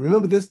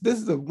remember this. This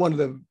is one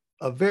of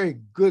a very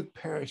good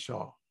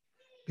parashah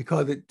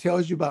because it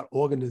tells you about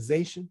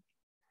organization,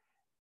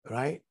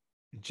 right?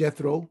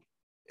 Jethro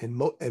and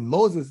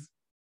Moses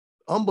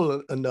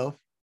humble enough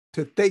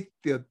to take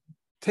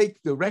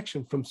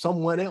direction from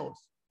someone else,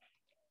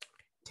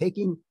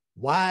 taking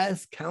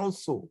wise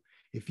counsel.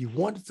 If you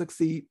want to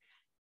succeed,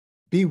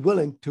 be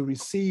willing to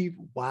receive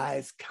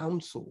wise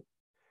counsel.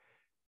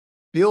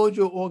 Build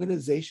your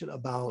organization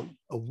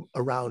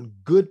around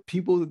good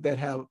people that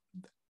have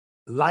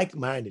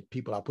like-minded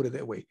people, I'll put it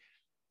that way,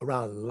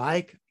 around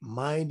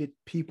like-minded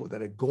people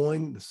that are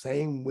going the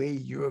same way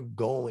you're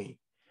going.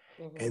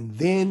 And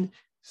then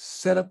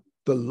set up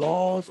the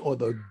laws or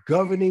the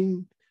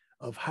governing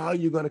of how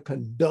you're going to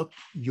conduct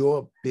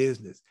your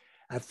business.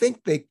 I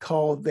think they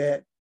call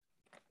that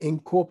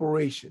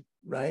incorporation,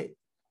 right?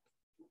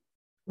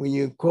 When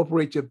you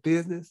incorporate your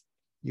business,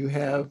 you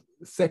have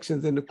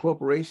sections in the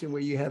corporation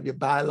where you have your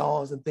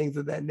bylaws and things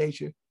of that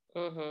nature.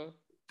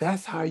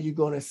 That's how you're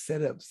going to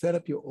set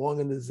up your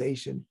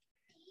organization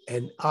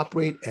and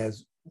operate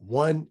as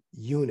one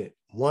unit,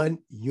 one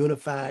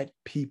unified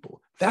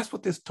people. That's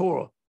what this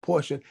Torah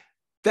portion,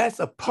 that's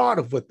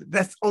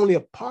only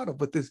a part of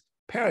what this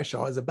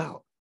parashah is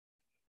about.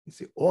 You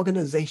see,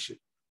 organization,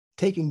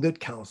 taking good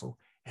counsel,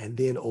 and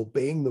then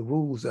obeying the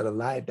rules that are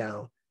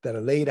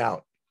laid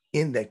out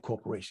in that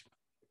corporation.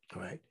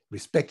 All right,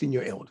 respecting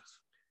your elders.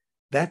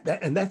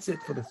 That's it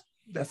for this.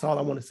 That's all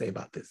I want to say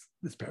about this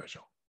parashah.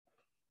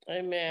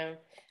 Amen.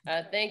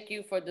 Thank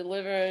you for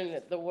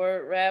delivering the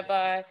word,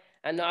 Rabbi.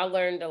 I know I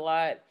learned a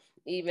lot.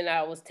 Even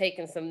I was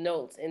taking some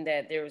notes in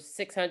that there was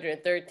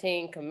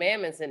 613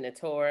 commandments in the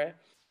Torah,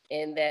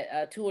 and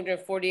that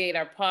 248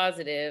 are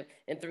positive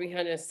and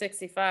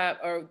 365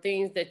 are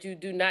things that you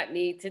do not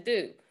need to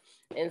do.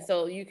 And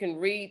so you can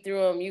read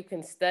through them, you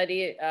can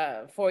study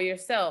it for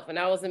yourself. And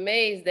I was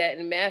amazed that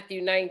in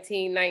Matthew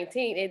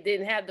 19:19, it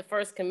didn't have the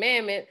first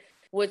commandment,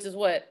 which is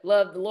what?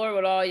 Love the Lord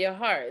with all your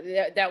heart.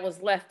 That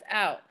was left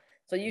out.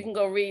 So you can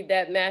go read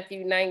that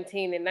Matthew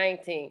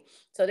 19:19.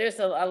 So there's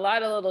a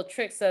lot of little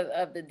tricks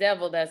of the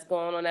devil that's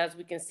going on, as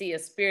we can see, a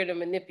spirit of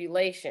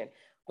manipulation.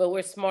 But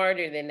we're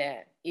smarter than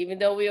that. Even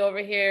though we're over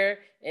here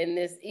in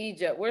this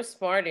Egypt, we're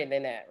smarter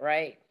than that,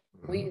 right?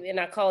 And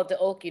I call it the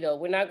okie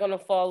doke. We're not going to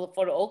fall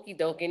for the okie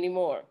doke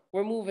anymore.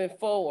 We're moving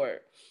forward.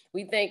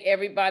 We thank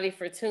everybody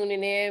for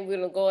tuning in. We're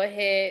going to go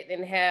ahead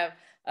and have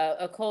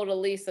Akoda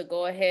Lisa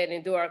go ahead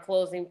and do our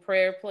closing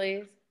prayer,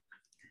 please.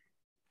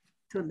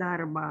 Toda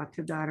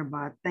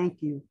Rabah. Thank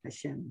you,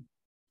 Hashem.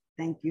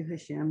 Thank you,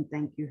 Hashem.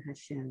 Thank you,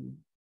 Hashem.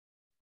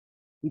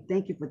 We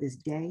thank you for this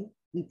day.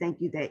 We thank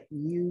you that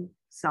you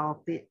saw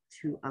fit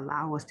to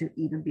allow us to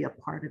even be a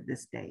part of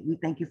this day. We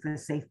thank you for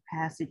safe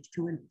passage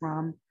to and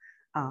from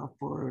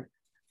for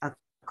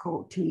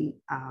Koti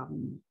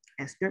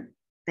Esther.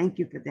 Thank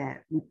you for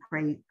that. We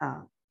pray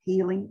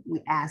healing.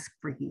 We ask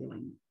for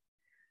healing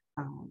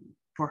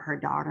for her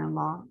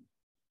daughter-in-law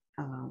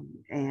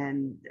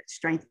and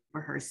strength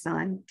for her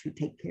son to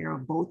take care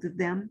of both of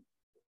them.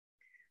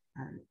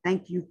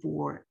 Thank you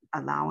for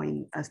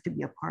allowing us to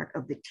be a part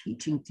of the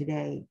teaching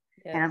today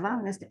and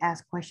allowing us to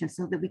ask questions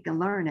so that we can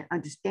learn and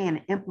understand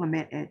and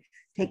implement and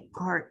take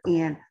part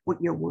in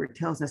what your word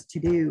tells us to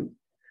do.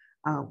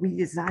 We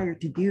desire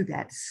to do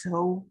that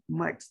so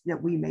much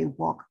that we may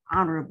walk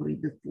honorably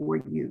before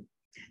you.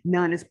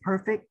 None is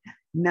perfect.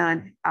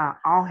 None,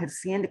 all have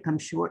sinned to come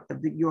short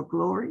of your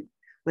glory,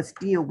 but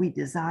still we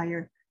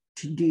desire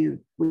to do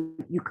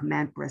what you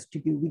command for us to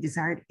do. We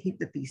desire to keep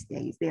the feast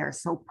days. They are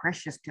so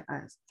precious to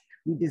us.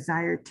 We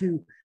desire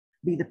to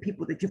be the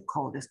people that you've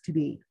called us to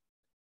be.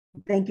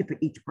 Thank you for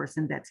each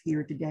person that's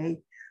here today.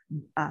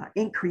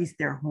 Increase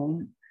their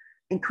home,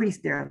 increase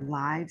their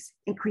lives,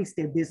 increase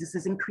their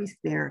businesses, increase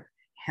their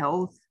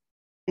health,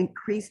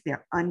 increase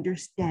their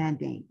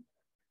understanding,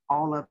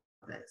 all of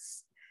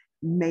us.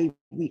 May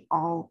we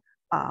all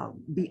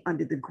be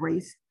under the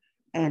grace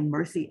and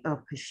mercy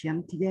of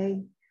Hashem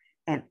today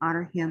and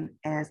honor him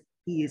as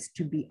he is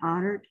to be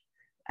honored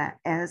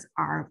as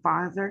our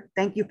Father.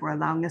 Thank you for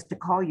allowing us to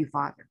call you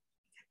Father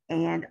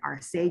and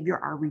our Savior,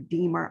 our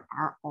Redeemer,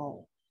 our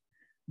all.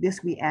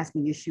 This we ask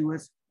in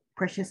Yeshua's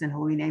precious and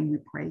holy name we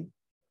pray.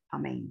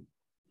 Amen.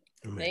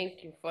 Amen.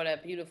 Thank you for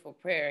that beautiful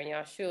prayer in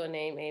Yeshua's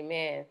name.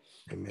 Amen.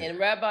 Amen. And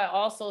Rabbi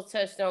also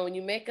touched on when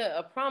you make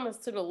a promise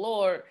to the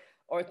Lord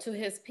or to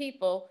his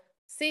people,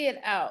 see it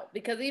out.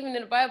 Because even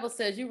in the Bible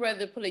says you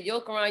rather put a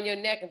yoke around your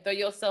neck and throw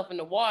yourself in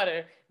the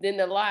water than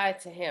to lie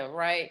to him,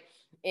 right?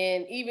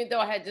 And even though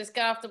I had just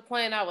got off the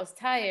plane, I was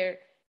tired.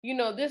 You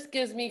know, this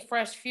gives me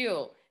fresh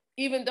fuel.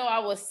 Even though I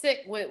was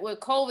sick with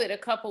COVID a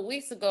couple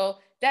weeks ago,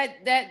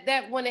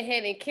 that went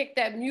ahead and kicked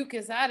that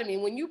mucus out of me.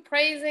 When you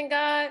praising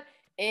God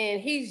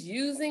and he's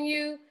using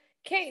you,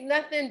 can't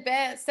nothing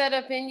bad set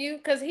up in you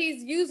because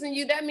he's using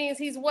you. That means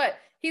he's what?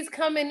 He's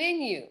coming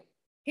in you.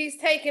 He's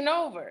taking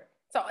over.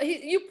 So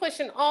you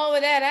pushing all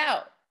of that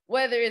out,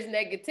 whether it's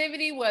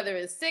negativity, whether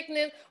it's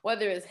sickness,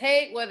 whether it's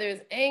hate, whether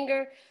it's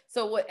anger.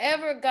 So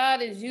whatever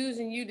God is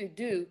using you to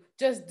do,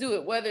 just do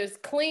it. Whether it's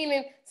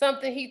cleaning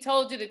something he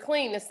told you to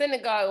clean, the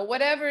synagogue, or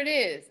whatever it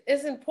is,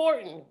 it's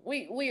important.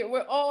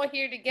 We're all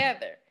here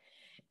together.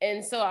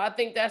 And so I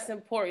think that's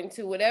important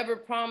too. Whatever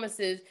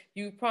promises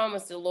you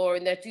promised the Lord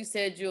and that you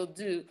said you'll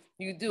do,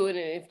 you do it.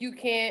 And if you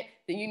can't,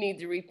 then you need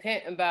to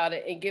repent about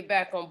it and get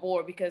back on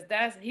board because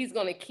he's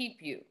going to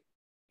keep you.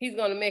 He's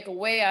going to make a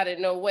way out of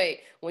no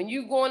way. When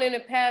you going in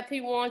the path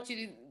he wants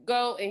you to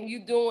go and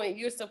you doing what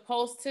you're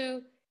supposed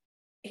to,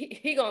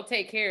 he going to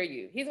take care of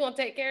you. He's going to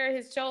take care of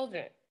his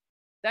children.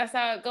 That's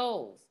how it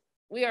goes.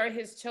 We are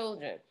his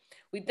children.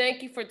 We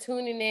thank you for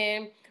tuning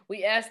in.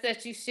 We ask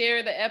that you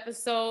share the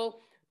episode.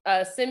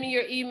 Send me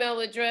your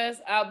email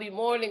address. I'll be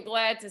more than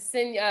glad to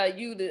send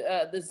you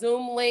the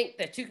Zoom link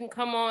that you can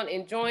come on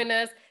and join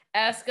us,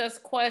 ask us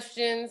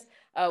questions.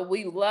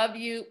 We love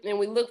you, and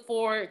we look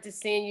forward to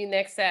seeing you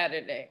next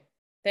Saturday.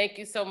 Thank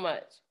you so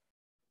much.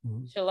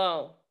 Mm-hmm.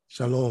 Shalom.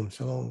 Shalom.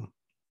 Shalom.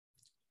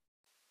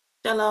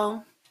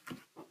 Shalom.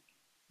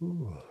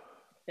 Ooh.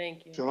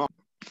 Thank you. Shalom.